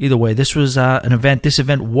 Either way, this was an event. This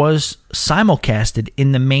event was simulcasted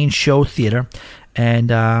in the main show theater,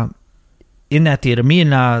 and in that theater, me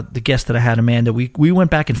and the guest that I had, Amanda, we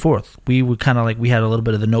went back and forth. We were kind of like, we had a little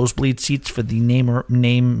bit of the nosebleed seats for the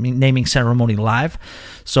naming ceremony live.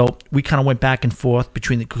 So we kind of went back and forth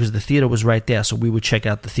because the theater was right there. So we would check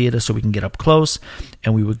out the theater so we can get up close,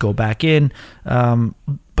 and we would go back in.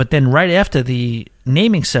 But then right after the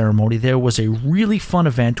naming ceremony, there was a really fun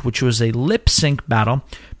event, which was a lip sync battle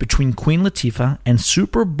between Queen Latifah and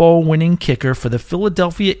Super Bowl winning kicker for the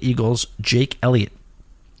Philadelphia Eagles, Jake Elliott.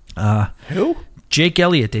 Who? Jake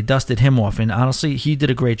Elliott. They dusted him off, and honestly, he did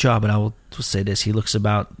a great job. And I will say this: he looks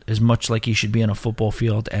about as much like he should be on a football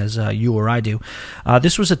field as you or I do.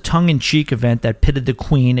 This was a tongue-in-cheek event that pitted the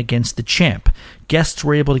Queen against the champ. Guests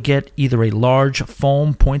were able to get either a large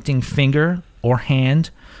foam pointing finger or hand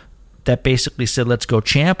that basically said, let's go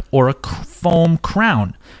champ, or a foam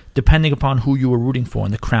crown, depending upon who you were rooting for,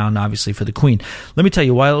 and the crown, obviously, for the Queen. Let me tell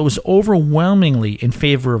you, while it was overwhelmingly in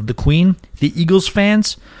favor of the Queen, the Eagles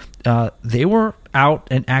fans, they were out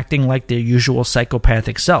and acting like their usual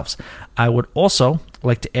psychopathic selves. I would also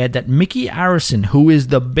like to add that Mickey Arison, who is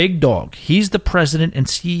the big dog, he's the president and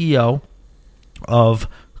CEO of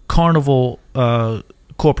Carnival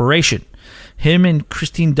Corporation. Him and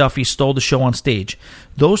Christine Duffy stole the show on stage.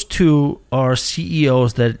 Those two are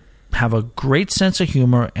CEOs that have a great sense of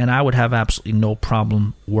humor, and I would have absolutely no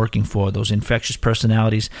problem working for those infectious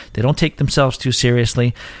personalities. They don't take themselves too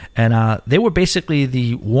seriously, and they were basically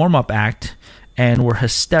the warm-up act and were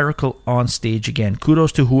hysterical on stage again.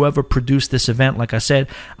 Kudos to whoever produced this event. Like I said,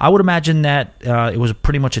 I would imagine that it was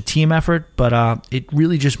pretty much a team effort, but it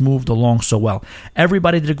really just moved along so well.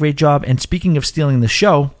 Everybody did a great job, and speaking of stealing the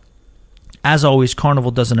show, as always, Carnival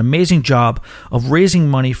does an amazing job of raising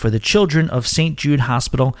money for the children of St. Jude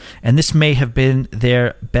Hospital, and this may have been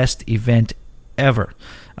their best event ever.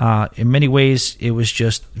 In many ways, it was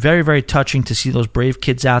just very, very touching to see those brave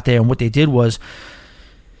kids out there, and what they did was,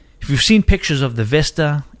 if you've seen pictures of the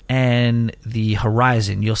Vista and the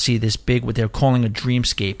Horizon, you'll see this big, what they're calling a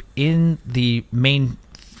dreamscape. In the main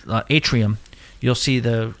atrium, you'll see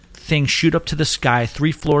the thing shoot up to the sky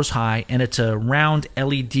 3 floors high, and it's a round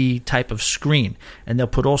LED type of screen, and they'll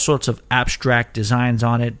put all sorts of abstract designs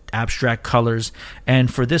on it, abstract colors.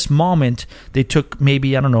 And for this moment, they took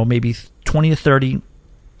maybe 20 or 30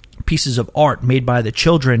 pieces of art made by the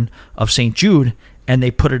children of St. Jude, and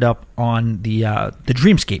they put it up on the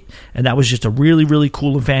dreamscape. And that was just a really, really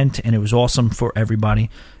cool event, and it was awesome for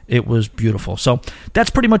everybody. It was beautiful. So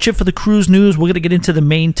that's pretty much it for the cruise news. We're going to get into the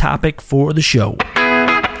main topic for the show.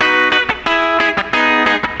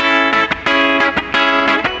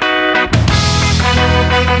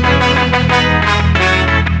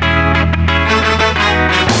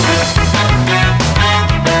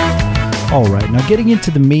 All right, now getting into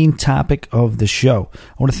the main topic of the show. I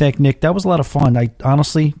want to thank Nick. That was a lot of fun. I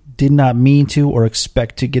honestly did not mean to or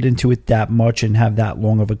expect to get into it that much and have that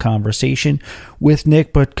long of a conversation with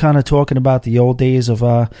Nick, but kind of talking about the old days of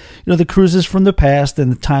the cruises from the past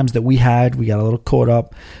and the times that we had. We got a little caught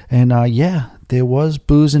up, and there was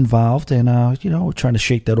booze involved, and we're trying to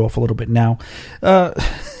shake that off a little bit now.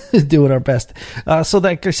 Doing our best. So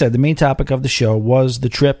like I said, the main topic of the show was the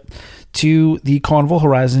trip to the Carnival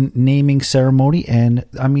Horizon naming ceremony, and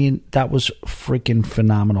I mean, that was freaking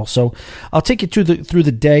phenomenal. So I'll take you through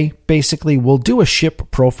the day. Basically, we'll do a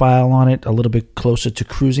ship profile on it a little bit closer to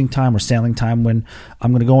cruising time or sailing time, when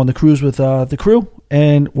I'm going to go on the cruise with the crew,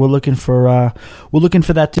 and we're looking for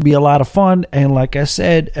that to be a lot of fun. And like I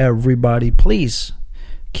said, everybody, please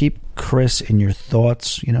keep Chris in your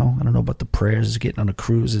thoughts. I don't know about the prayers getting on a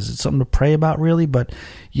cruise. Is it something to pray about, really? But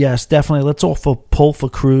yes, definitely, let's all pull for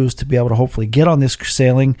cruise to be able to hopefully get on this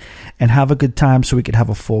sailing and have a good time, so we could have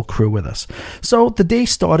a full crew with us. So the day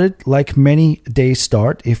started like many days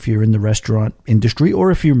start if you're in the restaurant industry, or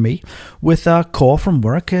if you're me, with a call from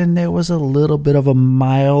work, and there was a little bit of a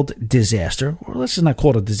mild disaster, or let's just not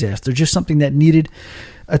call it a disaster, just something that needed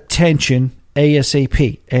attention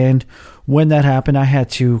ASAP. And when that happened, I had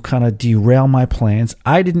to kind of derail my plans.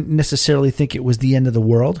 I didn't necessarily think it was the end of the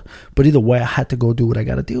world, but either way, I had to go do what I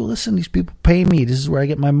got to do. Listen, these people pay me. This is where I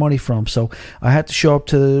get my money from. So I had to show up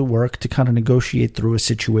to work to kind of negotiate through a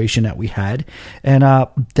situation that we had. And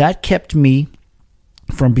that kept me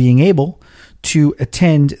from being able to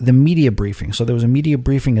attend the media briefing. So there was a media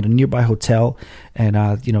briefing at a nearby hotel, and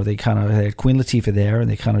they kind of had Queen Latifah there, and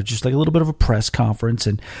they kind of just like a little bit of a press conference.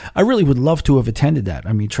 And I really would love to have attended that.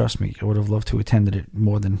 I mean, trust me, I would have loved to have attended it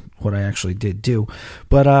more than what I actually did do.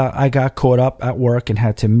 But I got caught up at work and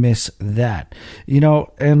had to miss that.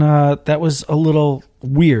 And that was a little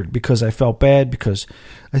weird, because I felt bad, because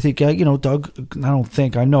I think Doug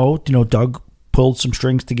pulled some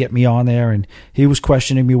strings to get me on there, and he was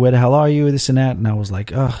questioning me, where the hell are you, this and that, and I was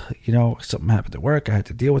like, something happened at work, I had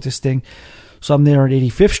to deal with this thing. So I'm there at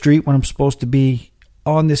 85th Street when I'm supposed to be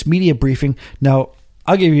on this media briefing. Now,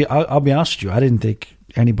 I'll be honest with you, I didn't think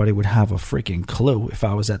anybody would have a freaking clue if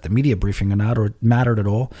I was at the media briefing or not, or it mattered at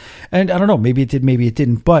all. And I don't know, maybe it did, maybe it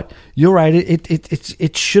didn't, but you're right,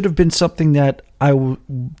 it should have been something that I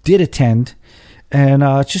did attend,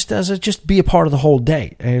 and just be a part of the whole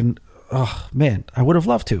day. And oh man, I would have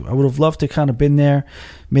loved to. I would have loved to kind of been there.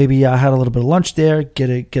 Maybe I had a little bit of lunch there, get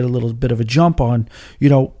a little bit of a jump on,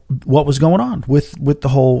 what was going on with the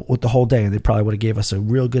whole day. And they probably would have gave us a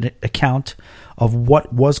real good account of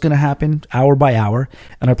what was going to happen hour by hour.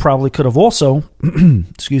 And I probably could have also,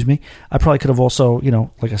 excuse me, like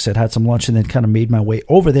I said, had some lunch and then kind of made my way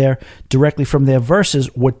over there directly from there versus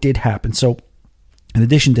what did happen. So in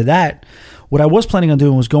addition to that, what I was planning on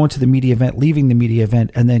doing was going to the media event, leaving the media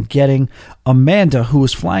event, and then getting Amanda, who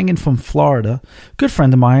was flying in from Florida, good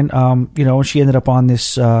friend of mine, and she ended up on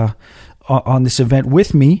this event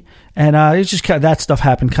with me, and it's just kind of, that stuff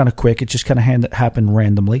happened kind of quick. It just kind of happened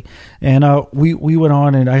randomly, and we went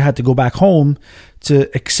on, and I had to go back home to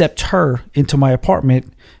accept her into my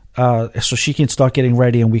apartment so she can start getting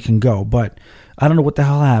ready and we can go. But I don't know what the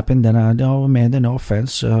hell happened. And no, Amanda, no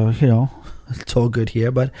offense, it's all good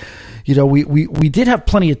here, but we did have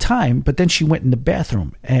plenty of time. But then she went in the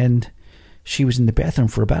bathroom, and she was in the bathroom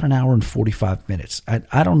for about an hour and 45 minutes.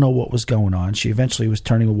 I don't know what was going on. She eventually was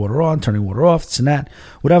turning the water on, turning water off, this and that,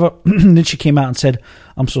 whatever. Then she came out and said,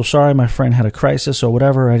 "I'm so sorry, my friend had a crisis," or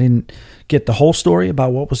whatever. I didn't get the whole story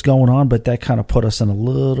about what was going on, but that kind of put us in a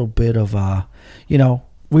little bit of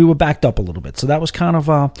we were backed up a little bit. So that was kind of,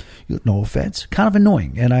 no offense, kind of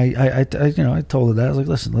annoying. And I told her that. I was like,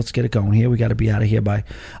 listen, let's get it going here. We got to be out of here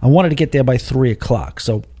I wanted to get there by 3 o'clock.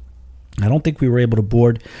 So I don't think we were able to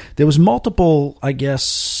board. There was multiple,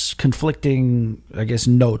 conflicting,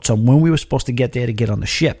 notes on when we were supposed to get there to get on the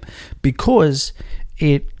ship, because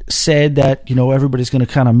it said that, everybody's going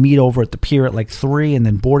to kind of meet over at the pier at like 3 and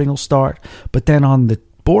then boarding will start. But then on the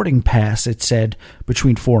boarding pass, it said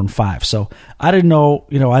between 4 and 5. So I didn't know,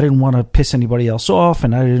 I didn't want to piss anybody else off,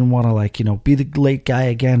 and I didn't want to be the late guy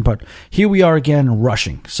again. But here we are again,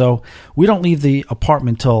 rushing. So we don't leave the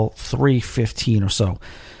apartment till 3:15 or so.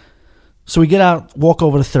 So we get out, walk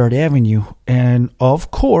over to 3rd Avenue, and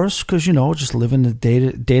of course, because, just living the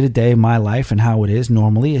day-to-day, my life and how it is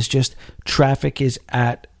normally, is just traffic is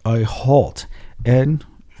at a halt. And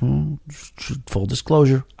full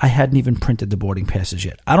disclosure, I hadn't even printed the boarding passes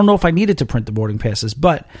yet. I don't know if I needed to print the boarding passes,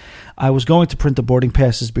 but I was going to print the boarding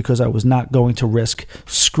passes because I was not going to risk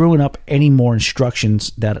screwing up any more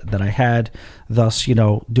instructions that I had, thus,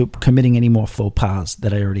 committing any more faux pas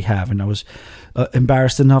that I already have. And I was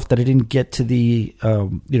embarrassed enough that I didn't get to the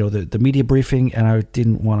media briefing, and I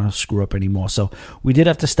didn't want to screw up anymore. So we did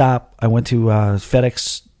have to stop. I went to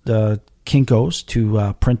FedEx Kinko's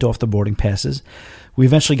to print off the boarding passes. We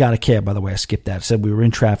eventually got a cab, by the way. I skipped that. I said we were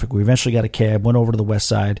in traffic. We eventually got a cab, went over to the west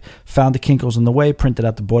side, found the Kinko's on the way, printed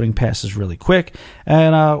out the boarding passes really quick,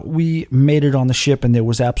 and we made it on the ship, and there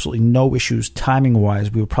was absolutely no issues timing-wise.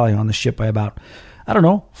 We were probably on the ship by about,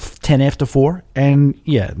 10 after 4, and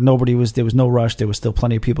yeah, there was no rush. There was still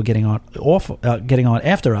plenty of people getting on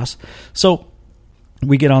after us. So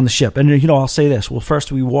we get on the ship, and I'll say this. Well,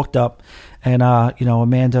 first we walked up, and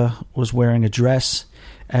Amanda was wearing a dress,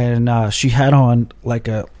 and she had on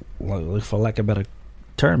for lack of better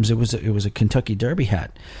terms, it was a Kentucky Derby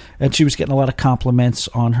hat, and she was getting a lot of compliments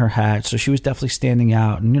on her hat, so she was definitely standing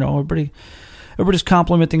out, and everybody's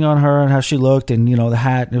complimenting on her and how she looked, and the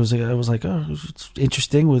hat. It was like, oh, it's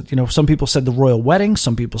interesting. With some people said the royal wedding,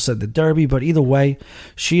 some people said the Derby, but either way,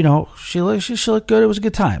 she looked good. It was a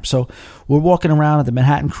good time. So we're walking around at the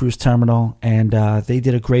Manhattan Cruise Terminal, and they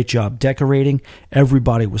did a great job decorating.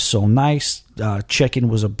 Everybody was so nice. Check-in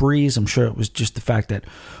was a breeze. I'm sure it was just the fact that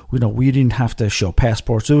we didn't have to show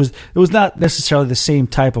passports. It was not necessarily the same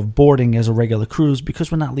type of boarding as a regular cruise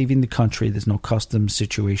because we're not leaving the country. There's no customs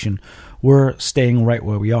situation. We're staying right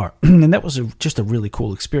where we are, and that was just a really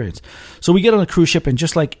cool experience. So we get on a cruise ship, and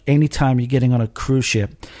just like any time you're getting on a cruise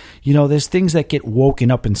ship, there's things that get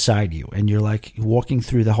woken up inside you, and you're like walking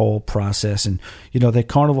through the whole process. And that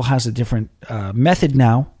Carnival has a different method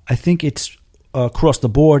now. I think it's across the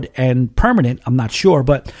board and permanent. I'm not sure,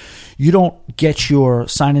 but you don't get your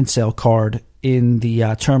sign and sale card in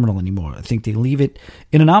the terminal anymore. I think they leave it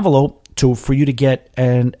in an envelope for you to get,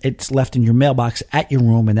 and it's left in your mailbox at your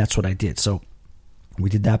room, and that's what I did. So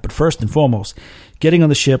we did that. But first and foremost, getting on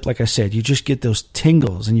the ship, like I said, you just get those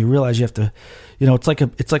tingles, and you realize you have to, it's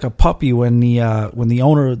like a puppy when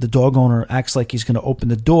the dog owner acts like he's going to open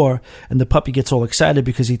the door, and the puppy gets all excited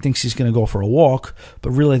because he thinks he's going to go for a walk,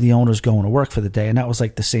 but really the owner's going to work for the day. And that was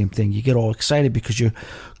like the same thing. You get all excited because you're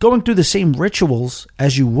going through the same rituals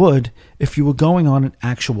as you would if you were going on an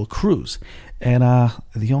actual cruise. And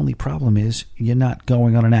the only problem is you're not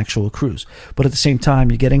going on an actual cruise. But at the same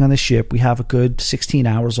time, you're getting on the ship. We have a good 16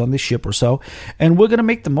 hours on the ship or so, and we're going to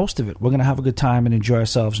make the most of it. We're going to have a good time and enjoy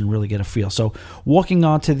ourselves and really get a feel. So walking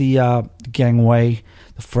onto the gangway,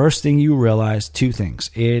 the first thing you realize, two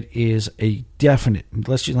things. It is a definite,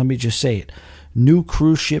 let me just say it, new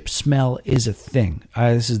cruise ship smell is a thing.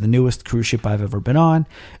 This is the newest cruise ship I've ever been on,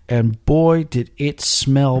 and boy, did it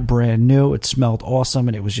smell brand new. It smelled awesome,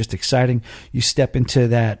 and it was just exciting. You step into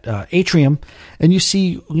that atrium, and you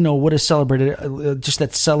see, what is celebrated, just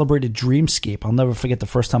that celebrated dreamscape. I'll never forget the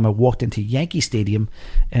first time I walked into Yankee Stadium,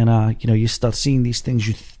 and you start seeing these things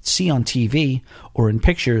you see on TV or in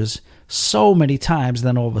pictures so many times,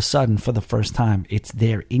 then all of a sudden, for the first time, it's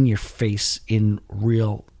there in your face in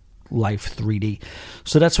real life 3D.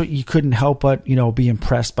 So that's what you couldn't help but, be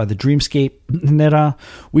impressed by the dreamscape. And then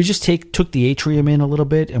we just took the atrium in a little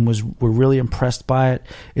bit and were really impressed by it.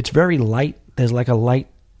 It's very light. There's like a light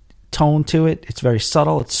tone to it. It's very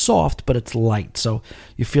subtle. It's soft, but it's light. So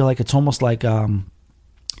you feel like it's almost like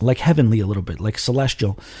heavenly a little bit, like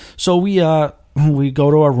celestial. So we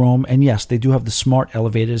go to our room, and yes, they do have the smart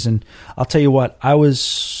elevators. And I'll tell you what, I was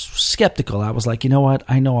skeptical. I was like, you know what?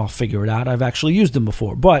 I know I'll figure it out. I've actually used them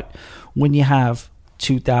before. But when you have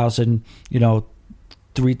 2,000,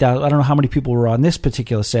 3,000, I don't know how many people were on this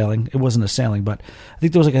particular sailing. It wasn't a sailing, but I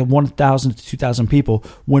think there was like 1,000 to 2,000 people.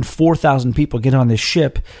 When 4,000 people get on this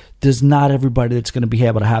ship, there's not everybody that's going to be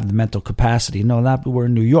able to have the mental capacity. No, we're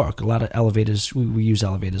in New York. A lot of elevators, we use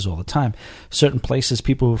elevators all the time. Certain places,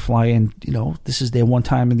 people who fly in, this is their one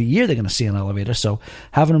time in the year they're going to see an elevator. So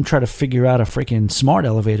having them try to figure out a freaking smart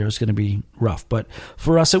elevator is going to be rough. But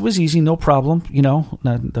for us, it was easy, no problem.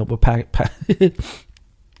 Not that we're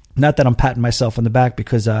not that I'm patting myself on the back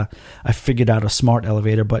because I figured out a smart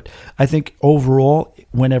elevator, but I think overall,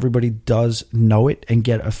 when everybody does know it and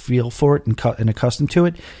get a feel for it and accustomed to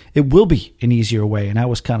it, it will be an easier way. And I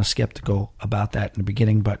was kind of skeptical about that in the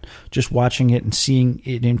beginning, but just watching it and seeing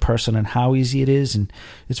it in person and how easy it is, and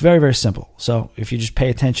it's very, very simple. So if you just pay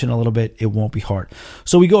attention a little bit, it won't be hard.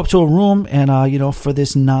 So we go up to a room, and for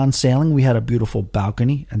this non-sailing, we had a beautiful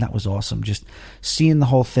balcony, and that was awesome. Just seeing the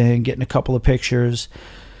whole thing, getting a couple of pictures.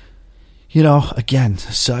 Again,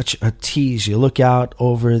 such a tease. You look out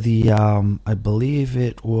over the, I believe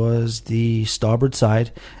it was the starboard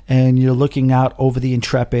side, and you're looking out over the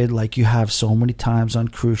Intrepid like you have so many times on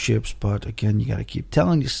cruise ships. But again, you got to keep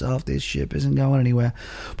telling yourself this ship isn't going anywhere.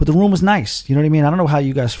 But the room was nice. You know what I mean? I don't know how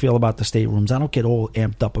you guys feel about the staterooms. I don't get all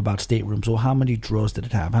amped up about staterooms. Well, how many drawers did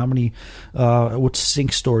it have? How many, what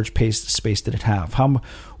sink storage space did it have? How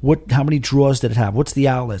many drawers did it have? What's the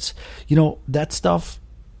outlets? That stuff,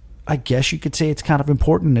 I guess you could say it's kind of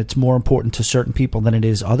important. It's more important to certain people than it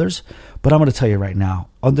is others. But I'm going to tell you right now,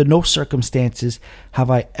 under no circumstances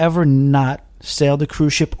have I ever not sailed a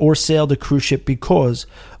cruise ship or sailed a cruise ship because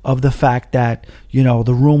of the fact that,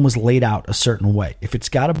 the room was laid out a certain way. If it's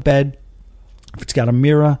got a bed, if it's got a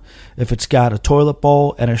mirror, if it's got a toilet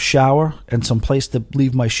bowl and a shower and some place to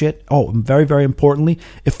leave my shit. Oh, and very, very importantly,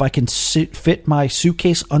 if I can fit my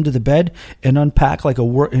suitcase under the bed and unpack like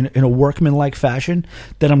in a workman-like fashion,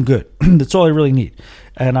 then I'm good. That's all I really need.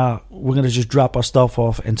 And we're going to just drop our stuff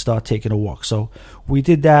off and start taking a walk. So we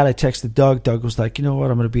did that. I texted Doug. Doug was like, you know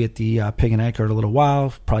what? I'm going to be at the Pig and Anchor in a little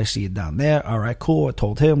while. Probably see you down there. All right, cool. I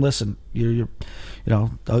told him, listen,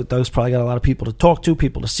 Doug's probably got a lot of people to talk to,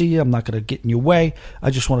 people to see. I'm not going to get in your way.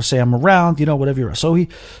 I just want to say I'm around, whatever you're. So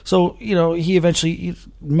he eventually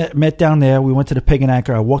met down there. We went to the Pig and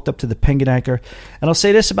Anchor. I walked up to the Pig and Anchor, and I'll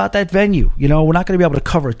say this about that venue. We're not going to be able to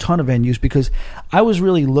cover a ton of venues because I was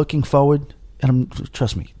really looking forward. And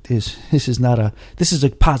trust me, this is a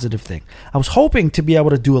positive thing. I was hoping to be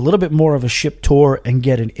able to do a little bit more of a ship tour and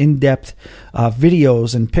get an in-depth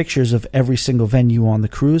videos and pictures of every single venue on the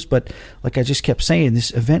cruise. But like I just kept saying,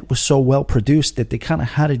 this event was so well produced that they kind of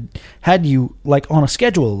had you like on a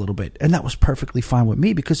schedule a little bit, and that was perfectly fine with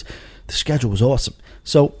me because the schedule was awesome.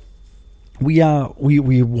 So we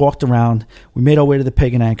walked around. We made our way to the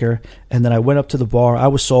Pig and Anchor, and then I went up to the bar. I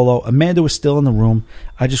was solo. Amanda was still in the room.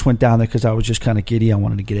 I just went down there because I was just kind of giddy. I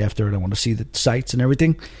wanted to get after it. I wanted to see the sights and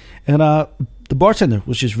everything. And the bartender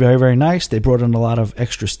was just very, very nice. They brought in a lot of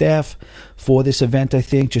extra staff for this event, I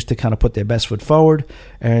think, just to kind of put their best foot forward.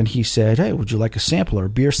 And he said, hey, would you like a sampler, a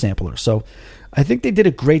beer sampler? So I think they did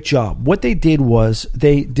a great job. What they did was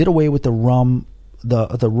they did away with the rum,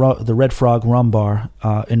 the Red Frog rum bar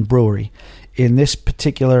and brewery in this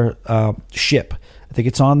particular ship. I think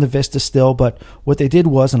it's on the Vista still, but what they did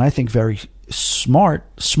was, and I think very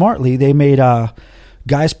smartly, they made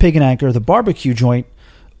Guy's Pig and Anchor, the barbecue joint.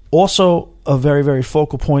 Also, a very, very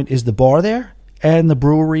focal point is the bar there, and the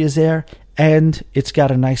brewery is there, and it's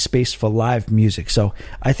got a nice space for live music. So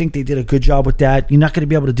I think they did a good job with that. You're not going to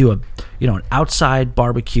be able to do an outside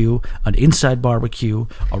barbecue, an inside barbecue,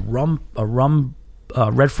 a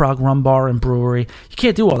Red Frog rum bar and brewery. You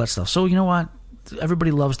can't do all that stuff. So you know what?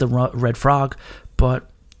 Everybody loves the Red Frog, but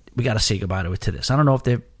we got to say goodbye to this. I don't know if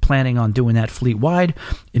they're planning on doing that fleet-wide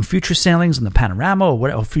in future sailings in the Panorama or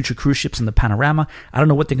whatever, future cruise ships in the Panorama. I don't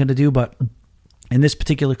know what they're going to do, but in this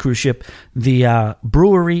particular cruise ship, the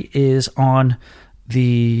brewery is on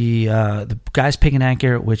the Guy's Pig and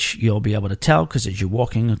Anchor, which you'll be able to tell because as you're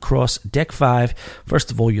walking across Deck 5,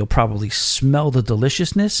 first of all, you'll probably smell the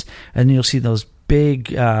deliciousness, and then you'll see those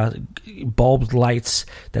big bulbed lights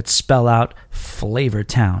that spell out Flavor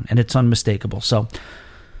Town, and it's unmistakable. So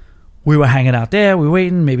we were hanging out there, we were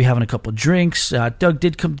waiting, maybe having a couple of drinks. Doug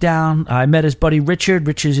did come down. I met his buddy Richard.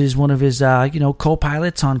 Richard is one of his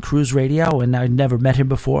co-pilots on cruise radio, and I never met him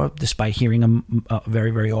before, despite hearing him very,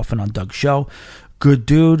 very often on Doug's show. Good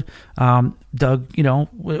dude. Doug,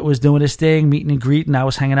 was doing his thing, meeting and greeting. I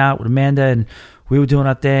was hanging out with Amanda, and we were doing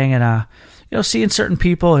our thing, and seeing certain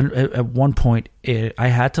people. And at one point, I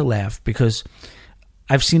had to laugh because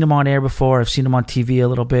I've seen him on air before. I've seen him on TV a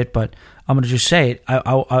little bit, but I'm going to just say it.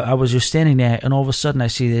 I was just standing there, and all of a sudden I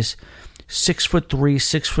see this 6'3",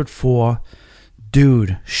 6'4"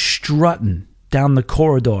 dude strutting down the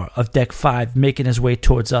corridor of Deck 5, making his way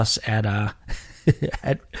towards us at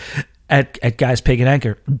Guy's Pig and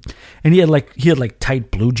Anchor. And he had like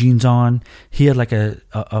tight blue jeans on. He had like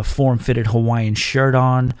a form-fitted Hawaiian shirt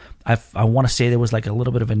on. I want to say there was like a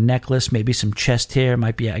little bit of a necklace, maybe some chest hair.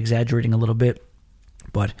 Might be exaggerating a little bit.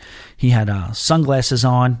 But he had sunglasses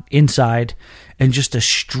on inside and just a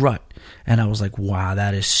strut. And I was like, wow,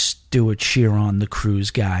 that is Stuart Sheeran, the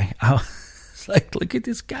cruise guy. I was like, look at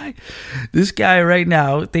this guy. This guy right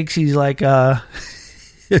now thinks he's like a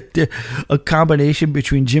combination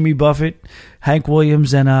between Jimmy Buffett, Hank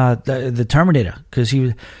Williams, and the Terminator, because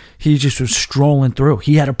he just was strolling through.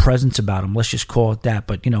 He had a presence about him. Let's just call it that.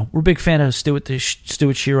 But, we're a big fan of Stuart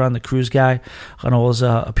Sheeran, the cruise guy, on all his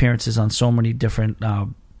appearances on so many different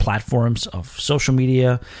platforms of social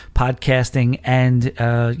media, podcasting, and,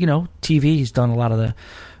 TV. He's done a lot of the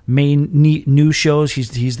main news shows.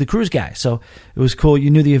 He's the cruise guy. So it was cool.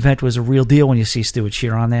 You knew the event was a real deal when you see Stuart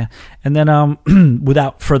Sheeran there. And then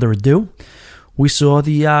without further ado, we saw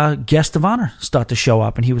the guest of honor start to show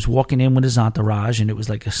up, and he was walking in with his entourage, and it was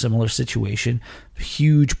like a similar situation.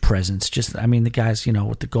 Huge presence. The guys,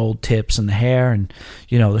 with the gold tips and the hair and,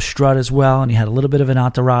 the strut as well. And he had a little bit of an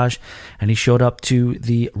entourage, and he showed up to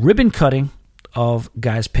the ribbon cutting of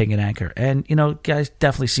Guy's Pig and Anchor. And, Guy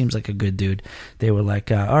definitely seems like a good dude. They were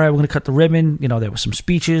like, all right, we're going to cut the ribbon. There were some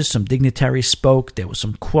speeches, some dignitaries spoke, there was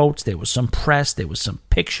some quotes, there was some press, there was some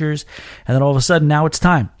pictures. And then all of a sudden, now it's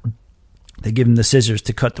time. They give him the scissors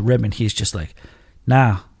to cut the ribbon. He's just like,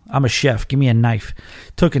 nah, I'm a chef. Give me a knife.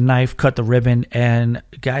 Took a knife, cut the ribbon, and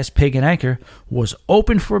Guy's Pig and Anchor was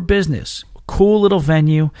open for business. Cool little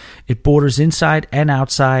venue. It borders inside and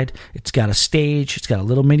outside. It's got a stage. It's got a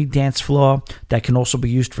little mini dance floor that can also be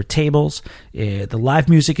used for tables. The live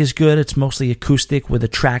music is good. It's mostly acoustic with a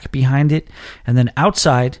track behind it. And then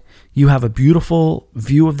outside, you have a beautiful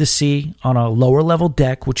view of the sea on a lower level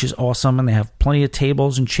deck, which is awesome. And they have plenty of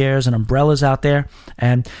tables and chairs and umbrellas out there.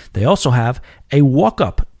 And they also have a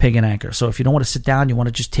walk-up Pig and Anchor. So if you don't want to sit down, you want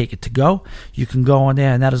to just take it to go, you can go on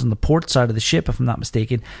there. And that is on the port side of the ship, if I'm not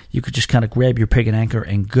mistaken. You could just kind of grab your Pig and Anchor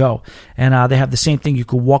and go. And they have the same thing you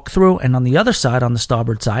could walk through. And on the other side, on the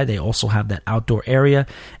starboard side, they also have that outdoor area.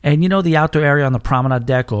 And the outdoor area on the promenade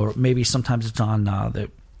deck, or maybe sometimes it's on the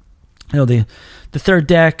third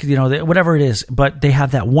deck, whatever it is, but they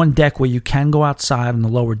have that one deck where you can go outside on the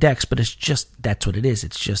lower decks, but that's what it is.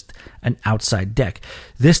 It's just an outside deck.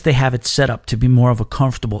 This, they have it set up to be more of a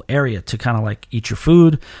comfortable area to kind of like eat your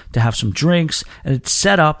food, to have some drinks, and it's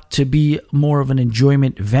set up to be more of an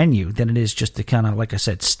enjoyment venue than it is just to kind of, like I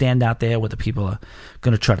said, stand out there where the people are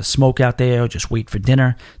going to try to smoke out there or just wait for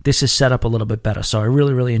dinner. This is set up a little bit better, so I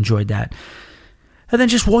really, really enjoyed that. And then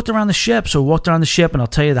just walked around the ship. So walked around the ship, and I'll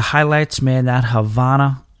tell you the highlights, man. That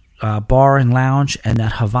Havana bar and lounge, and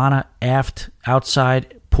that Havana aft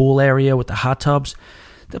outside pool area with the hot tubs.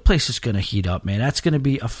 The place is going to heat up, man. That's going to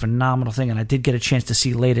be a phenomenal thing. And I did get a chance to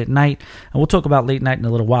see late at night. And we'll talk about late night in a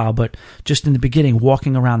little while. But just in the beginning,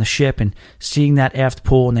 walking around the ship and seeing that aft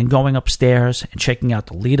pool, and then going upstairs and checking out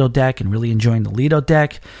the Lido deck and really enjoying the Lido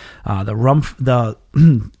deck. The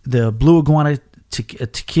Blue Iguana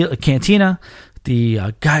Tequila Cantina.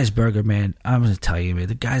 The Guy's Burger, man, I'm going to tell you, man,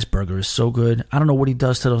 the Guy's Burger is so good. I don't know what he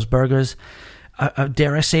does to those burgers.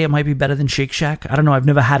 Dare I say it might be better than Shake Shack? I don't know. I've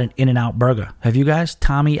never had an In-N-Out burger. Have you guys?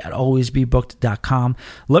 Tommy@alwaysbebooked.com.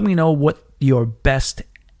 Let me know what your best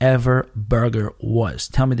ever burger was.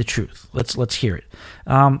 Tell me the truth. Let's hear it.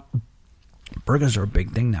 Burgers are a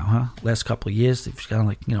big thing now, huh? Last couple of years, they've kind of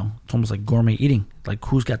like, it's almost like gourmet eating. Like,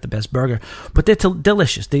 who's got the best burger? But they're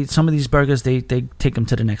delicious. Some of these burgers, they take them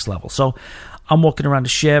to the next level. So I'm walking around the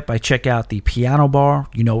ship. I check out the piano bar.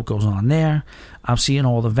 You know what goes on there. I'm seeing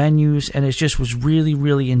all the venues, and it just was really,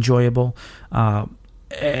 really enjoyable.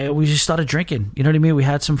 We just started drinking. You know what I mean? We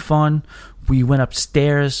had some fun. We went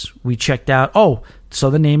upstairs. We checked out. Oh, so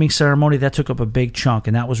the naming ceremony, that took up a big chunk,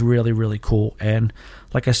 and that was really, really cool. And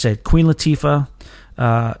like I said, Queen Latifah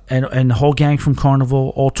and the whole gang from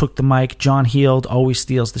Carnival all took the mic. John Heald always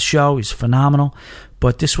steals the show. He's phenomenal.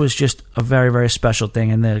 But this was just a very, very special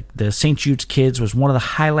thing. And the St. Jude's kids was one of the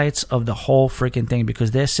highlights of the whole freaking thing, because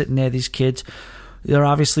they're sitting there, these kids, they're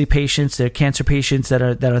obviously patients, they're cancer patients that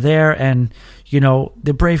are there, and you know,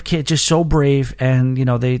 the brave kids, just so brave. And you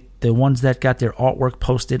know, the ones that got their artwork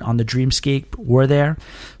posted on the Dreamscape were there.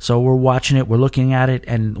 So we're watching it, we're looking at it,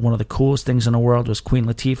 and one of the coolest things in the world was Queen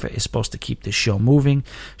Latifah is supposed to keep this show moving.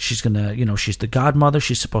 She's gonna, you know, she's the godmother.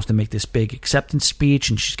 She's supposed to make this big acceptance speech,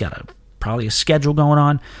 and she's got probably a schedule going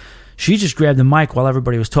on. She just grabbed the mic while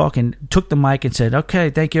everybody was talking, took the mic and said,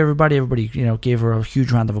 "Okay, thank you, everybody." Everybody, you know, gave her a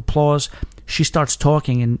huge round of applause. She starts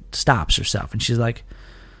talking and stops herself, and she's like,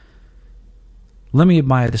 "Let me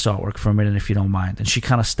admire this artwork for a minute, if you don't mind." And she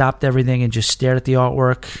kind of stopped everything and just stared at the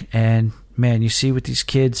artwork. And man, you see with these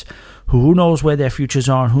kids, who knows where their futures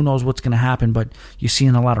are and who knows what's going to happen, but you're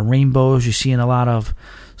seeing a lot of rainbows, you're seeing a lot of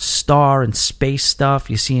star and space stuff,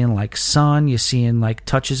 you're seeing like sun, you're seeing like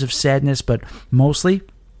touches of sadness, but mostly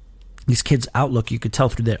these kids' outlook, you could tell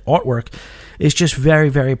through their artwork, is just very,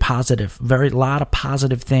 very positive. Very lot of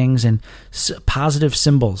positive things and positive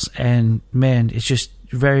symbols. And man, it's just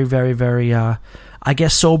very, very, very, I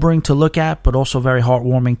guess, sobering to look at, but also very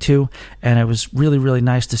heartwarming too. And it was really, really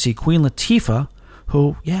nice to see Queen Latifah,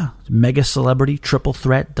 who, yeah, mega celebrity, triple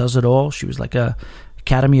threat, does it all. She was like a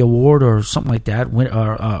Academy Award or something like that,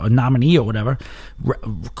 or a nominee or whatever.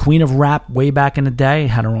 Queen of rap way back in the day,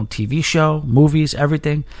 had her own TV show, movies,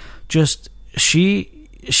 everything. Just she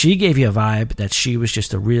gave you a vibe that she was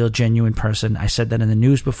just a real, genuine person. I said that in the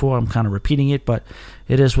news before. I'm kind of repeating it, but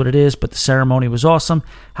it is what it is. But the ceremony was awesome.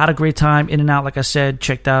 Had a great time. In and out, like I said.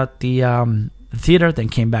 Checked out the theater, then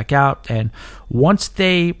came back out. And once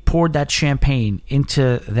they poured that champagne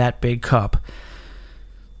into that big cup,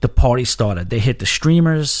 the party started. They hit the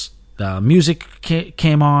streamers. The music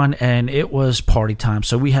came on, and it was party time.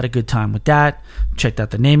 So we had a good time with that. Checked out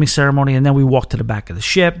the naming ceremony, and then we walked to the back of the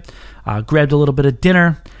ship, grabbed a little bit of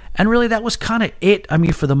dinner, and really that was kind of it. I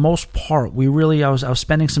mean, for the most part, I was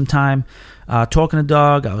spending some time talking to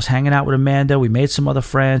Doug. I was hanging out with Amanda. We made some other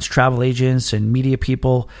friends, travel agents and media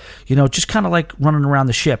people, you know, just kind of like running around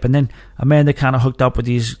the ship. And then Amanda kind of hooked up with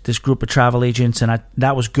this group of travel agents, and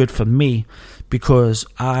that was good for me because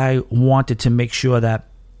I wanted to make sure that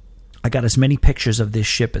I got as many pictures of this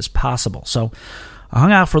ship as possible. So I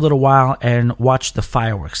hung out for a little while and watched the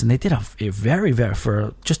fireworks. And they did a very, very,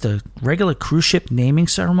 for just a regular cruise ship naming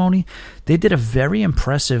ceremony, they did a very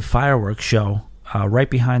impressive fireworks show right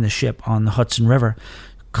behind the ship on the Hudson River.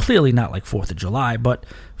 Clearly not like 4th of July, but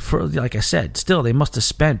for, like I said, still they must have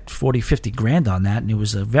spent 40, 50 grand on that, and it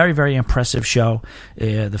was a very, very impressive show.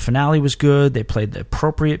 The finale was good. They played the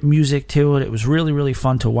appropriate music to it. It was really, really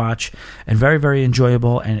fun to watch and very, very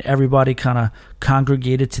enjoyable, and everybody kind of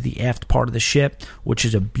congregated to the aft part of the ship, which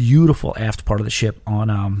is a beautiful aft part of the ship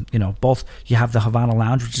on, both. You have the Havana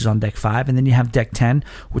Lounge, which is on deck 5, and then you have deck 10,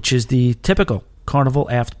 which is the typical Carnival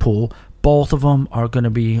aft pool. Both of them are going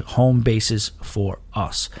to be home bases for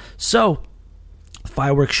us. So,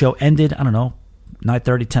 fireworks show ended,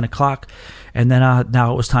 9:30, 10 o'clock. And then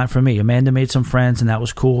now it was time for me. Amanda made some friends, and that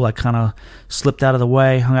was cool. I kind of slipped out of the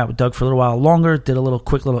way, hung out with Doug for a little while longer, did a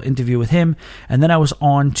quick little interview with him. And then I was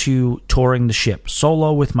on to touring the ship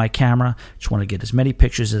solo with my camera. Just wanted to get as many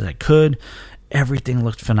pictures as I could. Everything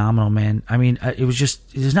looked phenomenal, man. I mean,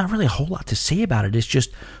 there's not really a whole lot to say about it. It's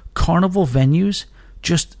just Carnival venues,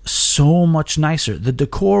 just so much nicer. The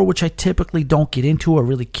decor, which I typically don't get into or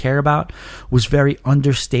really care about, was very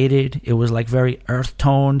understated. It was like very earth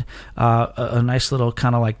toned. A nice little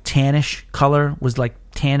kind of like tannish color was like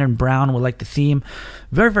tan and brown with like the theme.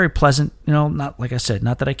 Very, very pleasant. Not like I said,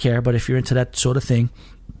 not that I care, but if you're into that sort of thing.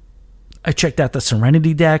 I checked out the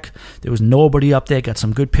Serenity deck. There was nobody up there. Got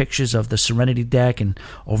some good pictures of the Serenity deck and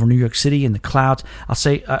over New York City and the clouds.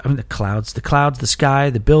 The clouds, the sky,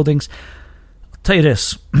 the buildings. Tell you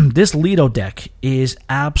this Lido deck is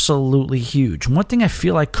absolutely huge. One thing I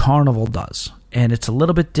feel like Carnival does, and it's a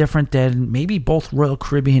little bit different than maybe both Royal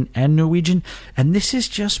Caribbean and Norwegian, and this is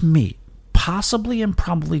just me, possibly and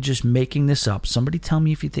probably just making this up. Somebody tell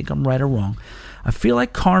me if you think I'm right or wrong. I feel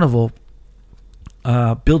like Carnival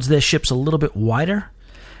builds their ships a little bit wider,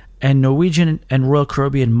 and Norwegian and Royal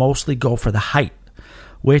Caribbean mostly go for the height,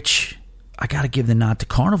 which I got to give the nod to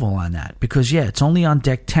Carnival on that because, yeah, it's only on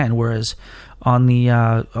deck 10, whereas on the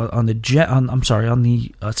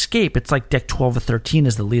Escape, it's like deck 12 or 13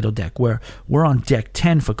 is the Lido deck, where we're on deck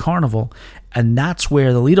 10 for Carnival, and that's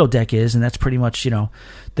where the Lido deck is, and that's pretty much,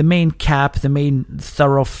 the main cap, the main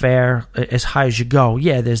thoroughfare as high as you go.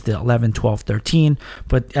 Yeah, there's the 11, 12, 13,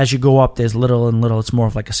 but as you go up, there's little and little. It's more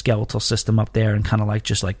of like a skeletal system up there, and kind of like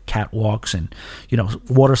just like catwalks and,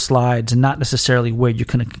 water slides, and not necessarily where you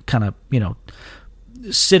can kind of,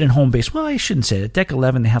 sit in home base. Well, I shouldn't say that. Deck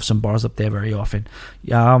 11, they have some bars up there very often.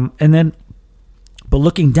 But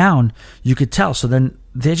looking down, you could tell. So then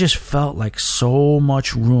there just felt like so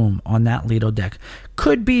much room on that Lido deck.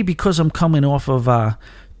 Could be because I'm coming off of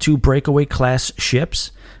 2 breakaway class ships,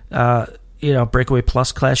 breakaway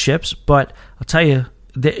plus class ships. But I'll tell you,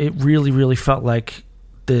 it really, really felt like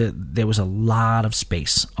there was a lot of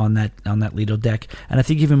space on that Lido deck, and I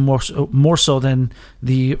think even more so than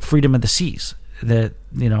the Freedom of the Seas.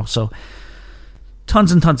 So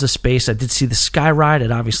tons and tons of space. I did see the Sky Ride.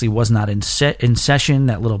 It obviously was not in session,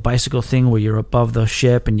 that little bicycle thing where you're above the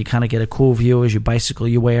ship and you kind of get a cool view as you bicycle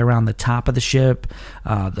your way around the top of the ship.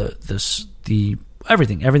 The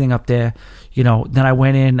everything up there. Then I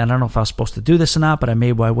went in. I don't know if I was supposed to do this or not, but I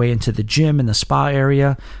made my way into the gym and the spa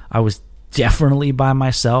area. I was definitely by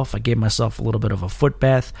myself. I gave myself a little bit of a foot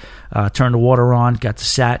bath, turned the water on, got to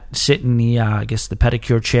sit in the, the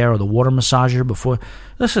pedicure chair or the water massager before.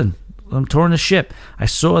 Listen, I'm touring the ship. I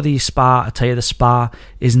saw the spa. I tell you, the spa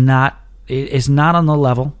is not on the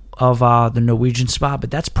level of the Norwegian spa, but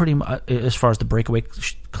that's pretty much, as far as the breakaway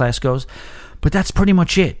class goes, but that's pretty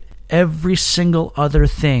much it. Every single other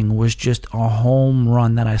thing was just a home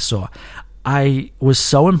run that I saw. I was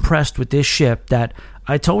so impressed with this ship that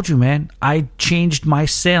I told you, man, I changed my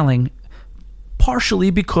sailing partially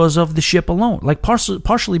because of the ship alone. Like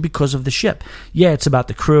partially because of the ship. Yeah, it's about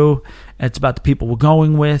the crew, it's about the people we're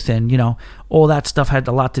going with, and all that stuff had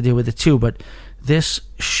a lot to do with it too. But this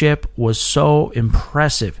ship was so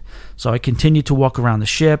impressive. So I continued to walk around the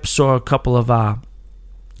ship, saw a couple of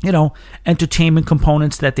entertainment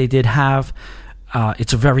components that they did have.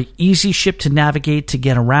 It's a very easy ship to navigate, to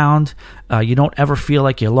get around. You don't ever feel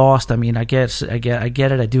like you're lost. I mean, I get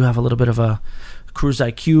it. I do have a little bit of a cruise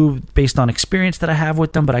IQ based on experience that I have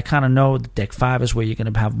with them, but I kind of know that deck 5 is where you're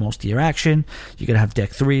going to have most of your action. You're going to have deck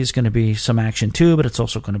 3 is going to be some action too, but it's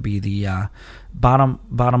also going to be the bottom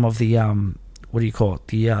of the what do you call it?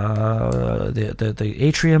 The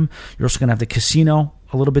atrium. You're also going to have the casino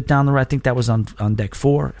a little bit down the road. I think that was on deck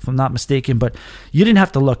 4, if I'm not mistaken. But you didn't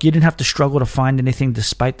have to look. You didn't have to struggle to find anything,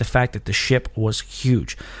 despite the fact that the ship was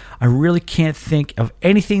huge. I really can't think of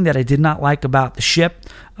anything that I did not like about the ship.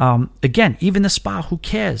 Again, even the spa, who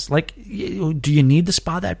cares? Like, do you need the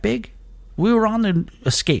spa that big? We were on the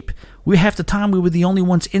Escape. Half the time we were the only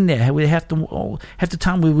ones in there. Half the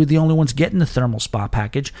time we were the only ones getting the thermal spa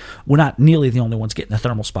package. We're not nearly the only ones getting the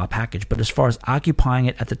thermal spa package, but as far as occupying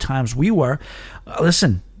it at the times we were,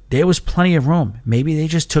 listen, there was plenty of room. Maybe they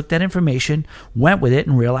just took that information, went with it,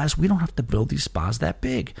 and realized we don't have to build these spas that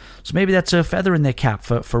big. So maybe that's a feather in their cap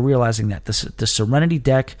for realizing that. The Serenity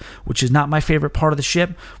deck, which is not my favorite part of the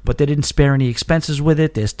ship, but they didn't spare any expenses with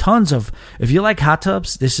it. There's tons of, if you like hot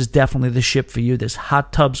tubs, this is definitely the ship for you. There's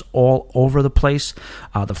hot tubs all over the place.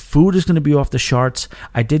 The food is going to be off the charts.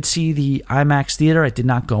 I did see the IMAX theater. I did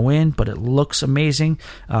not go in, but it looks amazing.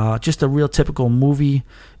 Just a real typical movie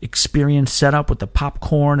experience setup with the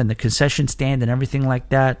popcorn and the concession stand and everything like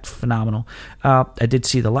that. Phenomenal. I did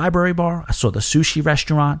see the library bar. I saw the sushi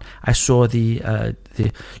restaurant. I saw the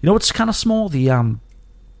what's kind of small, the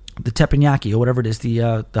teppanyaki or whatever it is,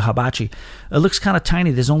 the hibachi. It looks kind of tiny.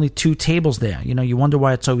 There's only 2 tables there. You wonder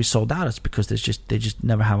why it's always sold out. It's because they just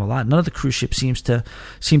never have a lot. None of the cruise ships seem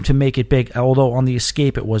to make it big. Although on the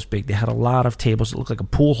Escape it was big. They had a lot of tables. It looked like a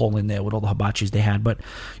pool hall in there with all the hibachis they had. But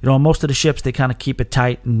on most of the ships they kind of keep it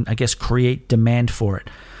tight and I guess create demand for it.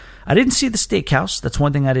 I didn't see the steakhouse. That's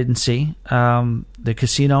one thing I didn't see. The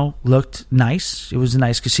casino looked nice. It was a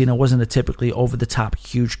nice casino. It wasn't a typically over-the-top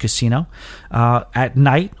huge casino. At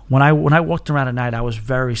night, when I walked around at night, I was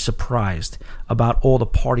very surprised about all the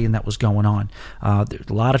partying that was going on. There's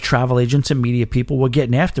a lot of travel agents and media people were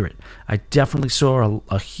getting after it. I definitely saw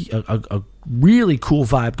a really cool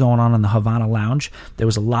vibe going on in the Havana Lounge. There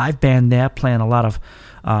was a live band there playing a lot of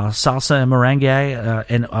salsa and merengue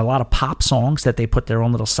and a lot of pop songs that they put their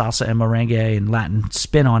own little salsa and merengue and Latin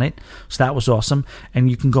spin on it. So that was awesome. And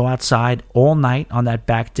you can go outside all night on that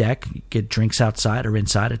back deck, get drinks outside or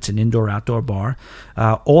inside. It's an indoor-outdoor bar.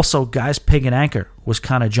 Also, Guys Pig and Anchor was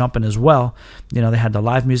kind of jumping as well. They had the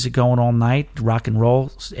live music going all night, rock and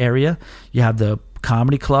roll area. You have the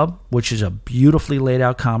Comedy Club, which is a beautifully laid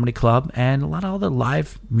out comedy club, and a lot of other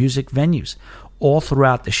live music venues all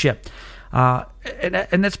throughout the ship.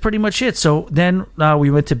 And that's pretty much it. So then we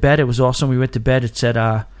went to bed. It was awesome. We went to bed. It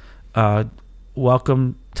said,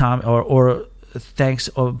 welcome, Tom, or thanks,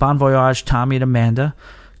 or bon voyage, Tommy and Amanda.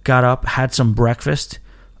 Got up, had some breakfast.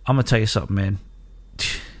 I'm going to tell you something, man.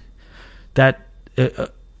 That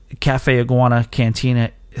Cafe Iguana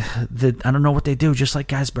Cantina, I don't know what they do, just like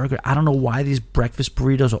Guy's Burger. I don't know why these breakfast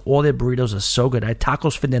burritos, or all their burritos, are so good. I had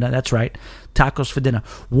tacos for dinner. That's right, tacos for dinner.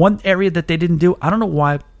 One area that they didn't do, I don't know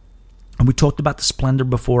why, and we talked about the Splendor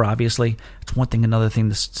before, obviously. It's one thing, another thing,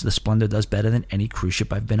 the Splendor does better than any cruise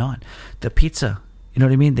ship I've been on. The pizza, you know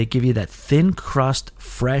what I mean? They give you that thin crust,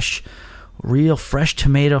 fresh, real fresh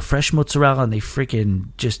tomato, fresh mozzarella, and they freaking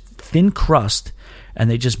just thin crust, and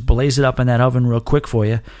they just blaze it up in that oven real quick for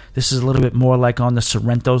you. This is a little bit more like on the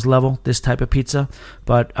Sorrento's level, this type of pizza.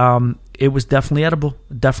 But it was definitely edible,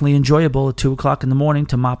 definitely enjoyable at 2 o'clock in the morning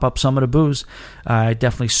to mop up some of the booze. I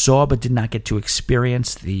definitely saw but did not get to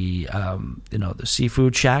experience the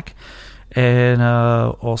seafood shack. And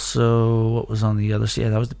also, what was on the other side? Yeah,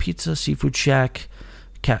 that was the pizza, seafood shack,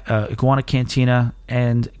 Iguana Cantina,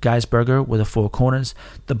 and Guy's Burger were the four corners.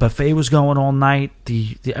 The buffet was going all night.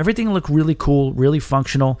 The everything looked really cool, really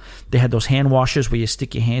functional. They had those hand washers where you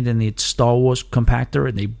stick your hand in the Star Wars compactor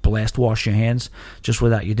and they blast wash your hands just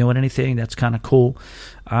without you doing anything. That's kind of cool.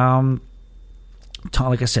 Like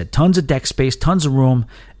I said, tons of deck space, tons of room,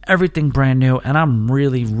 everything brand new, and I'm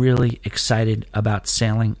really, really excited about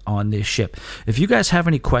sailing on this ship. If you guys have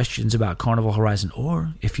any questions about Carnival Horizon,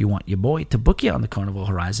 or if you want your boy to book you on the Carnival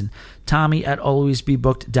Horizon, Tommy at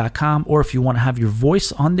alwaysbebooked.com, or if you want to have your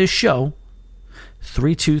voice on this show,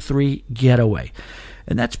 323-GETAWAY.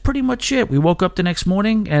 And that's pretty much it. We woke up the next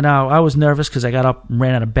morning, and I was nervous because I got up and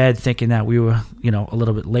ran out of bed thinking that we were, a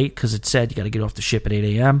little bit late because it said you got to get off the ship at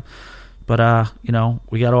 8 a.m., But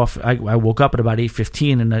we got off. I woke up at about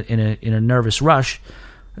 8:15 in a nervous rush.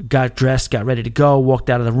 Got dressed, got ready to go. Walked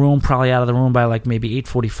out of the room, probably out of the room by like maybe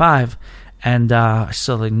 8:45, and I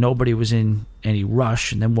saw like nobody was in any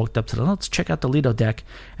rush. And then walked up to let's check out the Lido deck.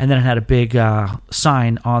 And then it had a big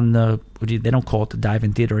sign on they don't call it the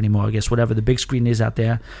dive-in theater anymore, I guess, whatever the big screen is out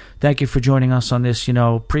there. Thank you for joining us on this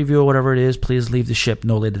preview or whatever it is. Please leave the ship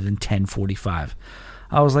no later than 10:45.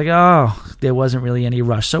 I was like, there wasn't really any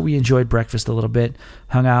rush. So we enjoyed breakfast a little bit,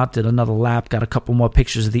 hung out, did another lap, got a couple more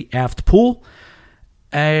pictures of the aft pool,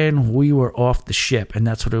 and we were off the ship. And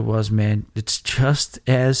that's what it was, man. It's just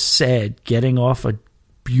as sad getting off a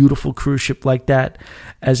beautiful cruise ship like that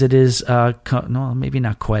as it is, no, maybe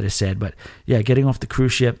not quite as sad, but yeah, getting off the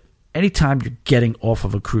cruise ship. Anytime you're getting off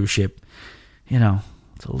of a cruise ship, it's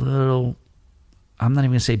a little... I'm not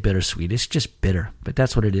even going to say bittersweet. It's just bitter, but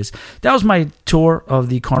that's what it is. That was my tour of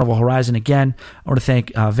the Carnival Horizon. Again, I want to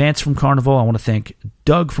thank Vance from Carnival. I want to thank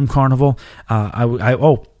Doug from Carnival.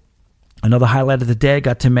 Another highlight of the day, I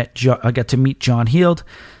got to meet John Heald.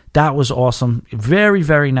 That was awesome. Very,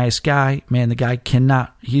 very nice guy. Man, the guy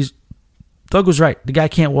Doug was right. The guy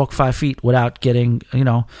can't walk 5 feet without getting,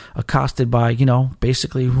 accosted by,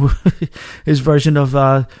 basically his version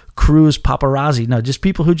of cruise paparazzi. No, just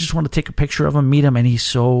people who just want to take a picture of him, meet him, and he's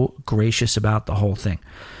so gracious about the whole thing.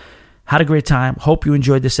 Had a great time. Hope you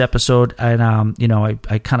enjoyed this episode. And,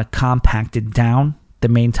 I kind of compacted down the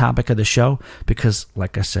main topic of the show because,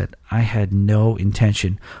 like I said, I had no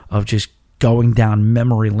intention of just going down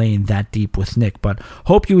memory lane that deep with Nick, but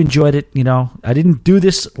hope you enjoyed it. I didn't do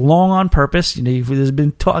this long on purpose. There's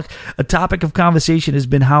been a topic of conversation has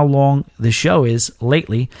been how long the show is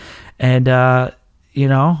lately, and I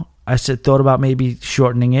thought about maybe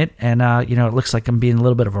shortening it, and it looks like I'm being a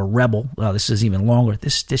little bit of a rebel. This is even longer.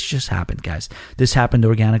 This just happened, guys. This happened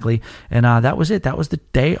organically, and that was it. That was the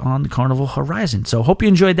day on the Carnival Horizon. So hope you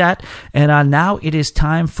enjoyed that, and now it is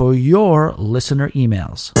time for your listener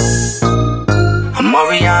emails.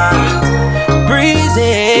 Mariana,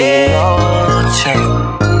 breezy, yo chick,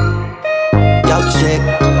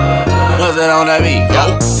 what's that on that beat,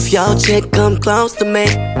 yo? If yo chick come close to me,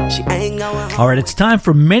 she ain't going. All right, it's time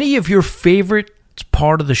for many of your favorite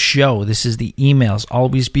part of the show. This is the emails.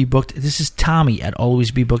 Always Be Booked. This is Tommy at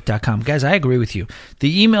alwaysbebooked.com. Guys, I agree with you.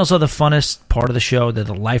 The emails are the funnest part of the show. They're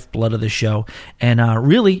the lifeblood of the show. And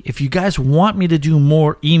really, if you guys want me to do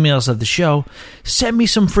more emails of the show, send me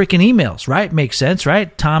some freaking emails, right? Makes sense,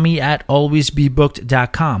 right? Tommy at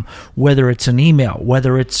alwaysbebooked.com. Whether it's an email,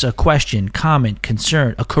 whether it's a question, comment,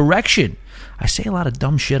 concern, a correction. I say a lot of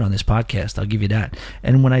dumb shit on this podcast, I'll give you that.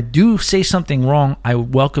 And when I do say something wrong, I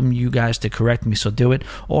welcome you guys to correct me, so do it.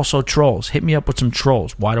 Also, trolls. Hit me up with some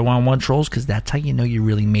trolls. Why do I want trolls? Because that's how you know you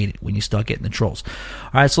really made it, when you start getting the trolls.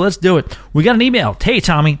 All right, so let's do it. We got an email. Hey,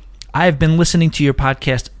 Tommy. I have been listening to your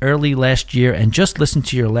podcast early last year and just listened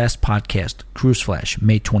to your last podcast, Cruise Flash,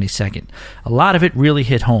 May 22nd. A lot of it really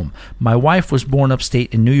hit home. My wife was born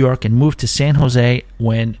upstate in New York and moved to San Jose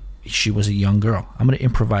when she was a young girl. I'm going to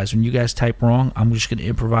improvise. When you guys type wrong, I'm just going to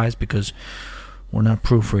improvise because we're not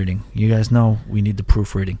proofreading. You guys know we need the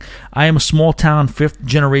proofreading. I am a small-town,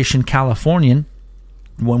 fifth-generation Californian.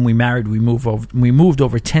 When we married, we moved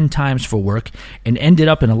over 10 times for work and ended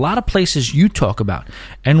up in a lot of places you talk about.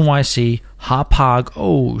 NYC, Hop Hog.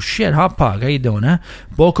 Oh, shit, Hop Hog. How you doing, huh?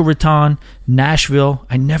 Boca Raton, Nashville.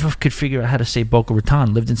 I never could figure out how to say Boca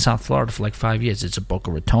Raton. Lived in South Florida for like 5 years. Is it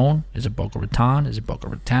Boca Raton? Is it Boca Raton? Is it Boca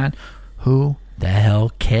Raton? Who the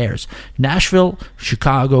hell cares? Nashville,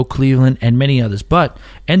 Chicago, Cleveland, and many others, but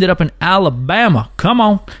ended up in Alabama. Come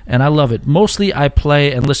on. And I love it. Mostly I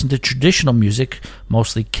play and listen to traditional music,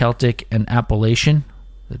 mostly Celtic and Appalachian.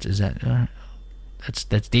 That's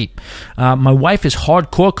deep. My wife is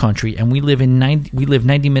hardcore country, and we live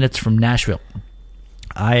 90 minutes from Nashville.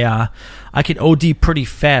 I can OD pretty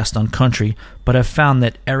fast on country, but I've found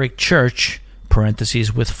that Eric Church,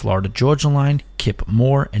 parentheses with Florida Georgia Line, Kip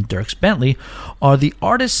Moore, and Dierks Bentley are the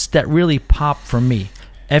artists that really pop for me.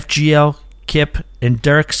 FGL, Kip, and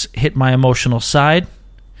Dierks hit my emotional side,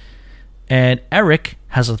 and Eric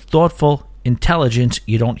has a thoughtful intelligence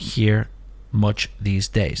you don't hear much these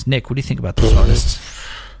days. Nick, what do you think about those artists?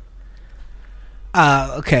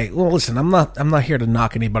 Okay, well, listen, I'm not here to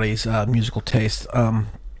knock anybody's musical taste.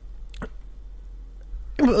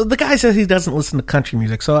 The guy says he doesn't listen to country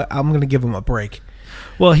music, so I'm going to give him a break.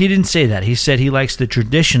 Well, he didn't say that. He said he likes the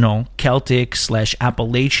traditional Celtic /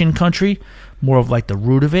 Appalachian country, more of like the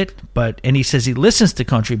root of it. And he says he listens to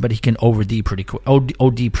country, but he can OD pretty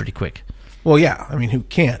quick. Well, yeah. I mean, who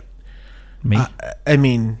can't? Me.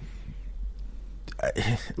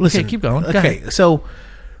 Listen. Okay, keep going. Okay, so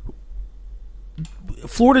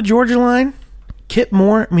Florida Georgia Line, Kip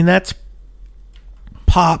Moore. I mean, that's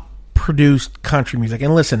pop produced country music.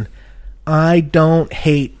 And listen, I don't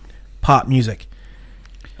hate pop music.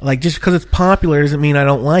 Like, just because it's popular doesn't mean I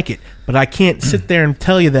don't like it. But I can't sit there and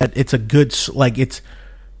tell you that it's a good, like, it's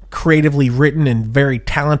creatively written and very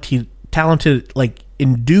talented, like,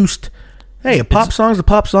 induced. Hey, a pop song's a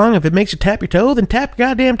pop song. If it makes you tap your toe, then tap your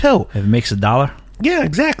goddamn toe. If it makes $1. Yeah,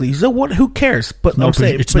 exactly. So what? Who cares? But no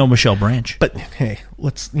Michelle Branch. But hey,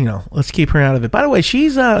 let's keep her out of it. By the way, she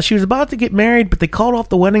was about to get married, but they called off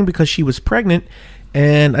the wedding because she was pregnant.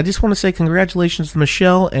 And I just want to say congratulations to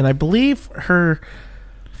Michelle. And I believe her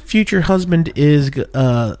future husband is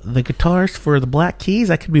the guitarist for the Black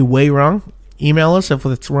Keys. I could be way wrong. Email us if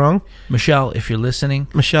it's wrong. Michelle, if you're listening.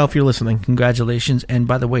 Congratulations. And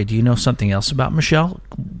by the way, do you know something else about Michelle?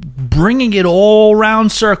 Bringing it all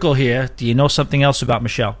round circle here. Do you know something else about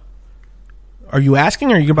Michelle? Are you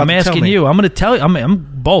asking or are you about to tell me? I'm asking you. I'm going to tell you.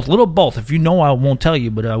 I'm both. Little both. If you know, I won't tell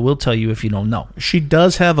you, but I will tell you if you don't know. She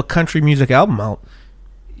does have a country music album out.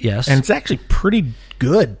 Yes. And it's actually pretty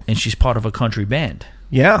good. And she's part of a country band.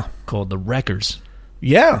 Yeah. Called the Wreckers.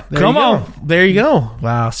 Yeah. Come on. There you go.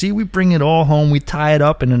 Wow. See, we bring it all home. We tie it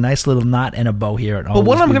up in a nice little knot and a bow here at home.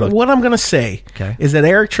 But what I'm gonna say is that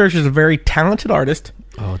Eric Church is a very talented artist.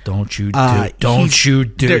 Oh, don't you dare.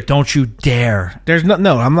 There's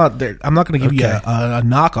no, I'm not there. I'm not going to give you a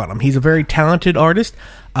knock on him. He's a very talented artist,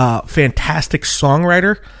 fantastic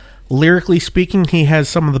songwriter. Lyrically speaking, he has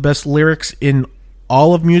some of the best lyrics in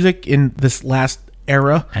all of music in this last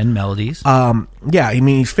era. And melodies. Yeah, I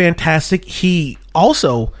mean, he's fantastic. He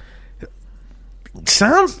also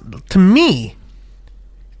sounds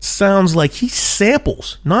like he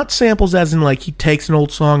samples. Not samples as in like he takes an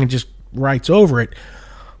old song and just writes over it.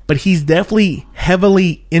 But he's definitely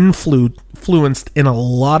heavily influenced in a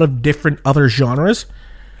lot of different other genres.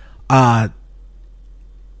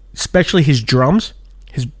 Especially his drums.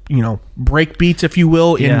 His, break beats, if you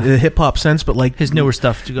will, in the hip hop sense, but like his newer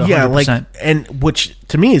stuff to go 100%. Yeah, like, and which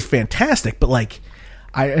to me is fantastic. But like,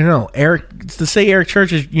 I don't know, to say Eric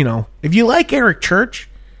Church is, if you like Eric Church,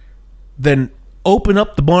 then open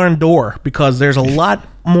up the barn door because there's a lot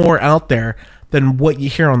more out there than what you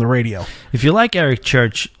hear on the radio. If you like Eric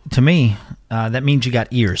Church, to me, that means you got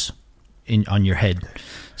ears on your head.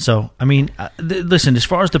 So, I mean, listen, as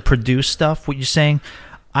far as the produced stuff, what you're saying,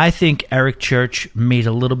 I think Eric Church made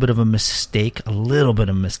a little bit of a mistake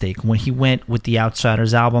when he went with the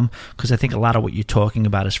Outsiders album, because I think a lot of what you're talking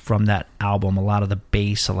about is from that album. A lot of the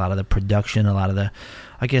bass, a lot of the production, a lot of the,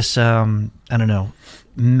 I guess, I don't know,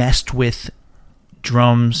 messed with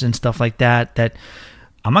drums and stuff like that.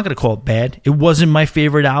 I'm not going to call it bad. It wasn't my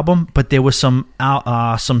favorite album, but there was some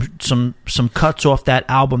cuts off that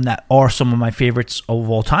album that are some of my favorites of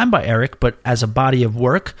all time by Eric. But as a body of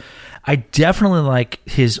work, I definitely like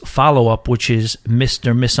his follow-up, which is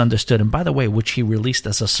Mr. Misunderstood. And by the way, which he released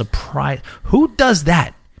as a surprise. Who does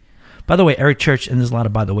that? By the way, Eric Church, and there's a lot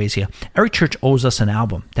of by the ways here. Eric Church owes us an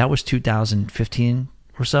album. That was 2015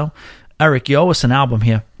 or so. Eric, you owe us an album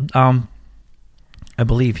here. I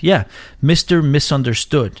believe, yeah, Mr.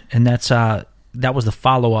 Misunderstood, and that was the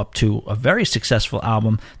follow-up to a very successful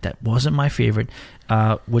album that wasn't my favorite,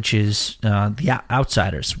 which is The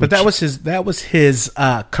Outsiders. But that was his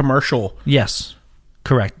commercial. Yes,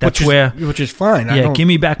 correct. That's which is fine. Yeah, Give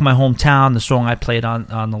Me Back My Hometown. The song I played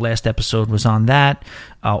on the last episode was on that.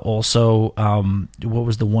 Also, what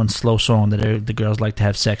was the one slow song that the girls like to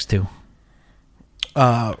have sex to?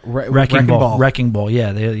 Wrecking Ball.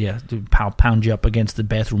 Yeah, pound you up against the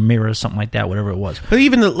bathroom mirror, something like that, whatever it was. But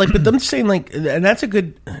even but I'm saying and that's a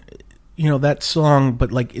good, that song.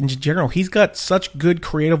 But like in general, he's got such good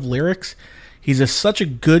creative lyrics. He's such a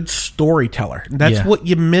good storyteller. That's what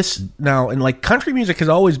you miss now. And like country music has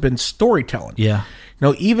always been storytelling. Yeah.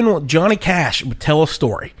 Even Johnny Cash would tell a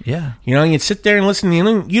story. Yeah. You'd sit there and listen. You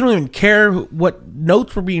don't even care what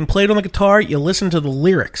notes were being played on the guitar. You listen to the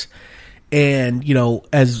lyrics. And,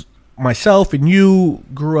 as myself and you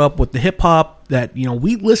grew up with the hip hop that,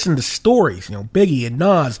 we listened to stories, Biggie and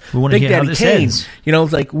Nas, Big Daddy Kane.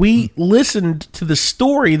 It's like we listened to the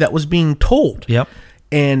story that was being told. Yep.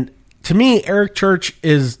 And to me, Eric Church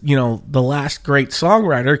is, the last great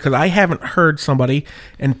songwriter because I haven't heard somebody,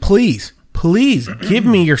 and please give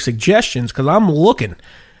me your suggestions because I'm looking,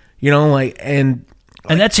 and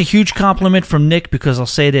that's a huge compliment from Nick because I'll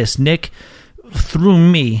say this, Nick, through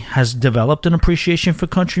me, has developed an appreciation for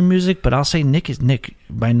country music, but I'll say Nick,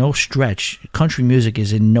 by no stretch, country music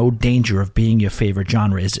is in no danger of being your favorite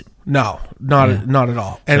genre, is it? No, not at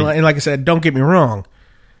all. And like I said, don't get me wrong,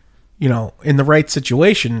 in the right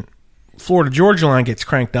situation, Florida Georgia Line gets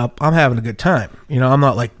cranked up, I'm having a good time. I'm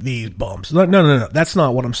not like these bums. No, that's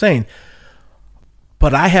not what I'm saying.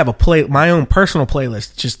 But I have my own personal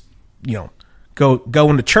playlist, just, go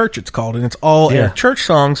into church, it's called, and it's all Eric Church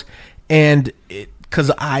songs. And because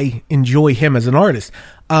I enjoy him as an artist.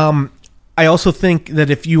 I also think that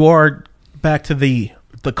if you are back to the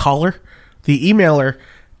caller, the emailer,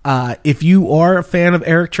 if you are a fan of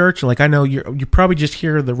Eric Church, like I know you probably just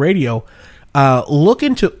hear the radio, look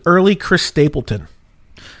into early Chris Stapleton.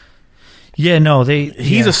 Yeah, no,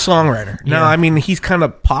 he's a songwriter. Yeah. Now, I mean, he's kind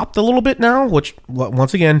of popped a little bit now, which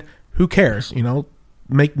once again, who cares?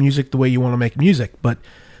 Make music the way you want to make music, but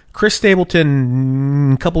Chris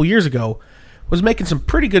Stapleton, a couple years ago, was making some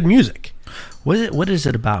pretty good music. What is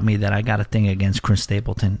it about me that I got a thing against Chris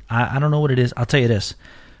Stapleton? I don't know what it is. I'll tell you this.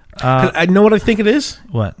 I know what I think it is.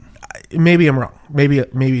 What? Maybe I'm wrong. Maybe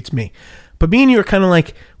it's me. But me and you are kind of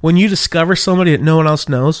like when you discover somebody that no one else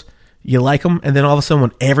knows, you like them, and then all of a sudden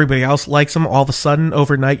when everybody else likes them, all of a sudden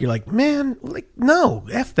overnight you're like, man, no,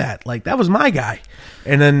 F that. That was my guy.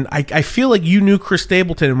 And then I feel like you knew Chris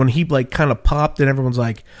Stapleton, and when he kind of popped and everyone's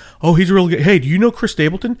like, oh, he's really good. Hey, do you know Chris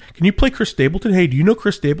Stapleton? Can you play Chris Stapleton? Hey, do you know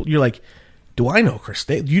Chris Stapleton? You're like, do I know Chris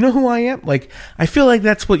Stapleton? Do you know who I am? I feel like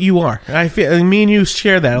that's what you are. Me and you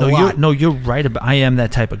share that a lot. You're right. I am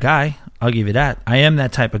that type of guy. I'll give you that. I am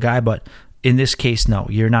that type of guy, but in this case, no,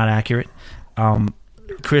 you're not accurate.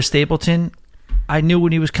 Chris Stapleton, I knew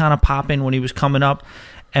when he was kind of popping, when he was coming up.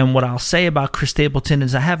 And what I'll say about Chris Stapleton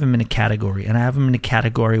is I have him in a category, and I have him in a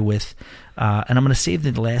category with, and I'm going to save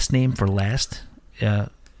the last name for last, the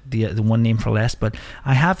one name for last, but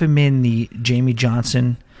I have him in the Jamie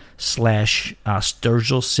Johnson /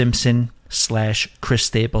 Sturgill Simpson / Chris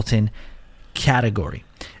Stapleton category.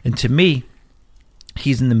 And to me,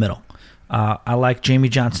 he's in the middle. I like Jamie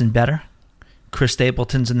Johnson better. Chris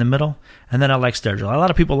Stapleton's in the middle, and then I like Sturgill. A lot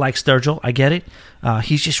of people like Sturgill. I get it.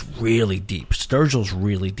 He's just really deep. Sturgill's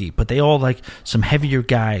really deep, but they all like some heavier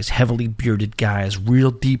guys, heavily bearded guys, real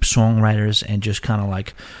deep songwriters, and just kind of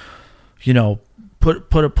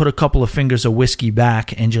put a couple of fingers of whiskey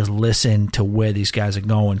back and just listen to where these guys are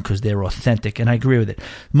going because they're authentic, and I agree with it.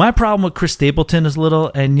 My problem with Chris Stapleton is little,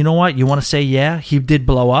 and you know what? You want to say, yeah, he did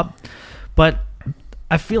blow up, but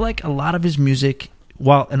I feel like a lot of his music...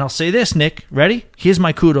 Well, and I'll say this, Nick. Ready? Here's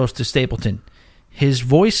my kudos to Stapleton. His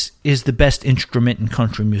voice is the best instrument in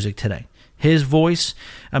country music today. His voice,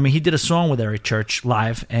 I mean, he did a song with Eric Church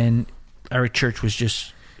live, and Eric Church was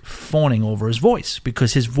just fawning over his voice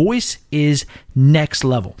because his voice is next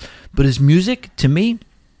level. But his music, to me,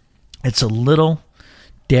 it's a little,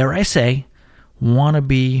 dare I say,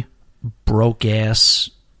 wannabe, broke-ass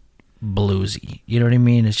bluesy. You know what I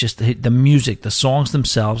mean? It's just the music, the songs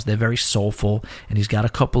themselves, they're very soulful, and he's got a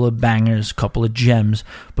couple of bangers, a couple of gems.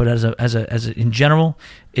 But as a in general,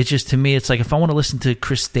 it's just, to me, it's like if I want to listen to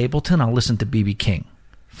Chris Stapleton, I'll listen to B.B. King.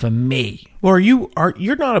 For me. Well, you're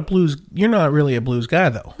not really a blues guy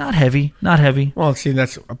though. Not heavy. Well, see,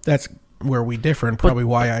 that's where we differ, and probably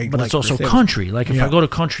why But like it's also country. Like, if I go to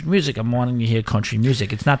country music, I'm wanting to hear country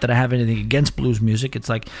music. It's not that I have anything against blues music. It's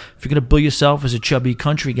like, if you're going to bill yourself as a chubby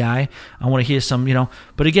country guy, I want to hear some,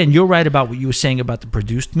 But again, you're right about what you were saying about the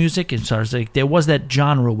produced music. And so it's like, there was that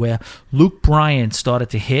genre where Luke Bryan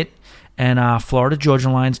started to hit, and Florida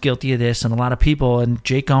Georgia Line's guilty of this, and a lot of people, and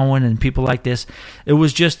Jake Owen and people like this. It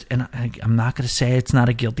was just, and I'm not going to say it's not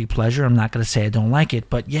a guilty pleasure. I'm not going to say I don't like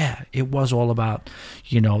it, but yeah, it was all about,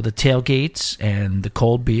 the tailgates and the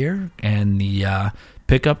cold beer and the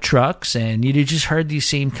pickup trucks, and you just heard these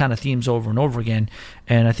same kind of themes over and over again.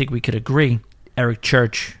 And I think we could agree, Eric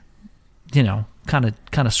Church, kind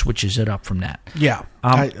of switches it up from that. Yeah,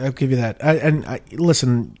 I'll give you that.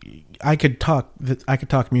 Listen. I could talk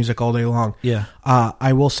music all day long. Yeah.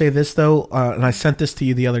 I will say this though, and I sent this to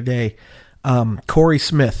you the other day. Corey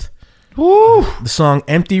Smith. Woo! The song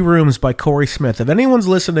 "Empty Rooms" by Corey Smith. If anyone's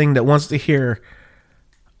listening that wants to hear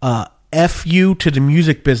 "F You to the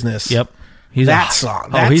Music Business," yep, that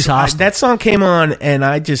song. He's hostile. That song came on, and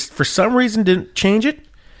I just for some reason didn't change it.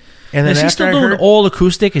 And then is he still doing all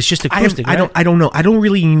acoustic? It's just acoustic. I don't know. I don't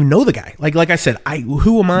really even know the guy. Like I said,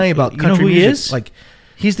 who am I about country music? He is? Like.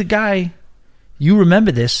 He's the guy, you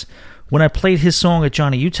remember this, when I played his song at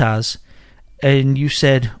Johnny Utah's, and you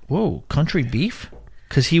said, whoa, country beef?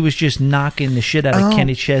 Because he was just knocking the shit out of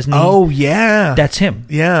Kenny Chesney. Oh, yeah. That's him.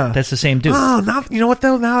 Yeah. That's the same dude. Oh, now, you know what,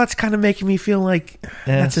 though? Now it's kind of making me feel like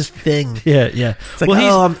that's his thing. Yeah. It's like,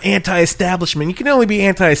 I'm anti-establishment. You can only be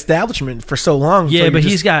anti-establishment for so long. Yeah, but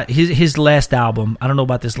he's got his last album. I don't know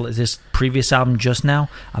about this previous album just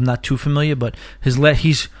now. I'm not too familiar, but he's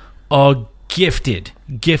a gifted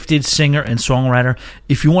singer and songwriter.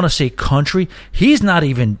 If you want to say country, he's not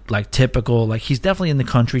even like typical, like he's definitely in the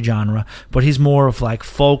country genre, but he's more of like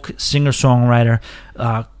folk singer-songwriter.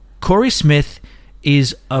 Corey Smith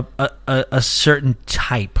is a certain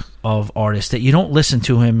type of artist that you don't listen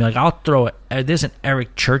to him. Like, I'll throw there's an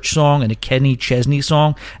Eric Church song and a Kenny Chesney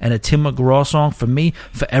song and a Tim McGraw song for me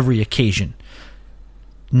for every occasion.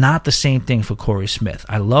 Not the same thing for Corey Smith.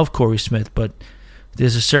 I love Corey Smith, but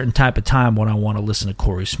there's a certain type of time when I want to listen to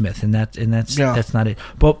Corey Smith, and that's not it.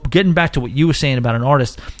 But getting back to what you were saying about an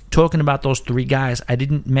artist, talking about those three guys, I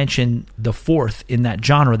didn't mention the fourth in that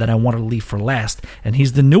genre that I wanted to leave for last, and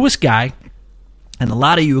he's the newest guy, and a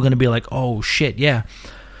lot of you are going to be like, oh, shit, yeah.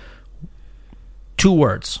 2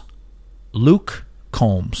 words. Luke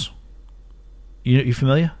Combs. You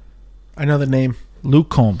familiar? I know the name. Luke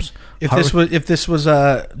Combs. If this was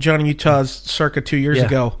Johnny Utah's circa 2 years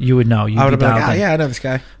ago, you would know. I would have been like, I know this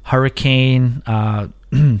guy. Hurricane. What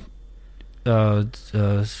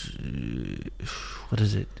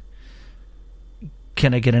is it?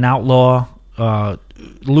 Can I Get an Outlaw?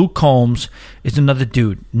 Luke Combs is another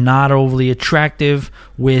dude. Not overly attractive.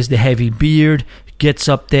 Wears the heavy beard. Gets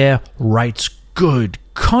up there. Writes good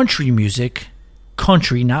country music.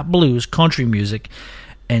 Country, not blues. Country music.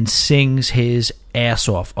 And sings his ass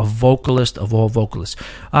off. A vocalist of all vocalists.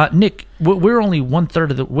 Nick, we're only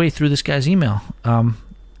 1/3 of the way through this guy's email.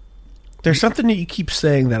 There's something that you keep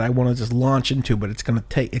saying that I want to just launch into, but it's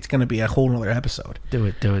gonna be a whole other episode. Do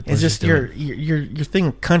it. It's just your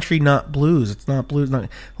thing, country, not blues. It's not blues, not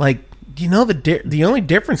like. Do you know the only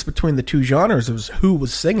difference between the two genres was who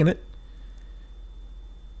was singing it?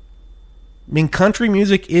 I mean, country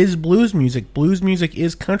music is blues music. Blues music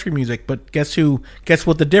is country music. But guess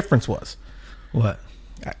what the difference was? What?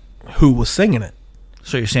 Who was singing it?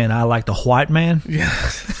 So you're saying I like the white man? Yeah.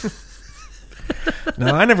 No,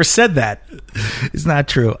 I never said that. It's not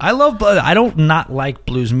true. I don't not like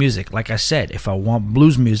blues music. Like I said, if I want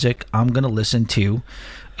blues music, I'm going to listen to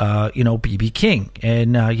B.B. King,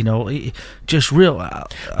 and just real.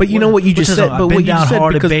 But you know what you just said. But what you down said,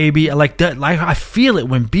 hearted baby, like that. Like I feel it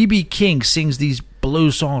when B.B. King sings these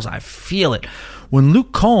blues songs. I feel it when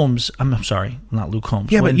Luke Combs. I'm sorry, not Luke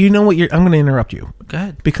Combs. Yeah, but you know what? I'm going to interrupt you. Go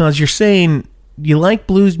ahead, because you're saying you like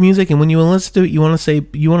blues music, and when you want to listen to it, you want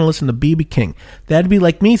to listen to B.B. King. That'd be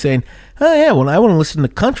like me saying, "Oh yeah, when I want to listen to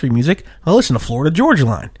country music, I'll listen to Florida Georgia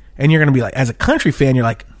Line." And you're going to be like, as a country fan, you're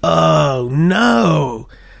like, "Oh no,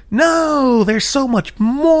 there's so much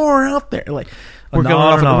more out there." Like, We're going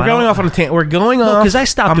off on a tangent. We're going off because I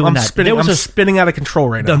stopped doing that. I'm spinning out of control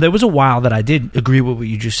right now. There was a while that I did agree with what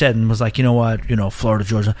you just said and was like, you know what, Florida,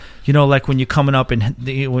 Georgia, like when you're coming up and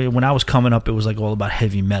when I was coming up, it was like all about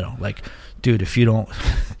heavy metal. Like, dude, if you don't,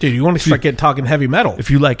 you want to start talking heavy metal.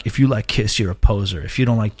 If you like Kiss, you're a poser. If you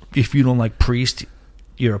don't like Priest,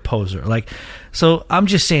 you're a poser. Like, so I'm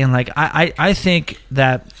just saying, like, I think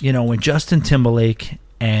that when Justin Timberlake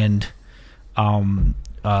and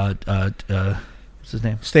what's his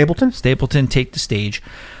name? Stapleton take the stage,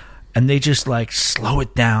 and they just like slow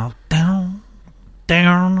it down. I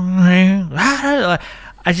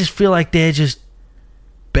just feel like they're just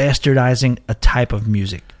bastardizing a type of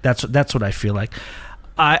music. That's what I feel like.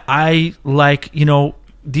 I like,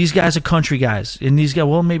 these guys are country guys, and these guys,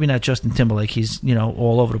 well, maybe not Justin Timberlake. He's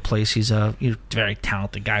all over the place. He's a very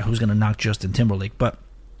talented guy who's going to knock Justin Timberlake, but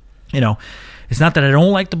it's not that I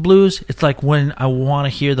don't like the blues. It's like when I want to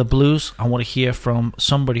hear the blues, I want to hear from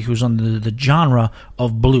somebody who's under the genre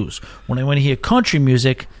of blues. When I want to hear country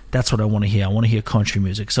music, that's what I want to hear. I want to hear country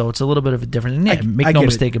music. So it's a little bit of a different. Make no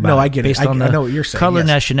mistake about it. I get it. I know what you're saying. Color, yes.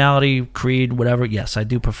 Nationality, creed, whatever. Yes, I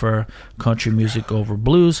do prefer country music over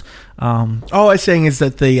blues. All I'm saying is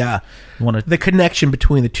that the connection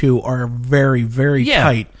between the two are very, very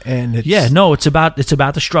tight. And it's about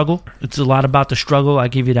the struggle. It's a lot about the struggle. I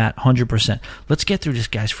give you that 100%. Let's get through this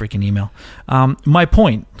guy's freaking email. My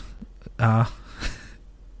point.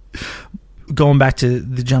 Going back to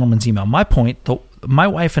the gentleman's email, my point, my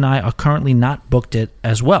wife and I are currently not booked it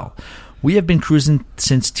as well. We have been cruising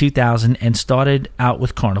since 2000 and started out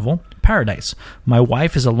with Carnival Paradise. My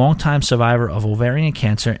wife is a longtime survivor of ovarian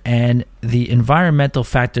cancer, and the environmental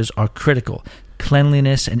factors are critical.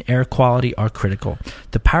 Cleanliness and air quality are critical.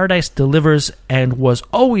 The Paradise delivers and was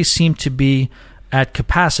always seemed to be at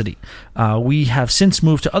capacity. We have since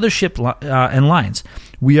moved to other ship and lines.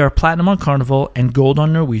 We are platinum on Carnival and gold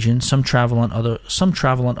on Norwegian. Some travel on other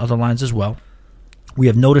lines as well. We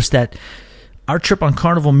have noticed that our trip on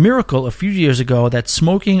Carnival Miracle a few years ago, that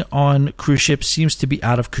smoking on cruise ships seems to be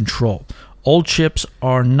out of control. Old ships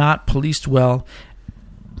are not policed well.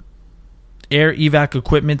 Air evac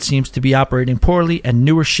equipment seems to be operating poorly, and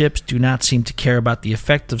newer ships do not seem to care about the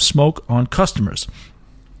effect of smoke on customers.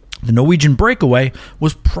 The Norwegian Breakaway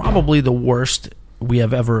was probably the worst we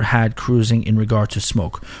have ever had cruising in regard to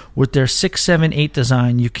smoke. With their 678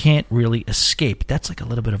 design, you can't really escape. That's like a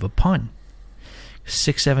little bit of a pun.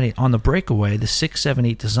 678 on the Breakaway, the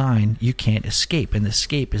 678 design, you can't escape, and the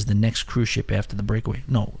Escape is the next cruise ship after the Breakaway.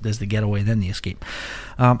 No, there's the Getaway, then the Escape.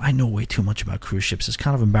 I know way too much about cruise ships. It's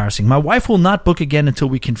kind of embarrassing. My wife will not book again until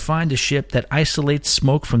we can find a ship that isolates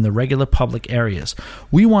smoke from the regular public areas.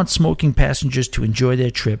 We want smoking passengers to enjoy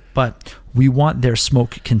their trip, but we want their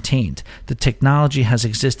smoke contained. The technology has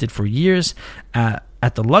existed for years.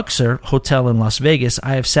 At the Luxor Hotel in Las Vegas,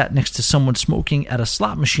 I have sat next to someone smoking at a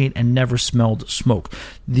slot machine and never smelled smoke.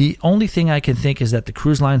 The only thing I can think is that the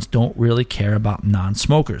cruise lines don't really care about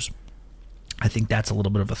non-smokers. I think that's a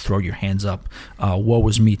little bit of a throw your hands up, woe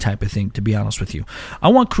is me type of thing, to be honest with you. I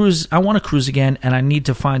want to cruise again, and I need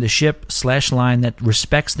to find a ship/line that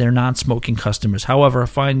respects their non-smoking customers. However,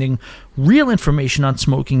 finding real information on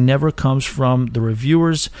smoking never comes from the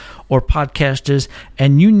reviewers or podcasters,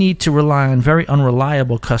 and you need to rely on very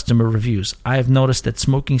unreliable customer reviews. I have noticed that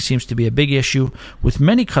smoking seems to be a big issue with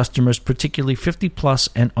many customers, particularly 50 plus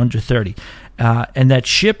and under 30. And that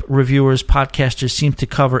ship reviewers, podcasters seem to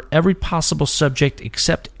cover every possible subject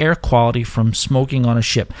except air quality from smoking on a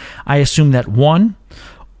ship. I assume that 1,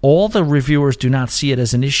 all the reviewers do not see it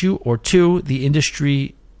as an issue, or 2, the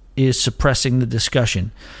industry is suppressing the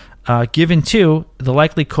discussion. Given 2, the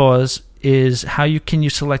likely cause is how can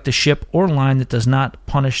you select a ship or line that does not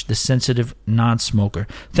punish the sensitive non-smoker.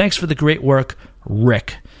 Thanks for the great work,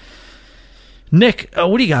 Rick. Nick,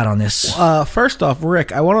 what do you got on this? First off,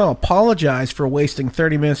 Rick, I want to apologize for wasting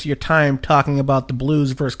 30 minutes of your time talking about the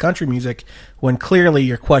blues versus country music when clearly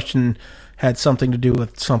your question had something to do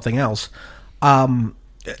with something else. I'm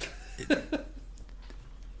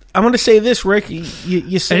going to say this, Rick.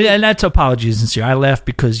 You say, and that's apologies sincere. I laughed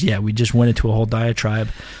because, we just went into a whole diatribe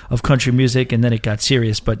of country music, and then it got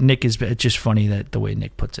serious. But Nick it's just funny that the way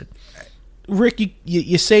Nick puts it. Rick,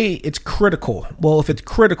 you say it's critical. Well, if it's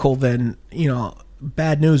critical, then,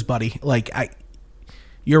 bad news, buddy.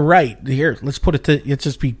 You're right. Here, let's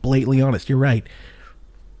just be blatantly honest. You're right.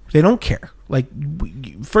 They don't care.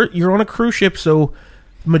 You're on a cruise ship, so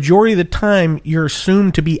majority of the time, you're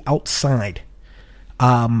assumed to be outside.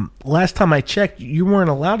 Last time I checked, you weren't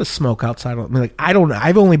allowed to smoke outside. I don't know.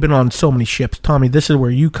 I've only been on so many ships. Tommy, this is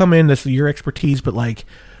where you come in. This is your expertise, but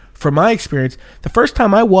from my experience, the first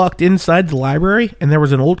time I walked inside the library and there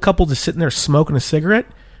was an old couple just sitting there smoking a cigarette,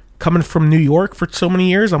 coming from New York for so many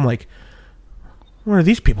years, I'm like, what are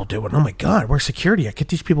these people doing? Oh my God, where's security? I get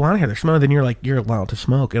these people out of here. They're smoking. Then you're like, you're allowed to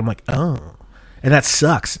smoke. And I'm like, oh. And that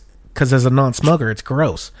sucks because as a non-smoker, it's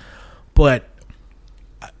gross. But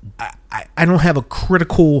I don't have a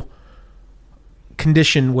critical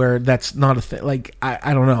condition where that's not a thing. Like,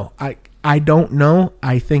 I don't know. I don't know.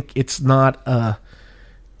 I think it's not an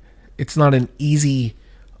easy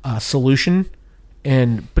solution.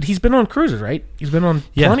 But he's been on cruises, right? He's been on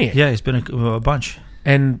plenty. Yeah, he's been a bunch.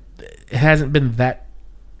 And it hasn't been that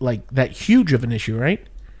huge of an issue, right?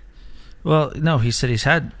 Well, no, he said he's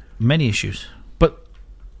had many issues. But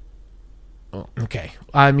okay,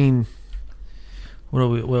 I mean, where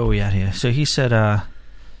are we at here? So he said, yeah,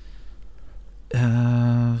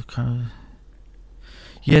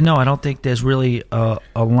 no, I don't think there's really a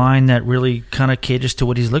line that really kind of caters to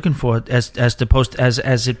what he's looking for as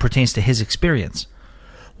it pertains to his experience.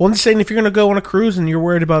 Well, I'm just saying, if you're going to go on a cruise and you're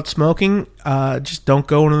worried about smoking, just don't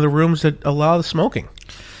go into the rooms that allow the smoking.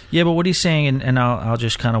 Yeah, but what he's saying, and I'll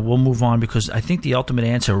just we'll move on, because I think the ultimate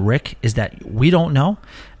answer, Rick, is that we don't know.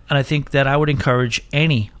 And I think that I would encourage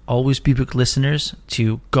any Always Be Booked listeners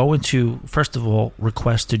to go into, first of all,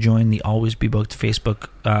 request to join the Always Be Booked Facebook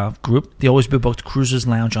group, the Always Be Booked Cruisers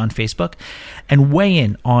Lounge on Facebook, and weigh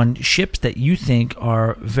in on ships that you think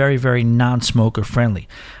are very, very non-smoker friendly.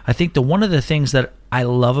 I think one of the things that I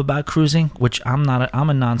love about cruising, which I'm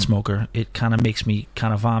a non-smoker, it kind of makes me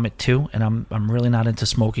kind of vomit too, and I'm really not into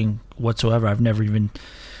smoking whatsoever. I've never even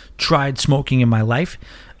tried smoking in my life.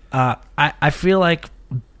 I feel like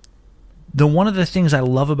one of the things I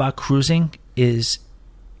love about cruising is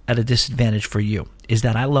at a disadvantage for you, is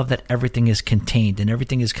that I love that everything is contained and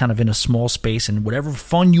everything is kind of in a small space, and whatever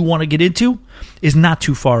fun you want to get into is not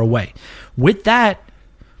too far away. With that,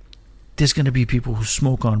 there's going to be people who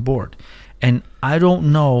smoke on board. And I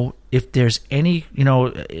don't know if there's any,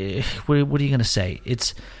 what are you going to say?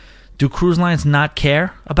 Do cruise lines not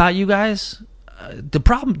care about you guys?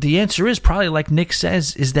 The answer is probably like Nick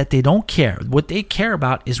says, is that they don't care. What they care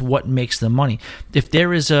about is what makes them money. If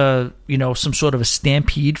there is some sort of a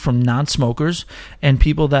stampede from non-smokers and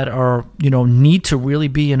people that are, need to really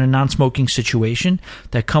be in a non-smoking situation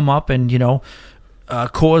that come up and,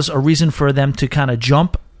 cause a reason for them to kind of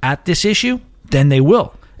jump at this issue, then they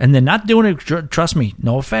will. And they're not doing it, trust me,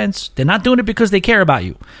 no offense, they're not doing it because they care about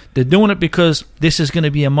you. They're doing it because this is going to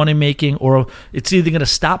be a money-making, or it's either going to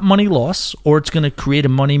stop money loss or it's going to create a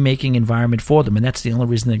money-making environment for them. And that's the only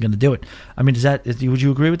reason they're going to do it. I mean, would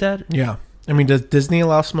you agree with that? Yeah. I mean, does Disney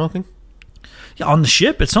allow smoking? Yeah, on the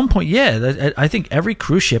ship at some point, yeah. I think every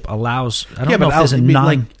cruise ship allows. I don't know if there's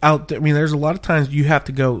there's a lot of times you have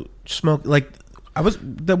to go smoke. Like,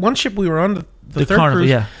 the one ship we were on, the third Carnival, cruise,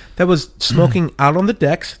 yeah. that was smoking out on the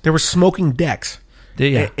decks. There were smoking decks,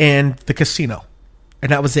 and the casino,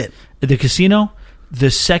 and that was it. The casino,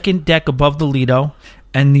 the second deck above the Lido,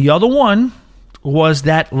 and the other one was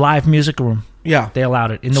that live music room. Yeah, they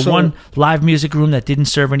allowed it in the one live music room that didn't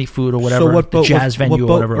serve any food or whatever. So what boat, the jazz venue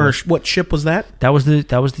or whatever. Or what ship was that? That was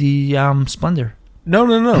the Splendor.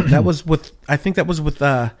 No. That was with. I think that was with.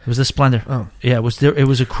 It was the Splendor. Oh, yeah. It was there. It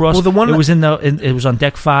was across. Well, the one it was it was on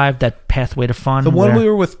deck 5. That Pathway to Fun. The one we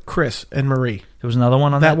were with Chris and Marie. There was another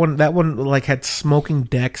one on that one. That one like had smoking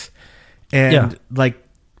decks, and like.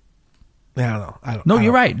 I don't know.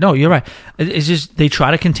 You're right. No, you're right. It's just they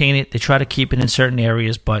try to contain it. They try to keep it in certain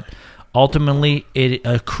areas, but ultimately,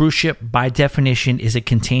 a cruise ship by definition is a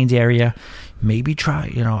contained area. Maybe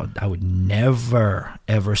try, I would never,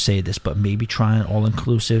 ever say this, but maybe try an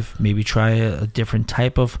all-inclusive. Maybe try a different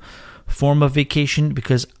type of form of vacation,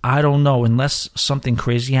 because I don't know, unless something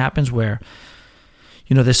crazy happens where,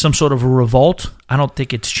 there's some sort of a revolt, I don't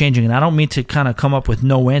think it's changing. And I don't mean to kind of come up with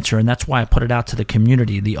no answer, and that's why I put it out to the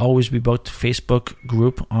community. The Always Be Booked Facebook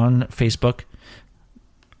group on Facebook.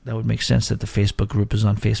 That would make sense that the Facebook group is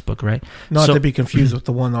on Facebook, right? Not to be confused with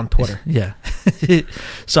the one on Twitter. Yeah.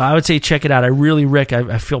 So I would say check it out. Rick,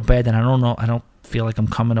 I feel bad that I don't know. I don't feel like I'm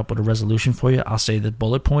coming up with a resolution for you. I'll say the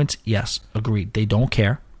bullet points, yes, agreed. They don't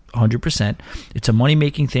care, 100%. It's a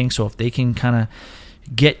money-making thing, so if they can kind of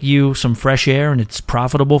get you some fresh air and it's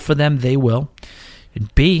profitable for them, they will.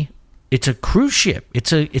 And B, it's a cruise ship.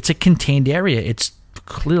 It's a contained area. It's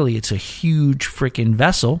a huge freaking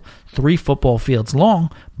vessel, 3 football fields long,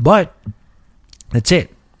 but that's it.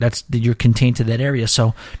 You're contained to that area.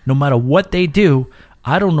 So no matter what they do,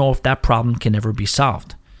 I don't know if that problem can ever be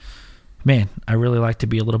solved. Man, I really like to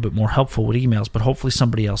be a little bit more helpful with emails, but hopefully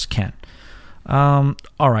somebody else can. All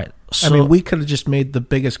right. So, we could have just made the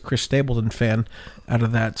biggest Chris Stapleton fan out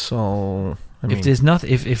of that, so If there's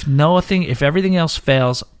nothing, if everything else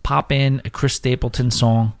fails, pop in a Chris Stapleton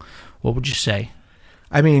song. What would you say?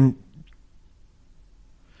 I mean,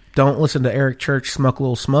 don't listen to Eric Church, Smoke a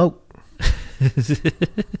Little Smoke.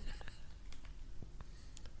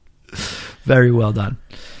 Very well done.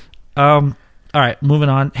 All right, moving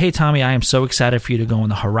on. Hey, Tommy, I am so excited for you to go on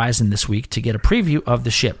the Horizon this week to get a preview of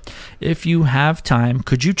the ship. If you have time,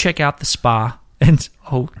 could you check out the spa? And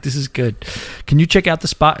oh, this is good. Can you check out the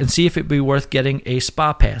spa and see if it'd be worth getting a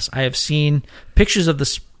spa pass? I have seen pictures of the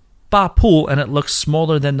spa pool, and it looks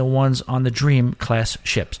smaller than the ones on the Dream class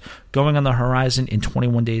ships. Going on the Horizon in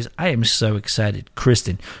 21 days. I am so excited.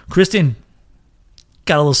 Kristen,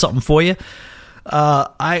 got a little something for you.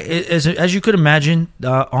 As you could imagine,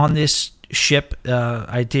 on this ship,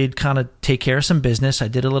 I did kind of take care of some business. I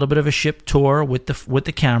did a little bit of a ship tour with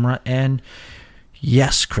the camera, and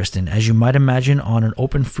yes, Kristen, as you might imagine, on an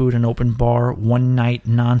open food and open bar, one night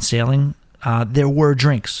non-sailing, there were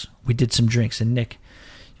drinks. We did some drinks, and Nick,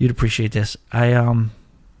 you'd appreciate this. I don't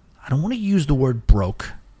want to use the word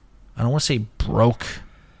broke. I don't want to say broke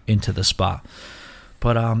into the spa,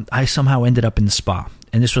 but I somehow ended up in the spa,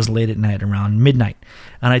 and this was late at night, around midnight,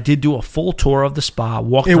 and I did do a full tour of the spa.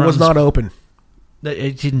 It was not open.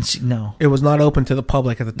 It didn't. No, it was not open to the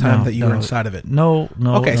public at the time that you were inside of it. No.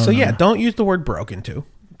 Okay, don't use the word broken to.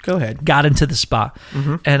 Go ahead. Got into the spa,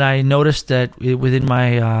 and I noticed that within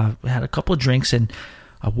my, I had a couple of drinks, and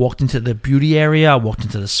I walked into the beauty area, I walked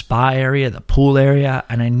into the spa area, the pool area,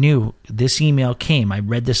 and I knew this email came. I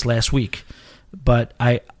read this last week, but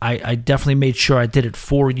I definitely made sure I did it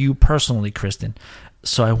for you personally, Kristen.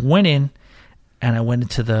 So I went in, and I went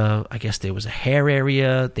into I guess there was a hair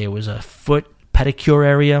area, there was a foot pedicure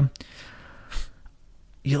area.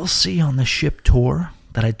 You'll see on the ship tour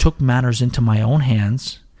that I took matters into my own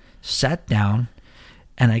hands, sat down,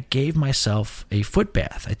 and I gave myself a foot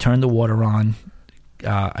bath. I turned the water on.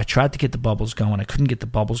 I tried to get the bubbles going. I couldn't get the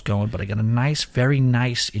bubbles going, but I got a nice, very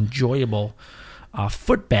nice, enjoyable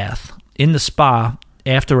foot bath in the spa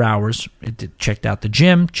after hours. Checked out the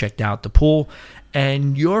gym, checked out the pool,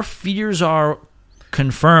 and your fears are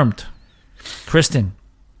confirmed. Kristen,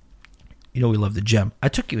 you know we love the gym. I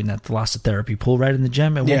took you in that thalassotherapy pool right in the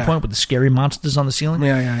gym at one point with the scary monsters on the ceiling.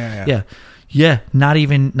 Yeah. Not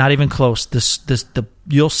even close.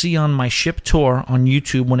 You'll see on my ship tour on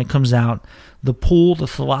YouTube when it comes out, the pool, the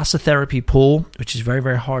thalassotherapy pool, which is very,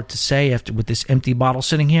 very hard to say after with this empty bottle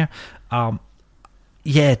sitting here.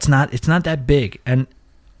 It's not that big, and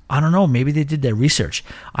I don't know, maybe they did their research.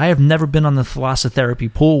 I have never been on the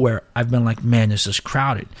thalassotherapy pool where I've been like, man, this is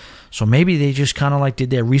crowded. So maybe they just kind of like did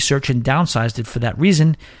their research and downsized it for that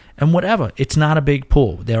reason, and whatever. It's not a big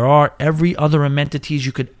pool. There are every other amenities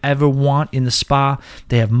you could ever want in the spa.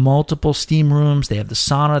 They have multiple steam rooms. They have the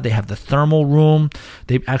sauna. They have the thermal room.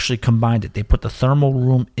 They've actually combined it. They put the thermal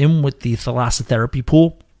room in with the thalassotherapy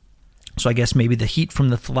pool. So I guess maybe the heat from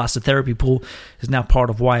the thalassotherapy pool is now part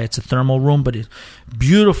of why it's a thermal room. But it's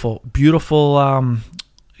beautiful,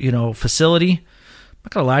 facility. I'm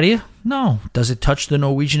not going to lie to you. No. Does it touch the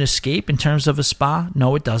Norwegian Escape in terms of a spa?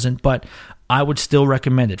 No, it doesn't. But I would still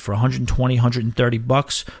recommend it for $120,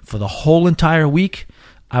 $130 for the whole entire week.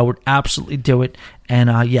 I would absolutely do it.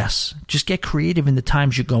 And yes, just get creative in the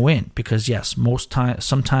times you go in, because yes,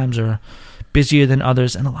 sometimes are busier than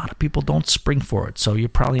others, and a lot of people don't spring for it. So you're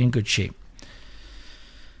probably in good shape.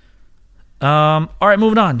 All right,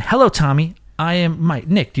 moving on. Hello, Tommy. I am Mike.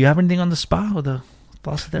 Nick, do you have anything on the spa or the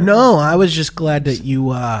thalassotherapy? No, I was just glad that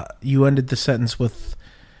you ended the sentence with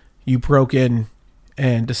you broke in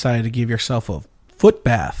and decided to give yourself a foot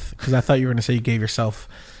bath, because I thought you were going to say you gave yourself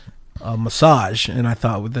a massage, and I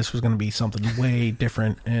thought this was going to be something way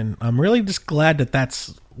different, and I'm really just glad that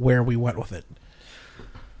that's where we went with it.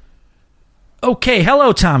 Okay,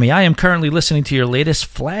 hello, Tommy. I am currently listening to your latest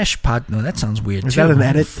Flash pod. No, that sounds weird. Is that an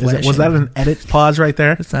edit? Was that an edit pause right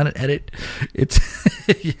there? It's not an edit. It's...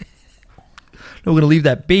 No, we're going to leave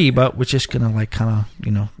that be, but we're just going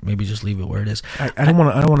to maybe just leave it where it is. I don't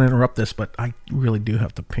want to interrupt this, but I really do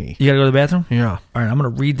have to pee. You got to go to the bathroom? Yeah. All right, I'm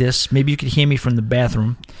going to read this. Maybe you could hear me from the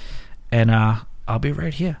bathroom, and I'll be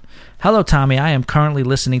right here. Hello, Tommy. I am currently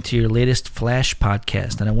listening to your latest Flash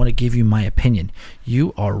podcast, and I want to give you my opinion.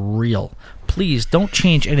 You are real. Please don't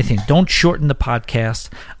change anything. Don't shorten the podcast.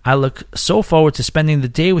 I look so forward to spending the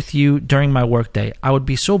day with you during my workday. I would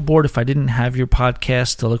be so bored if I didn't have your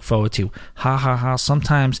podcast to look forward to. Ha ha ha.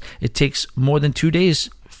 Sometimes it takes more than 2 days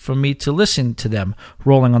for me to listen to them,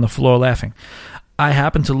 rolling on the floor laughing. I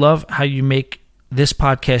happen to love how you make this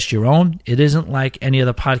podcast your own. It isn't like any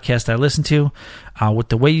other podcast I listen to. With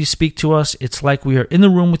the way you speak to us, it's like we are in the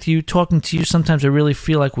room with you, talking to you. Sometimes I really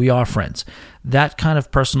feel like we are friends. That kind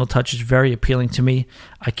of personal touch is very appealing to me.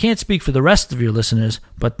 I can't speak for the rest of your listeners,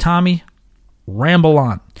 but Tommy, ramble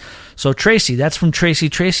on. So Tracy, that's from Tracy.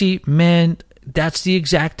 Tracy, man, that's the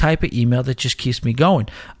exact type of email that just keeps me going.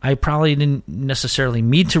 I probably didn't necessarily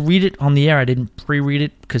mean to read it on the air. I didn't pre-read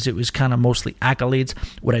it because it was kind of mostly accolades.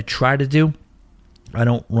 What I try to do, I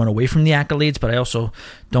don't run away from the accolades, but I also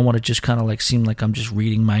don't want to just kind of like seem like I'm just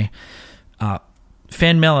reading my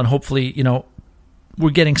fan mail, and hopefully, we're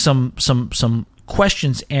getting some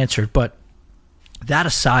questions answered. But that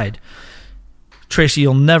aside, Tracy,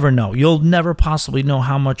 you'll never know. You'll never possibly know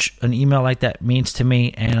how much an email like that means to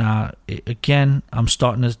me. And again, I'm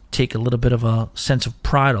starting to take a little bit of a sense of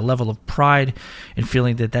pride, a level of pride in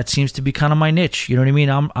feeling that seems to be kind of my niche. You know what I mean?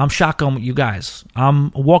 I'm shotgun with you guys.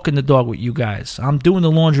 I'm walking the dog with you guys. I'm doing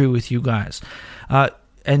the laundry with you guys.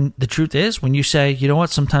 And the truth is, when you say, you know what,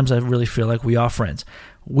 sometimes I really feel like we are friends.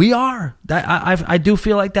 We are. I do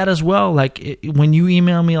feel like that as well. Like when you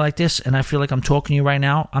email me like this and I feel like I'm talking to you right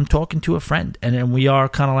now, I'm talking to a friend. And then we are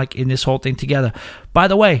kind of like in this whole thing together. By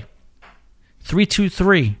the way,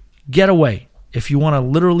 323 Getaway. If you want to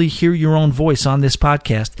literally hear your own voice on this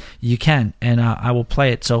podcast, you can. And I will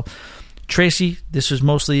play it. So, Tracy, this was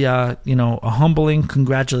mostly, a humbling,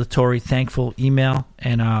 congratulatory, thankful email.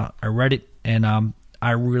 And I read it. And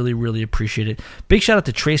I really, really appreciate it. Big shout out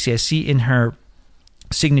to Tracy. I see in her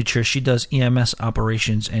signature she does EMS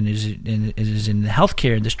operations and is in the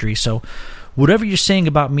healthcare industry. So whatever you're saying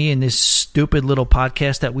about me in this stupid little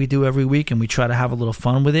podcast that we do every week, and we try to have a little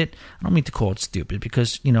fun with it, I don't mean to call it stupid,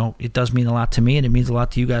 because it does mean a lot to me and it means a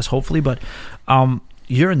lot to you guys, hopefully. But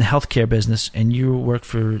you're in the healthcare business and you work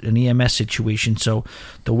for an EMS situation, so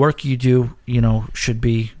the work you do should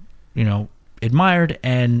be admired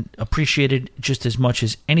and appreciated just as much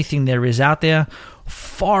as anything there is out there,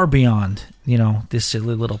 far beyond this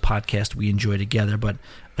silly little podcast we enjoy together. But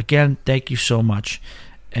again, thank you so much.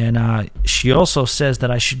 And she also says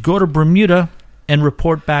that I should go to Bermuda and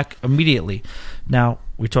report back immediately. Now,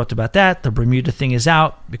 we talked about that. The Bermuda thing is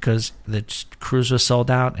out because the cruise was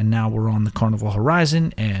sold out, and now we're on the Carnival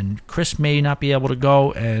Horizon, and Chris may not be able to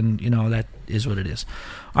go, and that is what it is.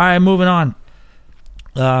 All right, moving on.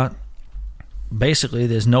 Basically,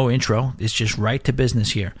 there's no intro. It's just right to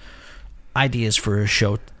business here. Ideas for a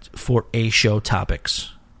show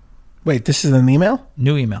topics. Wait, this is an email?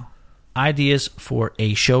 New email. Ideas for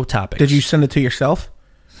a show topics. Did you send it to yourself?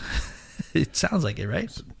 It sounds like it, right?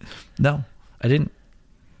 No, I didn't.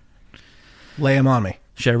 Lay them on me.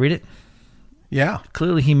 Should I read it? Yeah.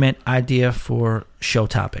 Clearly, he meant idea for show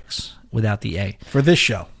topics without the A. For this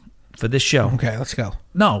show. For this show. Okay, let's go.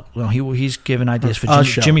 No, he's giving ideas for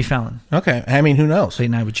Jimmy Fallon. Okay, I mean, who knows? Late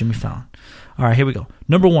night with Jimmy Fallon. All right, here we go.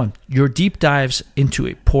 Number 1, your deep dives into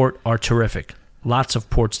a port are terrific. Lots of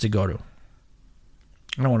ports to go to.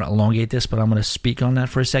 I don't want to elongate this, but I'm going to speak on that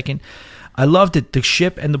for a second. I love that the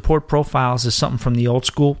ship and the port profiles is something from the old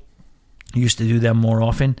school. I used to do them more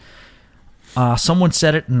often. Someone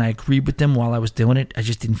said it, and I agreed with them while I was doing it. I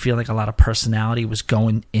just didn't feel like a lot of personality was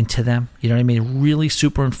going into them. You know what I mean? Really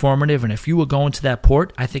super informative. And if you were going to that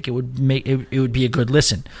port, I think it would be a good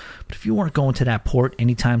listen. But if you weren't going to that port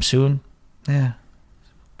anytime soon,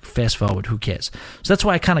 fast forward. Who cares? So that's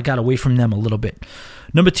why I kind of got away from them a little bit.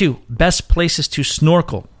 Number 2, best places to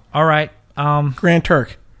snorkel. All right, Grand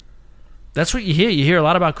Turk. That's what you hear. You hear a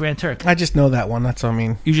lot about Grand Turk. I just know that one. That's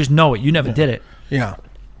you just know it. You never did it. Yeah.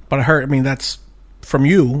 But I heard, that's from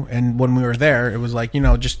you, and when we were there, it was like,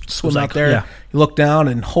 just swim out there, you look down,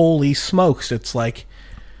 and holy smokes, it's like...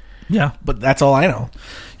 Yeah. But that's all I know.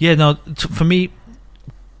 Yeah, no, for me,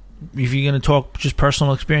 if you're going to talk just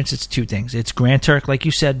personal experience, it's 2 things. It's Grand Turk, like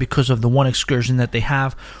you said, because of the one excursion that they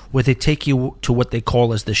have, where they take you to what they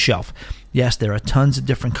call as the shelf. Yes, there are tons of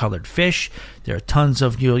different colored fish. There are tons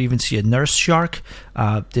of... You'll even see a nurse shark.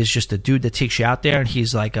 There's just a dude that takes you out there, and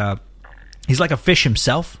he's like a fish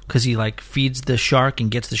himself, because he feeds the shark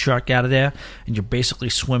and gets the shark out of there, and you're basically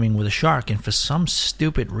swimming with a shark. And for some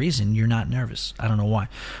stupid reason, you're not nervous. I don't know why.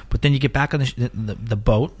 But then you get back on the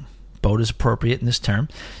boat. Boat is appropriate in this term.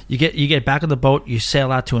 You get back on the boat. You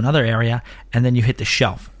sail out to another area, and then you hit the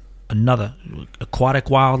shelf. Another aquatic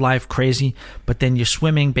wildlife, crazy. But then you're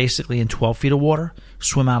swimming basically in 12 feet of water.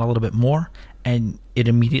 Swim out a little bit more, and it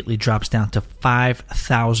immediately drops down to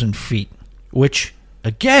 5,000 feet, which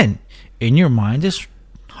again, in your mind, is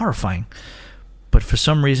horrifying. But for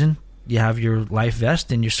some reason, you have your life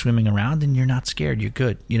vest and you're swimming around and you're not scared. You're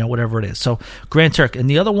good. Whatever it is. So Grand Turk. And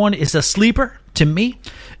the other one is a sleeper. To me,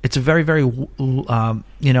 it's a very, very,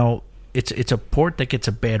 it's a port that gets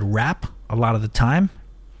a bad rap a lot of the time.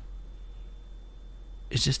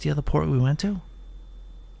 Is this the other port we went to?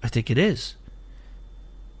 I think it is.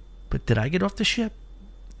 But did I get off the ship?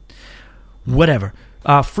 Whatever.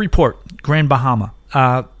 Freeport, Grand Bahama.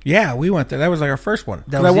 Yeah, we went there. That was like our first one.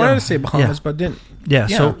 I wanted to say Bahamas, but didn't. Yeah,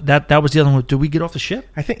 so that was the other one. Did we get off the ship?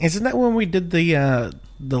 I think, isn't that when we did the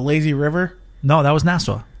lazy river? No, that was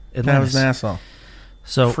Nassau. Atlantis. That was Nassau.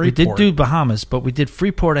 So Freeport. We did do Bahamas, but we did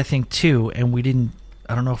Freeport, I think, too, and we didn't.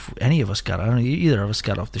 I don't know if any of us got. I don't know either of us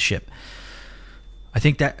got off the ship. I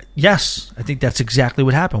think that's exactly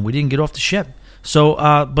what happened. We didn't get off the ship. So,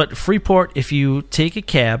 but Freeport, if you take a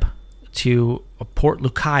cab to Port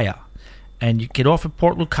Lucaya, and you get off at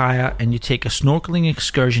Port Lucaya and you take a snorkeling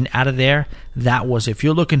excursion out of there, that was, if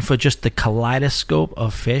you're looking for just the kaleidoscope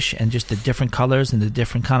of fish and just the different colors and the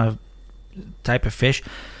different kind of type of fish,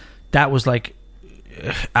 that was like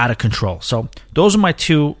out of control. So those are my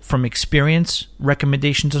two from experience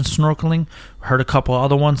recommendations on snorkeling. Heard a couple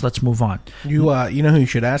other ones. Let's move on. You know who you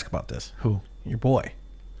should ask about this? Who? Your boy.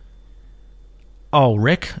 Oh,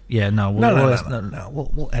 Rick? Yeah, no. No.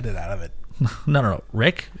 We'll edit out of it. No.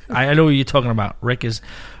 Rick? I know what you're talking about. Rick is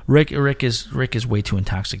way too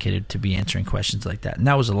intoxicated to be answering questions like that. And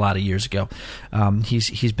that was a lot of years ago.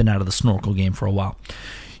 He's been out of the snorkel game for a while.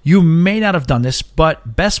 You may not have done this,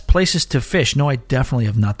 but best places to fish. No, I definitely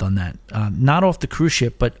have not done that. Not off the cruise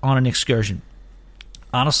ship, but on an excursion.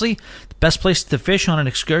 Honestly, the best place to fish on an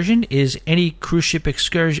excursion is any cruise ship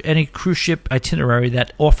excursion, any cruise ship itinerary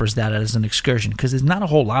that offers that as an excursion, because there's not a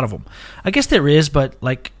whole lot of them. I guess there is, but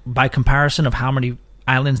like by comparison of how many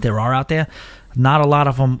islands there are out there, not a lot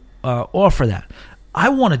of them offer that. I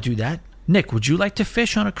want to do that. Nick, would you like to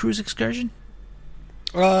fish on a cruise excursion?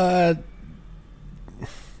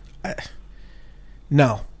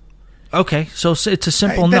 No. Okay, so it's a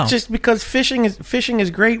simple no. That's just because fishing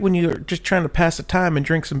is great when you're just trying to pass the time and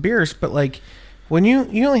drink some beers, but like when you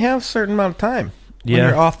only have a certain amount of time when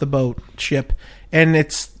you're off the boat ship, and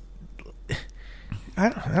it's I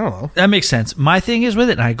don't know. That makes sense. My thing is with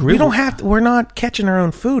it, and I agree. We're not catching our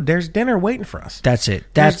own food. There's dinner waiting for us. That's it.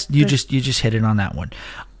 You just hit it on that one.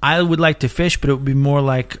 I would like to fish, but it would be more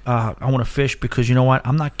like I want to fish because you know what?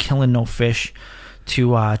 I'm not killing no fish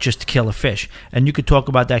to just to kill a fish. And you could talk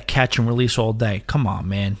about that catch and release all day. Come on,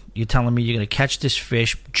 man. You're telling me you're going to catch this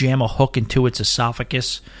fish, jam a hook into its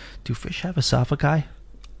esophagus. Do fish have esophagi?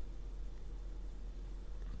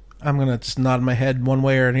 I'm going to just nod my head one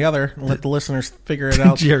way or the other and let the listeners figure it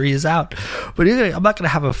out. Jerry is out. But I'm not going to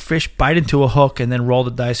have a fish bite into a hook and then roll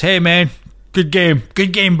the dice. Hey, man, good game.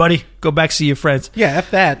 Good game, buddy. Go back, see your friends. Yeah,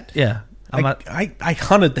 F that. Yeah. I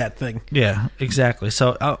hunted that thing. Yeah, exactly.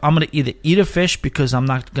 So I'm going to either eat a fish because I'm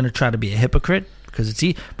not going to try to be a hypocrite because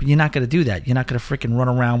but you're not going to do that. You're not going to freaking run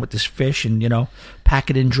around with this fish and, pack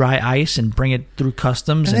it in dry ice and bring it through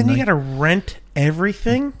customs. And then you got to rent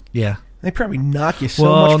everything? Yeah. They probably knock you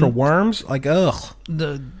much for worms. Like, ugh.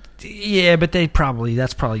 Yeah, but that's probably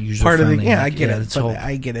user part friendly. Of the, yeah, I get it.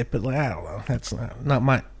 I get it, but I don't know. That's not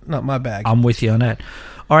my bag. I'm with you on that.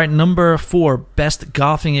 All right, number 4, best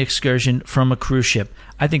golfing excursion from a cruise ship.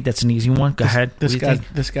 I think that's an easy one. Go ahead. This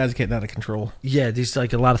guy's getting out of control. Yeah, there's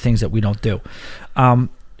like a lot of things that we don't do.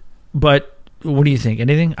 But what do you think?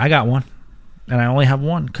 Anything? I got one, and I only have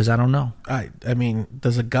one because I don't know. I mean,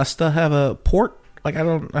 does Augusta have a port? Like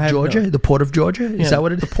Georgia, the port of Georgia. Is that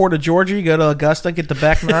what it is? The port of Georgia. You go to Augusta, get the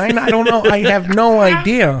back nine. I don't know. I have no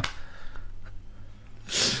idea.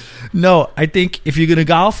 No, I think if you're gonna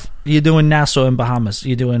golf, you're doing Nassau in Bahamas.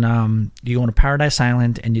 You're doing you're going to Paradise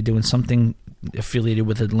Island, and you're doing something affiliated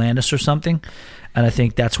with Atlantis or something. And I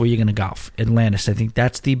think that's where you're gonna golf, Atlantis. I think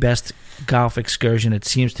that's the best golf excursion. It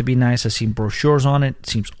seems to be nice. I've seen brochures on it. It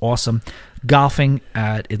seems awesome. Golfing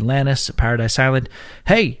at Atlantis, Paradise Island.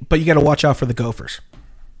 Hey, but you got to watch out for the gophers.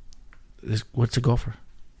 What's a gopher?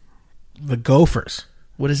 The gophers.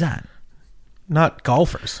 What is that? Not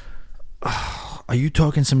golfers. Are you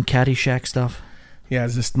talking some Caddyshack stuff? Yeah,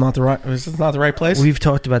 is this not the right place? We've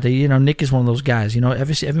talked about that. Nick is one of those guys.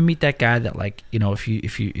 Ever meet that guy that like,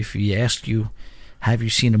 if he asks you, have you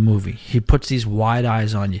seen a movie? He puts these wide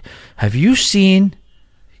eyes on you. Have you seen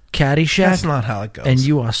Caddyshack? That's not how it goes. And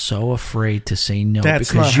you are so afraid to say no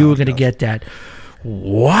because you were going to get that.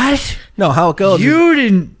 What? No, how it goes. You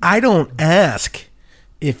didn't. I don't ask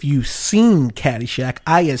if you've seen Caddyshack.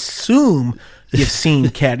 I assume you've seen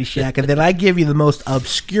Caddyshack, and then I give you the most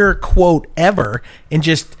obscure quote ever and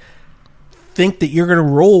just think that you're going to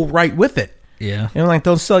roll right with it. Yeah. Like,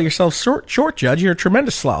 don't sell yourself short, Judge. You're a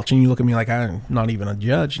tremendous slouch. And you look at me like I'm not even a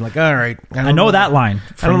judge. I'm like, all right. I know that line.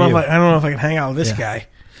 I don't know if I can hang out with this guy.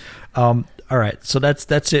 All All right, so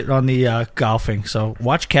that's it on the golfing. So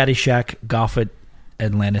watch Caddyshack, golf at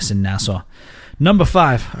Atlantis and Nassau. Number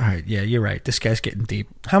 5. All right, yeah, you're right. This guy's getting deep.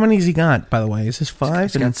 How many has he got, by the way? Is this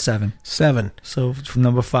 5? He's got 7. 7. So from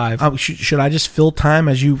number 5. Should I just fill time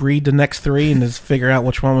as you read the next 3 and just figure out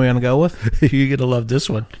which one we're going to go with? You're going to love this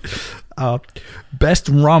one. Best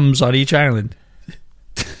rums on each island.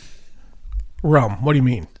 Rum. What do you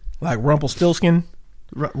mean? Like Rumpelstiltskin?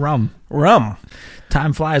 Rum.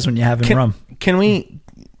 Time flies when you're having rum. Can we...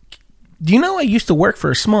 Do you know I used to work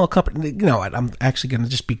for a small company? You know what? I'm actually going to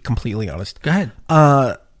just be completely honest. Go ahead.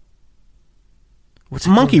 What's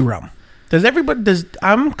Monkey Rum?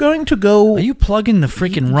 I'm going to go... Are you plugging the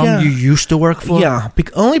freaking rum you used to work for? Yeah,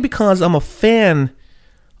 only because I'm a fan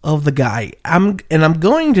of the guy. I'm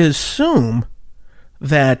going to assume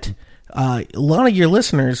that a lot of your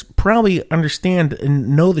listeners probably understand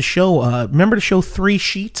and know the show. Remember the show 3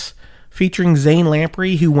 Sheets featuring Zane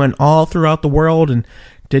Lamprey, who went all throughout the world and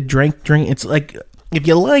did drink. It's like, if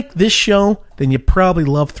you like this show, then you probably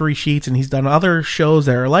love 3 Sheets, and he's done other shows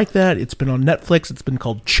that are like that. It's been on Netflix. It's been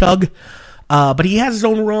called Chug. But he has his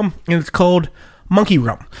own rum, and it's called Monkey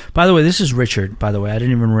Rum. By the way, this is Richard, by the way. I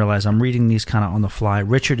didn't even realize. I'm reading these kind of on the fly.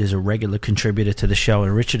 Richard is a regular contributor to the show,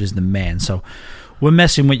 and Richard is the man. So we're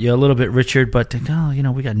messing with you a little bit, Richard, but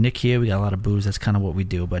we got Nick here. We got a lot of booze. That's kind of what we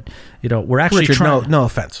do. But we're actually Richard, no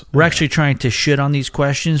offense. We're actually trying to shit on these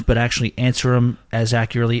questions, but actually answer them as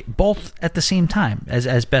accurately, both at the same time,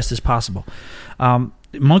 as best as possible.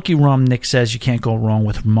 Monkey Rum, Nick says you can't go wrong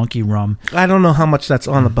with Monkey Rum. I don't know how much that's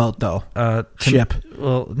on the boat, though. Ship.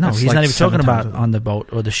 Well, no, that's he's like not even talking about on the boat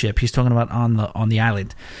or the ship. He's talking about on the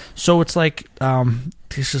island. So it's like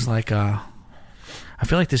this is like I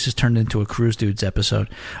feel like this has turned into a Cruise Dudes episode.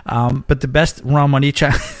 But the best rum on each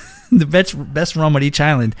the best rum on each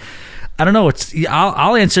island. I don't know.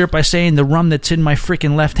 I'll answer it by saying the rum that's in my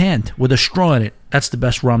freaking left hand with a straw in it. That's the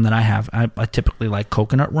best rum that I have. I typically like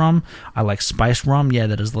coconut rum. I like spice rum. Yeah,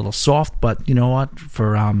 that is a little soft, but you know what?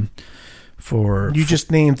 You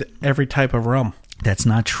just named every type of rum. That's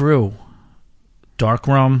not true. Dark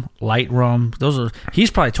rum, light rum.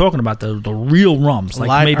 He's probably talking about the real rums. Like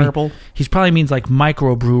light maybe herbal. He probably means like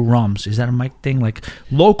microbrew rums. Is that a mic thing? Like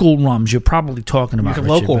local rums. You're probably talking about Richard,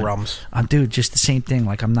 local rums. Dude, just the same thing.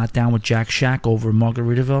 Like I'm not down with Jack Shack over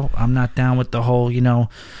Margaritaville. I'm not down with the whole,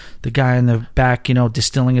 the guy in the back,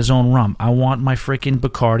 distilling his own rum. I want my freaking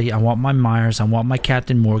Bacardi. I want my Myers. I want my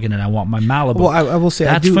Captain Morgan, and I want my Malibu. Well, I will say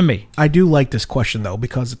that's for me. I do like this question though,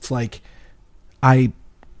 because it's like I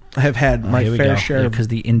have had my fair share of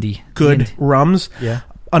good rums. Yeah.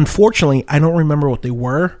 Unfortunately, I don't remember what they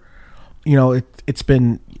were. It's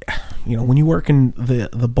been, when you work in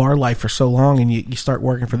the bar life for so long, and you start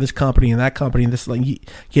working for this company and that company and this, like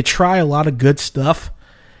you try a lot of good stuff,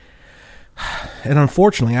 and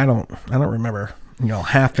unfortunately, I don't remember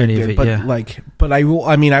half any good, of it. but yeah. But I will.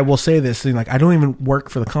 I mean, I will say this thing. Like, I don't even work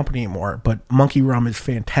for the company anymore. But Monkey Rum is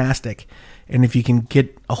fantastic. And if you can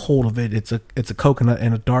get a hold of it, it's a coconut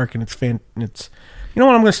and a dark, and it's you know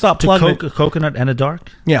what, I'm going to stop plugging a coconut and a dark.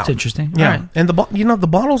 Yeah, it's interesting. Yeah, all right. And the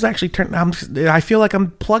bottles actually turn. I feel like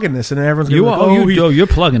I'm plugging this, and everyone's going to go. You're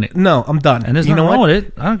plugging it. No, I'm done. And there's nothing wrong with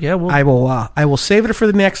it. I don't care. I will save it for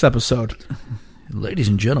the next episode. Ladies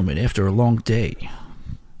and gentlemen, after a long day,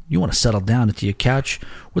 you want to settle down into your couch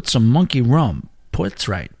with some Monkey Rum. That's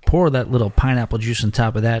right. Pour that little pineapple juice on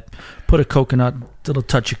top of that. Put a coconut, little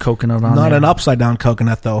touch of coconut on there. Not an upside down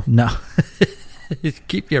coconut, though. No.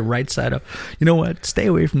 Keep your right side up. You know what? Stay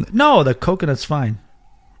away from No, the coconut's fine.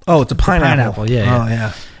 Oh, it's a pineapple. Yeah. Oh,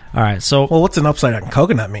 yeah. All right, so... Well, what's an upside down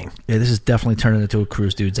coconut mean? Yeah, this is definitely turning into a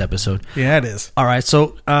Cruise Dudes episode. Yeah, it is. All right,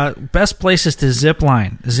 so best places to zip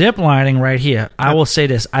line. Zip lining right here. I will say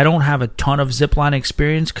this. I don't have a ton of zip line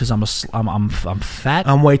experience because I'm fat.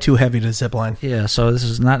 I'm way too heavy to zip line. Yeah, so this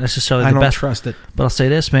is not necessarily the best. I don't trust it. But I'll say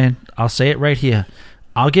this, man. I'll say it right here.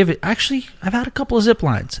 I'll give it... Actually, I've had a couple of zip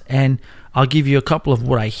lines, and I'll give you a couple of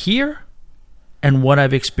what I hear and what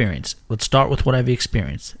I've experienced. Let's start with what I've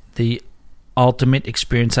experienced. The ultimate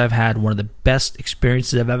experience I've had, one of the best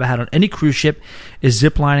experiences I've ever had on any cruise ship, is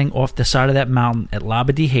ziplining off the side of that mountain at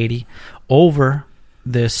Labadee, Haiti, over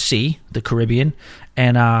the sea, the Caribbean,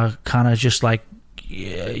 and kind of just like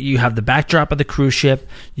you have the backdrop of the cruise ship,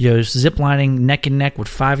 you're ziplining neck and neck with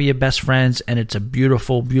 5 of your best friends, and it's a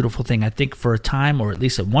beautiful, beautiful thing. I think for a time, or at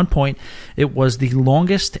least at one point, it was the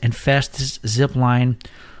longest and fastest zip line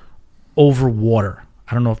over water.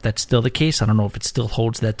 I don't know if that's still the case. I don't know if it still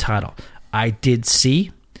holds that title. I did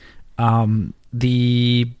see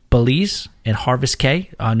the Belize in Harvest Cay,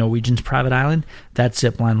 Norwegian's private island. That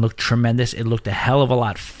zip line looked tremendous. It looked a hell of a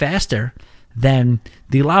lot faster than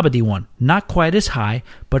the Labadee one. Not quite as high,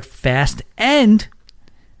 but fast, and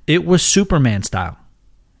it was Superman style.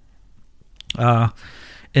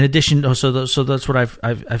 In addition, so that's what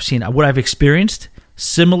I've seen. What I've experienced,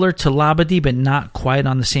 similar to Labadee, but not quite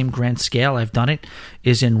on the same grand scale. I've done it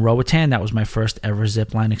is in Roatan. That was my first ever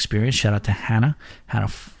zipline experience. Shout out to Hannah. Hannah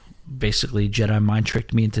basically Jedi mind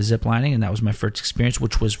tricked me into ziplining, and that was my first experience,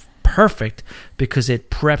 which was perfect because it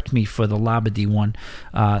prepped me for the Labadee one.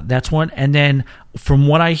 That's one. And then from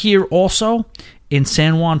what I hear also, in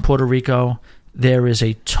San Juan, Puerto Rico, there is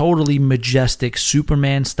a totally majestic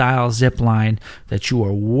Superman-style zip line that you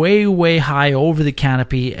are way, way high over the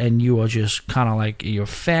canopy, and you are just kind of like, you're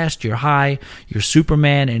fast, you're high, you're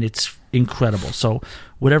Superman, and it's incredible. So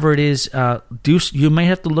whatever it is, you may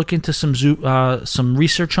have to look into some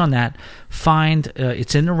research on that. Find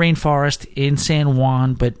it's in the rainforest in San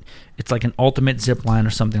Juan, but it's like an ultimate zip line or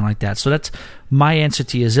something like that. So that's my answer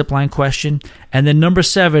to your zip line question. And then number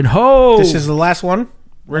 7, this is the last one.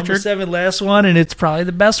 Richard? Number 7, last one, and it's probably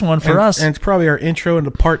the best one for us. And it's probably our intro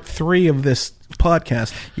into part 3 of this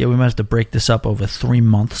podcast. Yeah, we might have to break this up over 3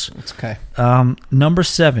 months. It's okay. Number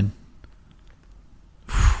 7.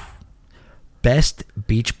 Best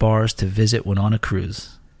beach bars to visit when on a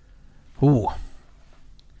cruise. Ooh.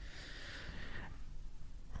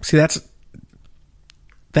 See, that's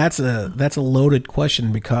a loaded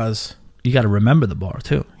question because you got to remember the bar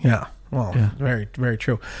too. Yeah. Well, yeah. Very, very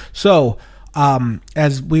true. So,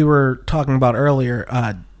 as we were talking about earlier,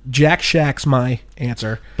 Jack Shack's my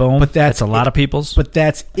answer. Boom. But that's a lot of people's. But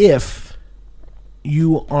that's if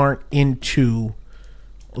you aren't into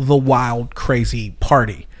the wild, crazy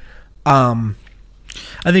party. I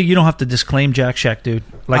think you don't have to disclaim Jack Shack, dude.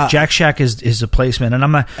 Like Jack Shack is a placement, and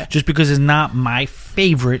I'm not just because it's not my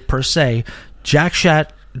favorite per se. Jack's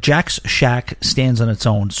Shack stands on its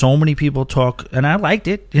own. So many people talk, and I liked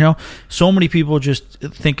it. You know, so many people just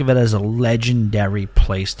think of it as a legendary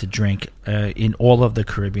place to drink in all of the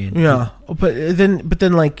Caribbean. Yeah, but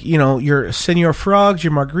then, like, you know, your Senor Frogs,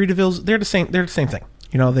 your Margaritavilles, they're the same. They're the same thing.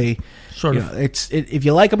 You know, they sort of. If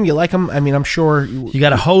you like them, you like them. I mean, I'm sure you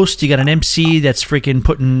got a host, you got an MC that's freaking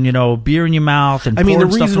putting beer in your mouth and. I mean, the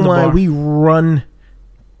pouring reason stuff in the why bar. we run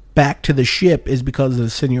back to the ship is because of the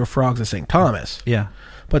Senor Frogs of St. Thomas. Yeah.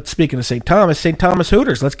 But speaking of St. Thomas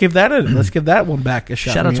Hooters, let's give that one back a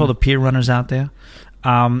shot. Shout out to all the pier runners out there.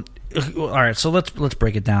 All right, so let's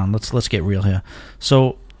break it down. Let's get real here.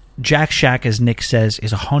 So Jack Shack, as Nick says,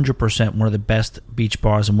 is 100% one of the best beach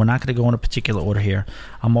bars, and we're not going to go in a particular order here.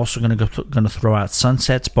 I'm also going to throw out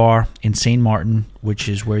Sunset's Bar in St. Martin, which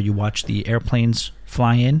is where you watch the airplanes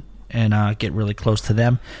fly in and get really close to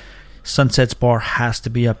them. Sunset's Bar has to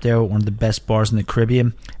be up there, one of the best bars in the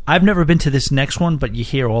Caribbean. I've never been to this next one, but you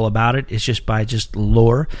hear all about it. It's just by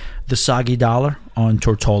lore. The Soggy Dollar on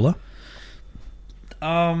Tortola.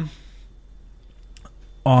 On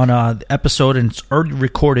the episode, and it's already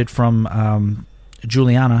recorded from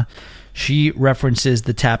Juliana, she references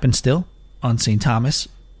the Tap and Still on St. Thomas.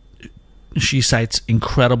 She cites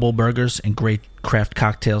incredible burgers and great craft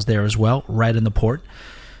cocktails there as well, right in the port.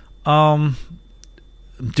 I'm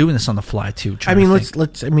doing this on the fly too. I mean,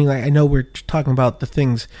 let's. I mean, I know we're talking about the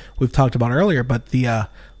things we've talked about earlier, but the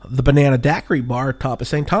Banana Daiquiri Bar top of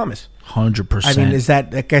St. Thomas. 100%. I mean,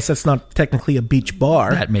 I guess that's not technically a beach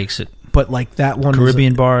bar. That makes it. But like that one,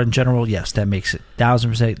 Caribbean bar in general, yes, that makes it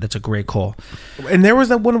 1,000%. That's a great call. And there was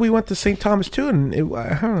that one we went to St. Thomas too, and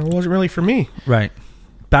I don't know, it wasn't really for me. Right,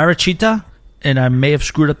 Barachita, and I may have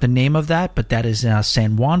screwed up the name of that, but that is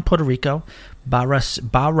San Juan, Puerto Rico.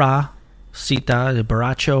 Baracita,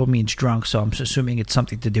 baracho means drunk, so I'm assuming it's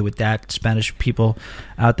something to do with that. Spanish people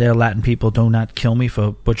out there, Latin people, do not kill me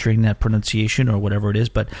for butchering that pronunciation or whatever it is,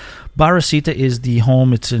 but Baracita is the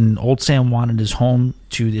home. It's in Old San Juan, and is home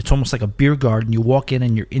to, it's almost like a beer garden. You walk in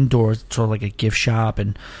and you're indoors. It's sort of like a gift shop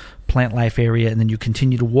and plant life area, and then you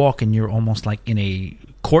continue to walk and you're almost like in a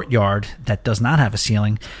courtyard that does not have a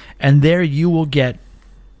ceiling, and there you will get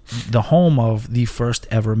the home of the first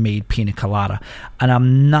ever made pina colada. And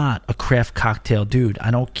I'm not a craft cocktail dude.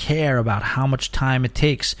 I don't care about how much time it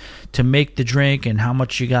takes to make the drink and how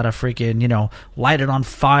much you gotta freaking, light it on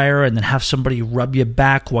fire and then have somebody rub your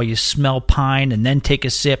back while you smell pine and then take a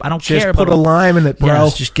sip. I don't care about Just put a lime in it, bro.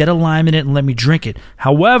 Yes, just get a lime in it and let me drink it.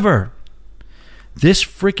 However, this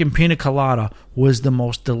freaking pina colada was the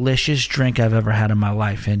most delicious drink I've ever had in my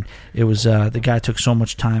life, and it was the guy took so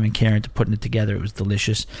much time and care into putting it together. It was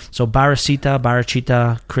delicious. So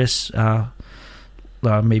Barachita, Chris,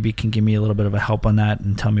 maybe can give me a little bit of a help on that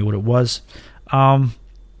and tell me what it was. Trying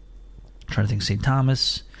to think, St.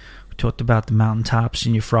 Thomas. We talked about the Mountaintop,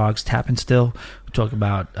 Senior Frogs, Tapping Still. We talked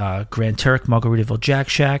about Grand Turk, Margaritaville Jack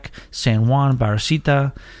Shack, San Juan,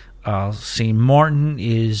 Barracita. St. Martin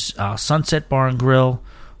is Sunset Bar and Grill.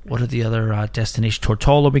 What are the other destinations?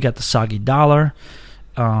 Tortola, we got the Soggy Dollar.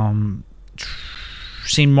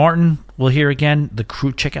 St. Martin, we'll hear again. The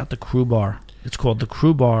Crew. Check out the Crew Bar. It's called the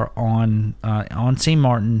Crew Bar on St.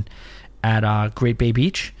 Martin at Great Bay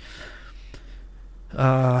Beach.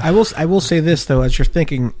 I will say this though, as you're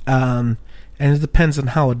thinking, and it depends on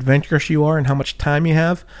how adventurous you are and how much time you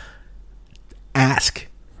have. Ask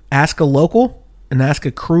a local and ask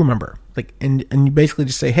a crew member, like, and you basically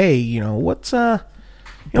just say, hey, what's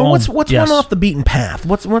what's Yes. one off the beaten path?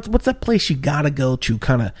 What's that place you gotta go to,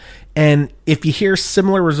 kind of? And if you hear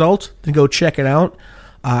similar results, then go check it out.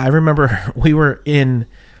 I remember we were in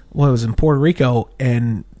Puerto Rico,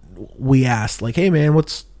 and we asked, like, hey man,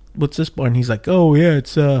 what's this bar? And he's like, oh yeah,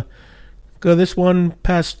 it's go this one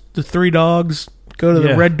past the Three Dogs, go to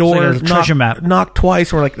the Red Door, like a treasure map. Knock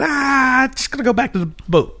twice. We're like, just gonna go back to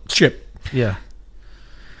the ship. Yeah.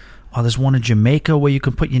 Oh, there's one in Jamaica where you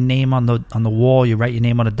can put your name on the wall. You write your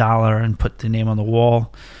name on $1 and put the name on the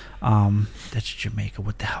wall. That's Jamaica.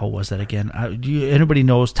 What the hell was that again? Anybody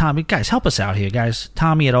knows? Tommy, guys, help us out here, guys.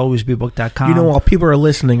 Tommy at alwaysbebooked.com. While people are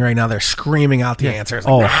listening right now, they're screaming out the answers.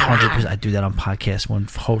 Like, 100%. I do that on podcasts when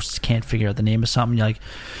hosts can't figure out the name of something. You're like,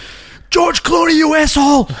 George Clooney, you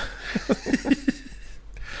asshole.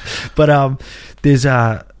 But there's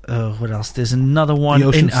what else? There's another one. The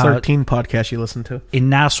Ocean's 13 podcast you listen to. In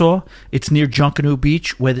Nassau, it's near Junkanoo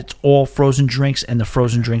Beach, where it's all frozen drinks, and the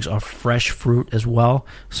frozen drinks are fresh fruit as well.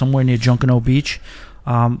 Somewhere near Junkanoo Beach.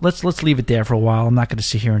 Let's leave it there for a while. I'm not going to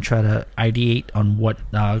sit here and try to ideate on what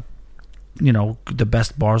the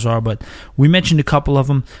best bars are, but we mentioned a couple of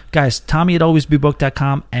them, guys. Tommy at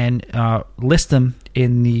alwaysbebooked.com, and list them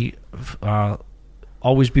in the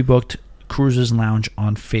Always Be Booked Cruises Lounge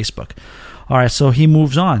on Facebook. All right, so he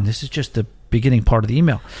moves on. This is just the beginning part of the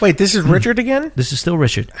email. Wait, this is Richard again? This is still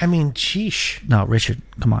Richard. I mean, sheesh. No, Richard,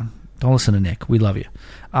 come on. Don't listen to Nick. We love you.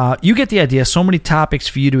 You get the idea. So many topics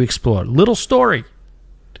for you to explore. Little story.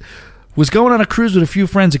 Was going on a cruise with a few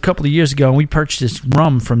friends a couple of years ago, and we purchased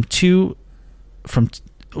rum from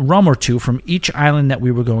each island that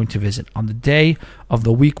we were going to visit. On the day of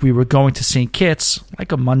the week we were going to St. Kitts,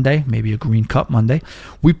 like a Monday, maybe a Green Cup Monday,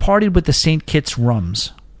 we partied with the St. Kitts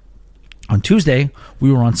rums. On Tuesday, we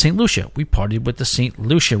were on St. Lucia. We partied with the St.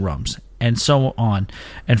 Lucia rums, and so on.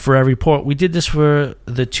 And for every port, we did this for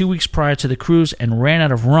the 2 weeks prior to the cruise and ran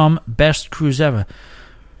out of rum. Best cruise ever.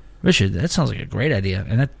 Richard, that sounds like a great idea,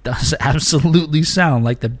 and that does absolutely sound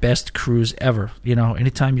like the best cruise ever.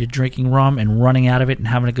 Anytime you're drinking rum and running out of it and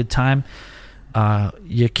having a good time,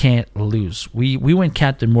 you can't lose. We went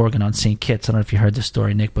Captain Morgan on St. Kitts. I don't know if you heard this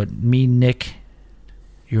story, Nick, but me, Nick,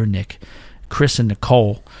 you're Nick, Chris, and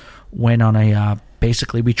Nicole went on a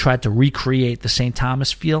basically we tried to recreate the St.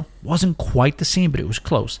 Thomas feel. Wasn't quite the same, but it was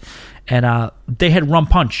close. And they had rum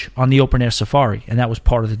punch on the open air safari, and that was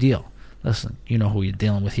part of the deal. Listen, you know who you're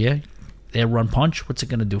dealing with here. They had rum punch. What's it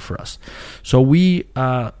going to do for us? So we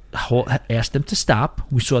asked them to stop.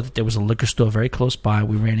 We saw that there was a liquor store very close by.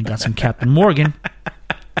 We ran and got some Captain Morgan,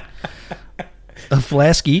 a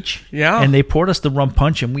flask each. Yeah. And they poured us the rum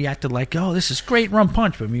punch, and we acted like, oh, this is great rum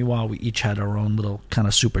punch. But meanwhile, we each had our own little kind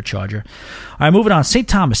of supercharger. All right, moving on. St.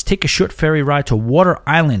 Thomas, take a short ferry ride to Water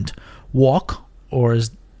Island. Walk,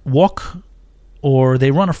 or they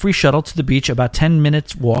run a free shuttle to the beach, about 10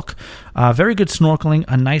 minutes walk. Very good snorkeling,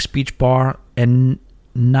 a nice beach bar, and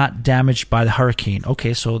not damaged by the hurricane.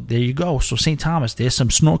 Okay, so there you go. So St. Thomas, there's some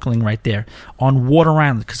snorkeling right there on Water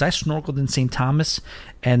Island. Because I snorkeled in St. Thomas,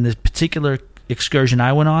 and the particular excursion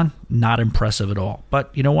I went on, not impressive at all. But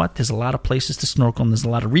you know what? There's a lot of places to snorkel, and there's a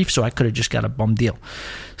lot of reef, so I could have just got a bum deal.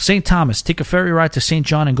 St. Thomas, take a ferry ride to St.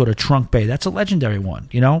 John and go to Trunk Bay. That's a legendary one,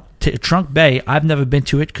 Trunk Bay, I've never been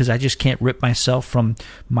to it because I just can't rip myself from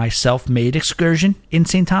my self-made excursion in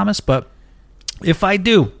St. Thomas. But if I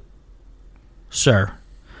do, sir,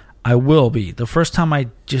 I will be. The first time I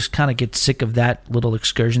just kind of get sick of that little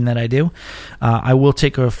excursion that I do, I will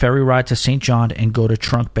take a ferry ride to St. John and go to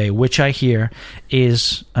Trunk Bay, which I hear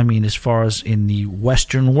is, as far as in the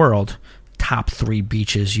Western world, top 3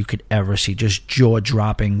 beaches you could ever see. Just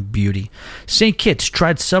jaw-dropping beauty. St. Kitts,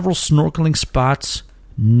 tried several snorkeling spots.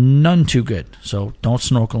 None too good, so don't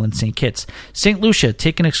snorkel in St. Kitts. St. Lucia,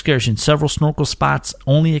 take an excursion. Several snorkel spots,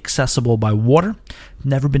 only accessible by water.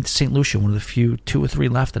 Never been to St. Lucia, one of the few 2 or 3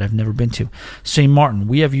 left that I've never been to. St. Martin,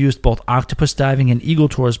 we have used both octopus diving and eagle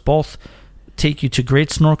tours. Both take you to great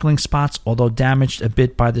snorkeling spots, although damaged a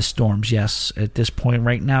bit by the storms. Yes, at this point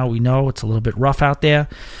right now, we know it's a little bit rough out there.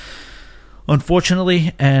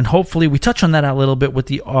 unfortunately, and hopefully we touch on that a little bit with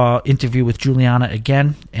the interview with Juliana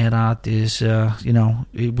again, and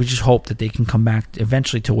we just hope that they can come back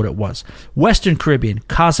eventually to what it was. Western Caribbean,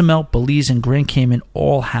 Cozumel, Belize, and Grand Cayman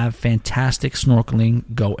all have fantastic snorkeling.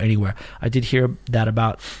 Go anywhere. I did hear that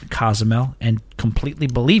about Cozumel and completely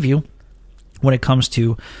believe you when it comes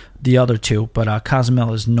to the other two, but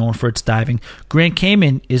Cozumel is known for its diving. Grand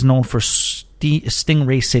Cayman is known for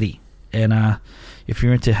Stingray City, and if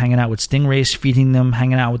you're into hanging out with stingrays, feeding them,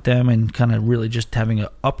 hanging out with them, and kind of really just having an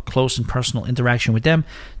up-close and personal interaction with them,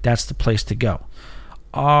 that's the place to go.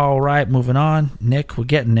 All right, moving on. Nick, we're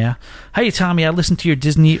getting there. Hey, Tommy, I listened to your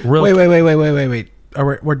Disney... Wait.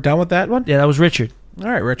 We're done with that one? Yeah, that was Richard.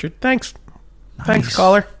 All right, Richard. Thanks. Nice. Thanks,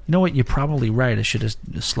 caller. You know what? You're probably right. I should have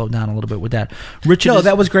slowed down a little bit with that. Richard. No,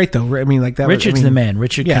 that was great though. I mean, like that. Richard's the man.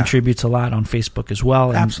 Richard contributes a lot on Facebook as well,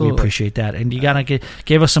 and absolutely. we appreciate that. And you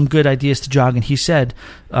gave us some good ideas to jog. And he said,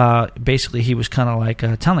 basically, he was kind of like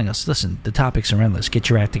telling us, "Listen, the topics are endless. Get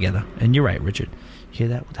your act together." And you're right, Richard. You hear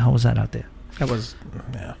that? How was that out there? That was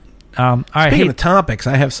yeah. All right. Speaking of topics,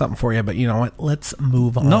 I have something for you, but you know what? Let's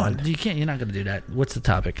move on. No, you can't. You're not going to do that. What's the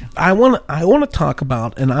topic? I want to talk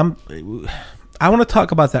about, I want to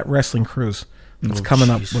talk about that wrestling cruise that's coming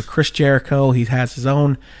up with Chris Jericho. He has his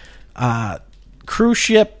own cruise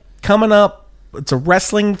ship coming up. It's a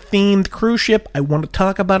wrestling-themed cruise ship. I want to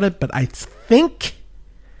talk about it, but I think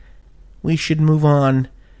we should move on.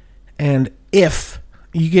 And if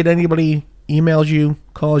you get anybody emails you,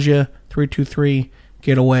 calls you,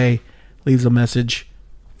 323-GET-AWAY, leaves a message,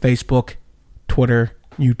 Facebook, Twitter,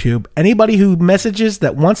 YouTube, anybody who messages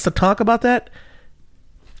that wants to talk about that,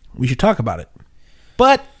 we should talk about it.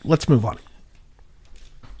 But let's move on.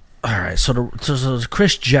 All right, so the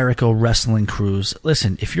Chris Jericho wrestling cruise.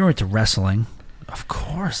 Listen, if you're into wrestling, of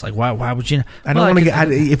course. Like, why would you? I don't want to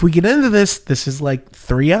get. If we get into this is like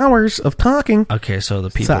 3 hours of talking. Okay, so the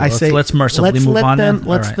people. So let's mercifully move on. I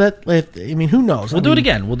mean, who knows? We'll do it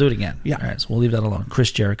again. Yeah. All right, so we'll leave that alone.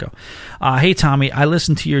 Chris Jericho. Hey, Tommy, I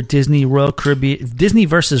listened to your Disney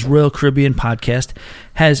versus Royal Caribbean podcast.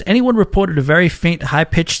 Has anyone reported a very faint,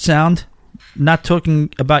 high-pitched sound? Not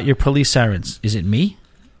talking about your police sirens. Is it me?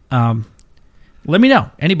 Let me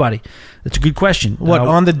know. Anybody. That's a good question. What,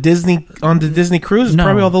 on the Disney cruise? No.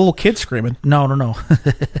 Probably all the little kids screaming. No.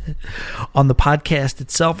 On the podcast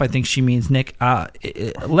itself, I think she means Nick.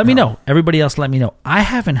 Let me know. Everybody else, let me know. I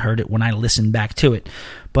haven't heard it when I listen back to it.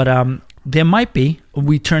 But there might be.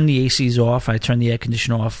 We turn the ACs off. I turn the air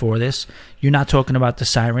conditioner off for this. You're not talking about the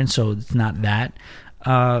siren, so it's not that.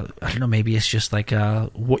 I don't know, maybe it's just like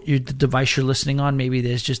the device you're listening on. Maybe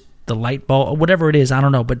there's just the light bulb or whatever it is. I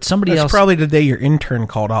don't know, but somebody else. That's probably the day your intern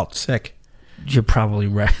called out sick. You're probably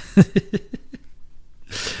right.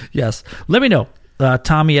 Yes. Let me know.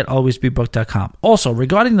 Tommy at alwaysbebooked.com. Also,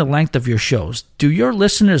 regarding the length of your shows, do your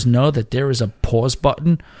listeners know that there is a pause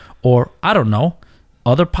button or, I don't know,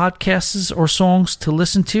 other podcasts or songs to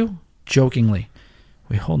listen to? Jokingly.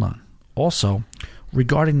 Wait, hold on. Also,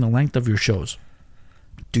 regarding the length of your shows,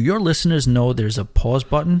 do your listeners know there's a pause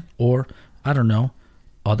button or, I don't know,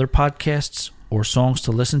 other podcasts or songs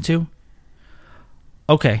to listen to?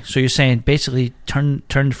 Okay, so you're saying basically turn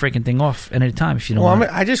the freaking thing off at any time if you don't want.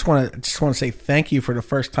 I just want to say thank you for the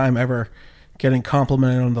first time ever getting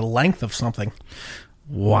complimented on the length of something.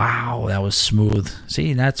 Wow, that was smooth.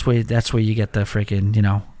 See, that's where you get the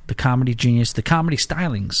freaking, the comedy genius, the comedy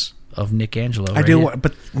stylings of Nick Angelo. I do,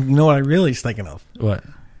 but you know what I really is thinking of? What?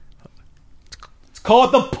 Call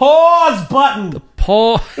it the pause button. The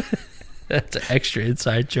pause. That's an extra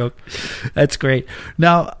inside joke. That's great.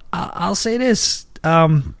 Now, I'll say this.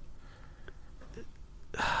 What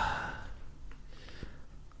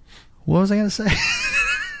was I going to say?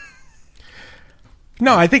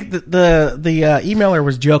 No, I think the emailer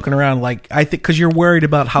was joking around. Like, I think because you're worried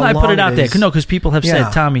about how long I put it out there. is. No, because people have said,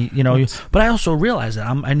 Tommy, but I also realize that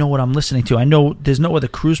I know what I'm listening to. I know there's no other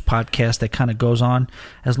cruise podcast that kind of goes on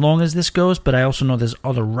as long as this goes, but I also know there's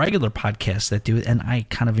other regular podcasts that do it, and I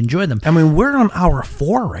kind of enjoy them. I mean, we're on hour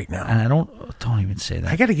 4 right now, and I don't even say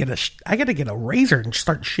that. I gotta get a razor and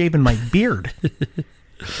start shaving my beard.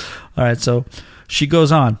 All right, so she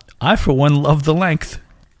goes on. I, for one, love the length.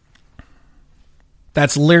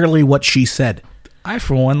 That's literally what she said. I,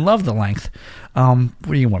 for one, love the length. What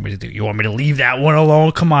do you want me to do? You want me to leave that one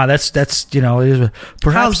alone? Come on, that's perhaps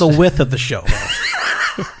how's the width of the show?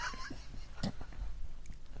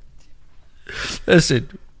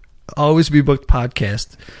 Listen, Always Be Booked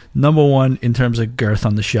podcast, number 1 in terms of girth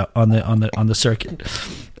on the show on the circuit.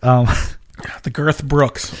 The Girth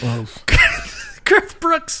Brooks. Girth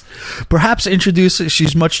Brooks. Perhaps introduce.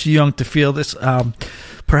 She's much too young to feel this.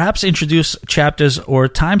 Perhaps introduce chapters or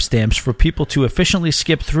timestamps for people to efficiently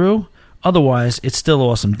skip through. Otherwise, it's still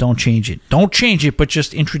awesome. Don't change it. Don't change it, but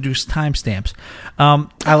just introduce timestamps.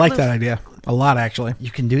 I like that idea a lot, actually.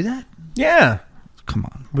 You can do that? Yeah. Come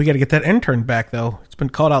on. We got to get that intern back, though. It's been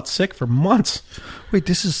called out sick for months. Wait,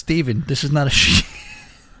 this is Steven. This is not a she.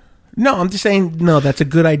 No, I'm just saying, no, that's a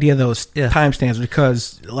good idea, those timestamps,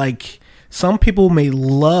 because, like, some people may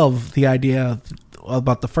love the idea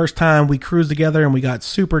about the first time we cruised together and we got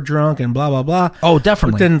super drunk and blah, blah, blah. Oh,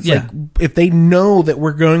 definitely. But then it's like, if they know that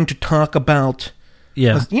we're going to talk about...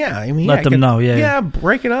 I mean, let them know. Yeah,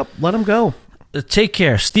 break it up. Let them go. Take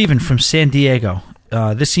care. Steven from San Diego.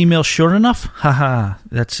 This email's short enough? Haha.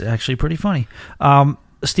 That's actually pretty funny.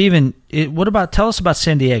 Steven, tell us about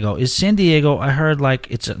San Diego. Is San Diego, I heard like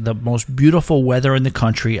it's the most beautiful weather in the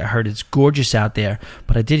country. I heard it's gorgeous out there,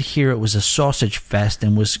 but I did hear it was a sausage fest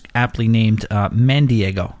and was aptly named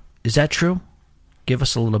Mandiego. Is that true? Give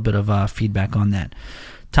us a little bit of feedback on that.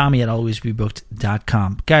 Tommy at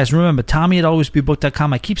alwaysbebooked.com. Guys, remember, Tommy at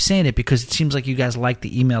alwaysbebooked.com. I keep saying it because it seems like you guys like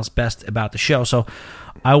the emails best about the show. So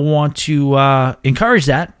I want to encourage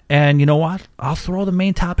that. And you know what? I'll throw the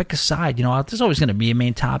main topic aside. You know, there's always going to be a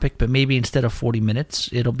main topic, but maybe instead of 40 minutes,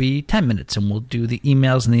 it'll be 10 minutes, and we'll do the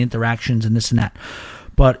emails and the interactions and this and that.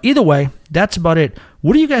 But either way, that's about it.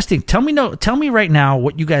 What do you guys think? Tell me right now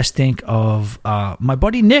what you guys think of my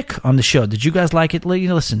buddy Nick on the show. Did you guys like it?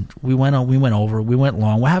 Listen, we went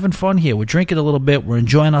long. We're having fun here. We're drinking a little bit. We're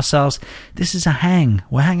enjoying ourselves. This is a hang.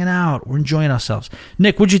 We're hanging out. We're enjoying ourselves.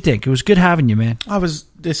 Nick, what'd you think? It was good having you, man.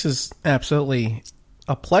 This is absolutely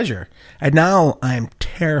a pleasure. And now I'm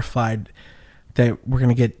terrified that we're going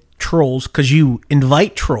to get trolls, because you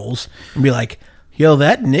invite trolls and be like, yo,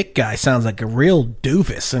 that Nick guy sounds like a real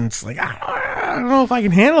doofus. And it's like, I don't know if I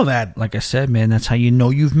can handle that. Like I said, man, that's how you know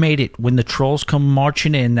you've made it. When the trolls come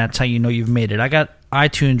marching in, that's how you know you've made it. I got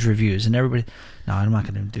iTunes reviews, and everybody... No, I'm not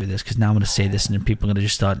going to do this, because now I'm going to say this, and then people are going to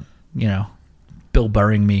just start, Bill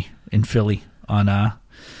Burring me in Philly on the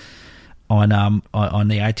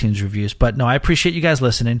iTunes reviews. But no, I appreciate you guys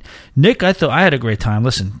listening. Nick, I thought I had a great time.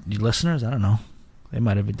 Listen, you listeners, I don't know. They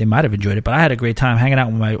might have enjoyed it, but I had a great time hanging out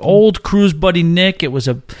with my old cruise buddy Nick. It was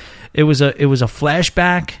a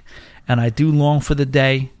flashback, and I do long for the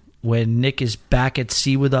day when Nick is back at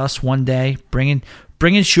sea with us one day, bringing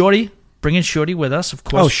Shorty with us. Of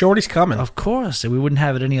course. Oh, Shorty's coming. Of course, we wouldn't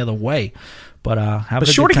have it any other way. But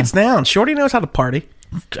Shorty gets down. Shorty knows how to party.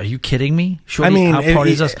 Are you kidding me? Shorty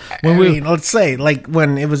outparties us. Let's say, like,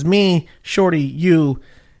 when it was me, Shorty, you,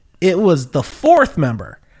 it was the fourth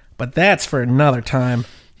member. But that's for another time,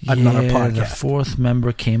 another podcast. The fourth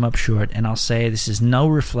member came up short, and I'll say this is no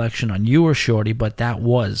reflection on you or Shorty, but that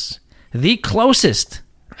was the closest.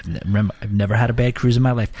 Remember, I've never had a bad cruise in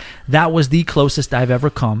my life. That was the closest I've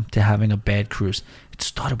ever come to having a bad cruise. It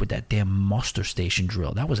started with that damn muster station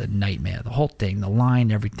drill. That was a nightmare. The whole thing, the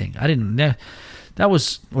line, everything. That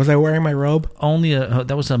was... Was I wearing my robe?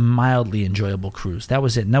 That was a mildly enjoyable cruise. That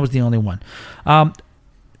was it, and that was the only one.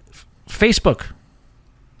 Facebook.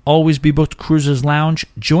 Always Be Booked Cruisers Lounge.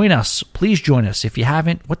 Join us. Please join us. If you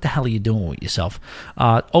haven't, what the hell are you doing with yourself?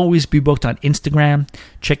 Always Be Booked on Instagram.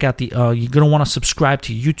 Check out you're going to want to subscribe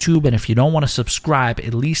to YouTube. And if you don't want to subscribe,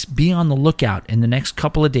 at least be on the lookout in the next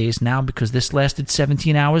couple of days now, because this lasted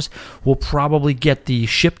 17 hours. We'll probably get the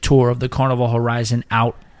ship tour of the Carnival Horizon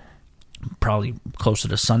out probably closer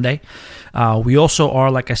to Sunday. We also are,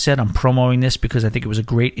 like I said, I'm promoting this because I think it was a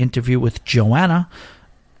great interview with Joanna.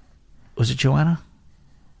 Was it Joanna?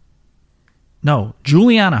 No,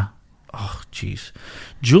 Juliana. Oh, jeez.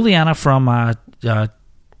 Juliana from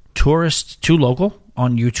Tourist to Local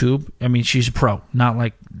on YouTube. I mean, she's a pro, not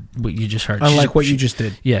like what you just heard. Unlike what you just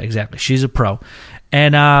did. Yeah, exactly. She's a pro.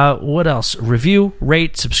 And what else? Review,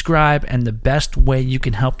 rate, subscribe, and the best way you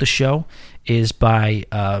can help the show is by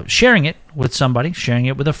sharing it with somebody, sharing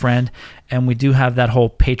it with a friend. And we do have that whole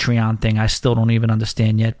Patreon thing. I still don't even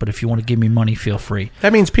understand yet, but if you want to give me money, feel free.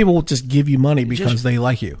 That means people will just give you money because they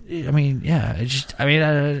like you. I mean, yeah.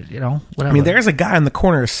 Whatever. I mean, there's a guy in the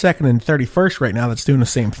corner of 2nd and 31st right now that's doing the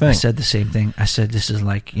same thing. I said the same thing. I said this is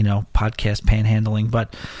like, podcast panhandling,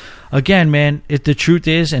 but... Again, man, the truth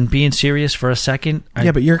is, and being serious for a second...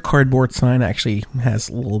 but your cardboard sign actually has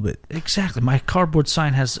a little bit... Exactly. My cardboard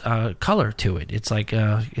sign has color to it. It's like,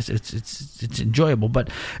 it's enjoyable. But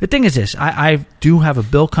the thing is this, I do have a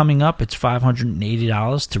bill coming up. It's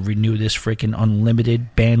 $580 to renew this freaking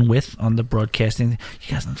unlimited bandwidth on the broadcasting.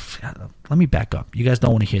 You guys, let me back up. You guys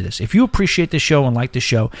don't want to hear this. If you appreciate the show and like the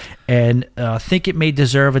show and think it may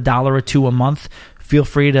deserve $1 or $2 a month... feel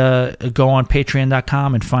free to go on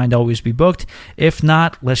patreon.com and find Always Be Booked. If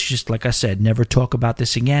not, let's just, like I said, never talk about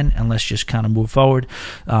this again, and let's just kind of move forward.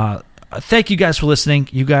 Thank you guys for listening.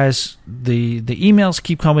 You guys, the emails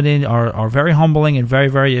keep coming in, are very humbling and very,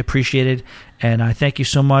 very appreciated, and I thank you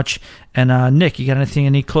so much. And Nick, you got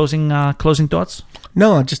any closing thoughts?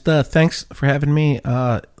 No, just thanks for having me.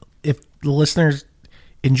 If the listeners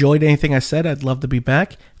enjoyed anything I said, I'd love to be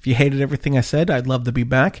back. If you hated everything I said, I'd love to be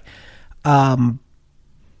back.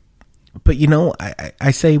 But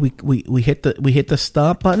I say we hit the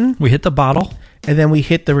stop button. We hit the bottle, and then we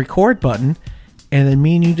hit the record button, and then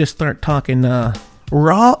me and you just start talking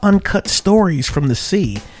raw, uncut stories from the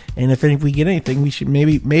sea. And if we get anything, we should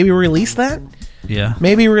maybe release that. Yeah.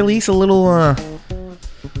 Maybe release a little.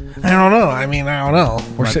 I don't know. I don't know.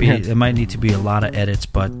 There might need to be a lot of edits,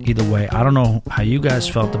 but either way, I don't know how you guys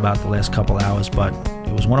felt about the last couple hours, but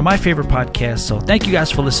it was one of my favorite podcasts. So thank you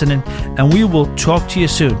guys for listening, and we will talk to you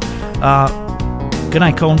soon. Good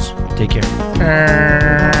night, Cones. Take care.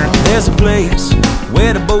 There's a place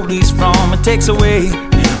where the boat leaves from. It takes away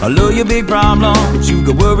all of your big problems. You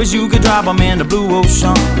could worries, you could drop them in the blue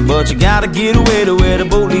ocean, but you gotta get away to where the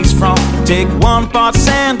boat leaves from. Take 1 part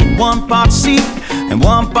sand, 1 part sea, and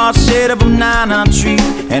 1 part shade of a 9-nut tree.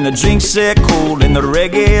 And the drinks set cold and the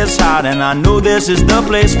reggae is hot, and I know this is the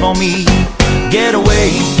place for me. Get away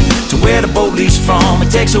to where the boat leaves from. It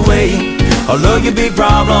takes away all of your big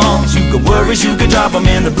problems. You could worries, you could drop them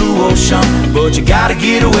in the blue ocean, but you gotta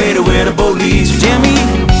get away to where the boat leaves. Jimmy.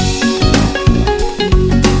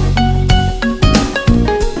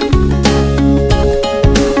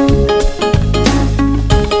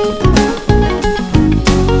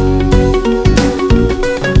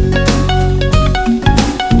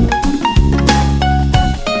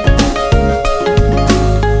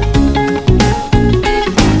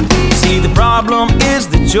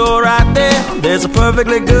 You're right there. There's a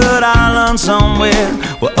perfectly good island somewhere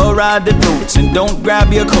where a ride that floats, and don't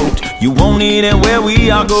grab your coat, you won't need it where we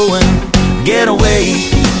are going. Get away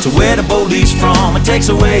to where the boat leaves from. It takes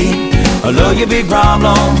away all of your big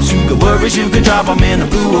problems. You could worries, you could drop them in the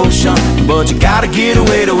blue ocean, but you gotta get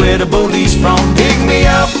away to where the boat leaves from. Pick me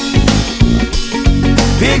up,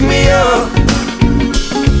 pick me up,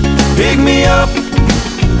 pick me up.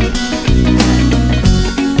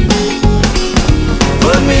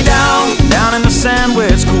 Put me down, down in the sand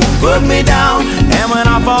where it's cool. Put me down, and when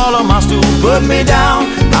I fall on my stool, put me down.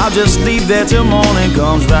 I'll just leave there till morning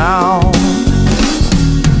comes round.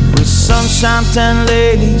 With sunshine, 10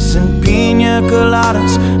 ladies, and pina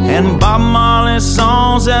coladas, and Bob Marley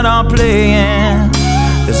songs that are playing.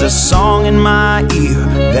 There's a song in my ear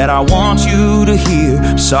that I want you to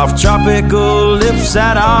hear. Soft tropical lips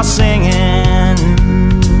that are singing.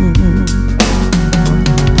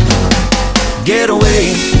 Get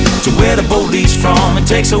away to where the boat leaves from. It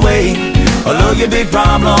takes away all of your big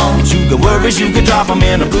problems. You could worries, you could drop them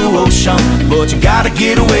in the blue ocean, but you gotta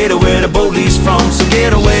get away to where the boat leaves from. So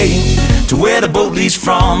get away to where the boat leaves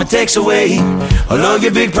from. It takes away all of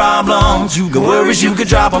your big problems. You could worries, you could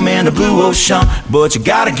drop them in the blue ocean, but you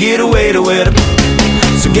gotta get away to where the...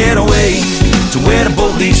 So get away to where the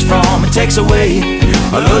boat leaves from. It takes away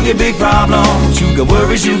all of your big problems. You got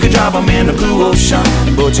worries, you could drop them in the blue ocean,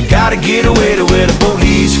 but you gotta get away to where the boat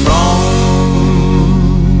leaves from.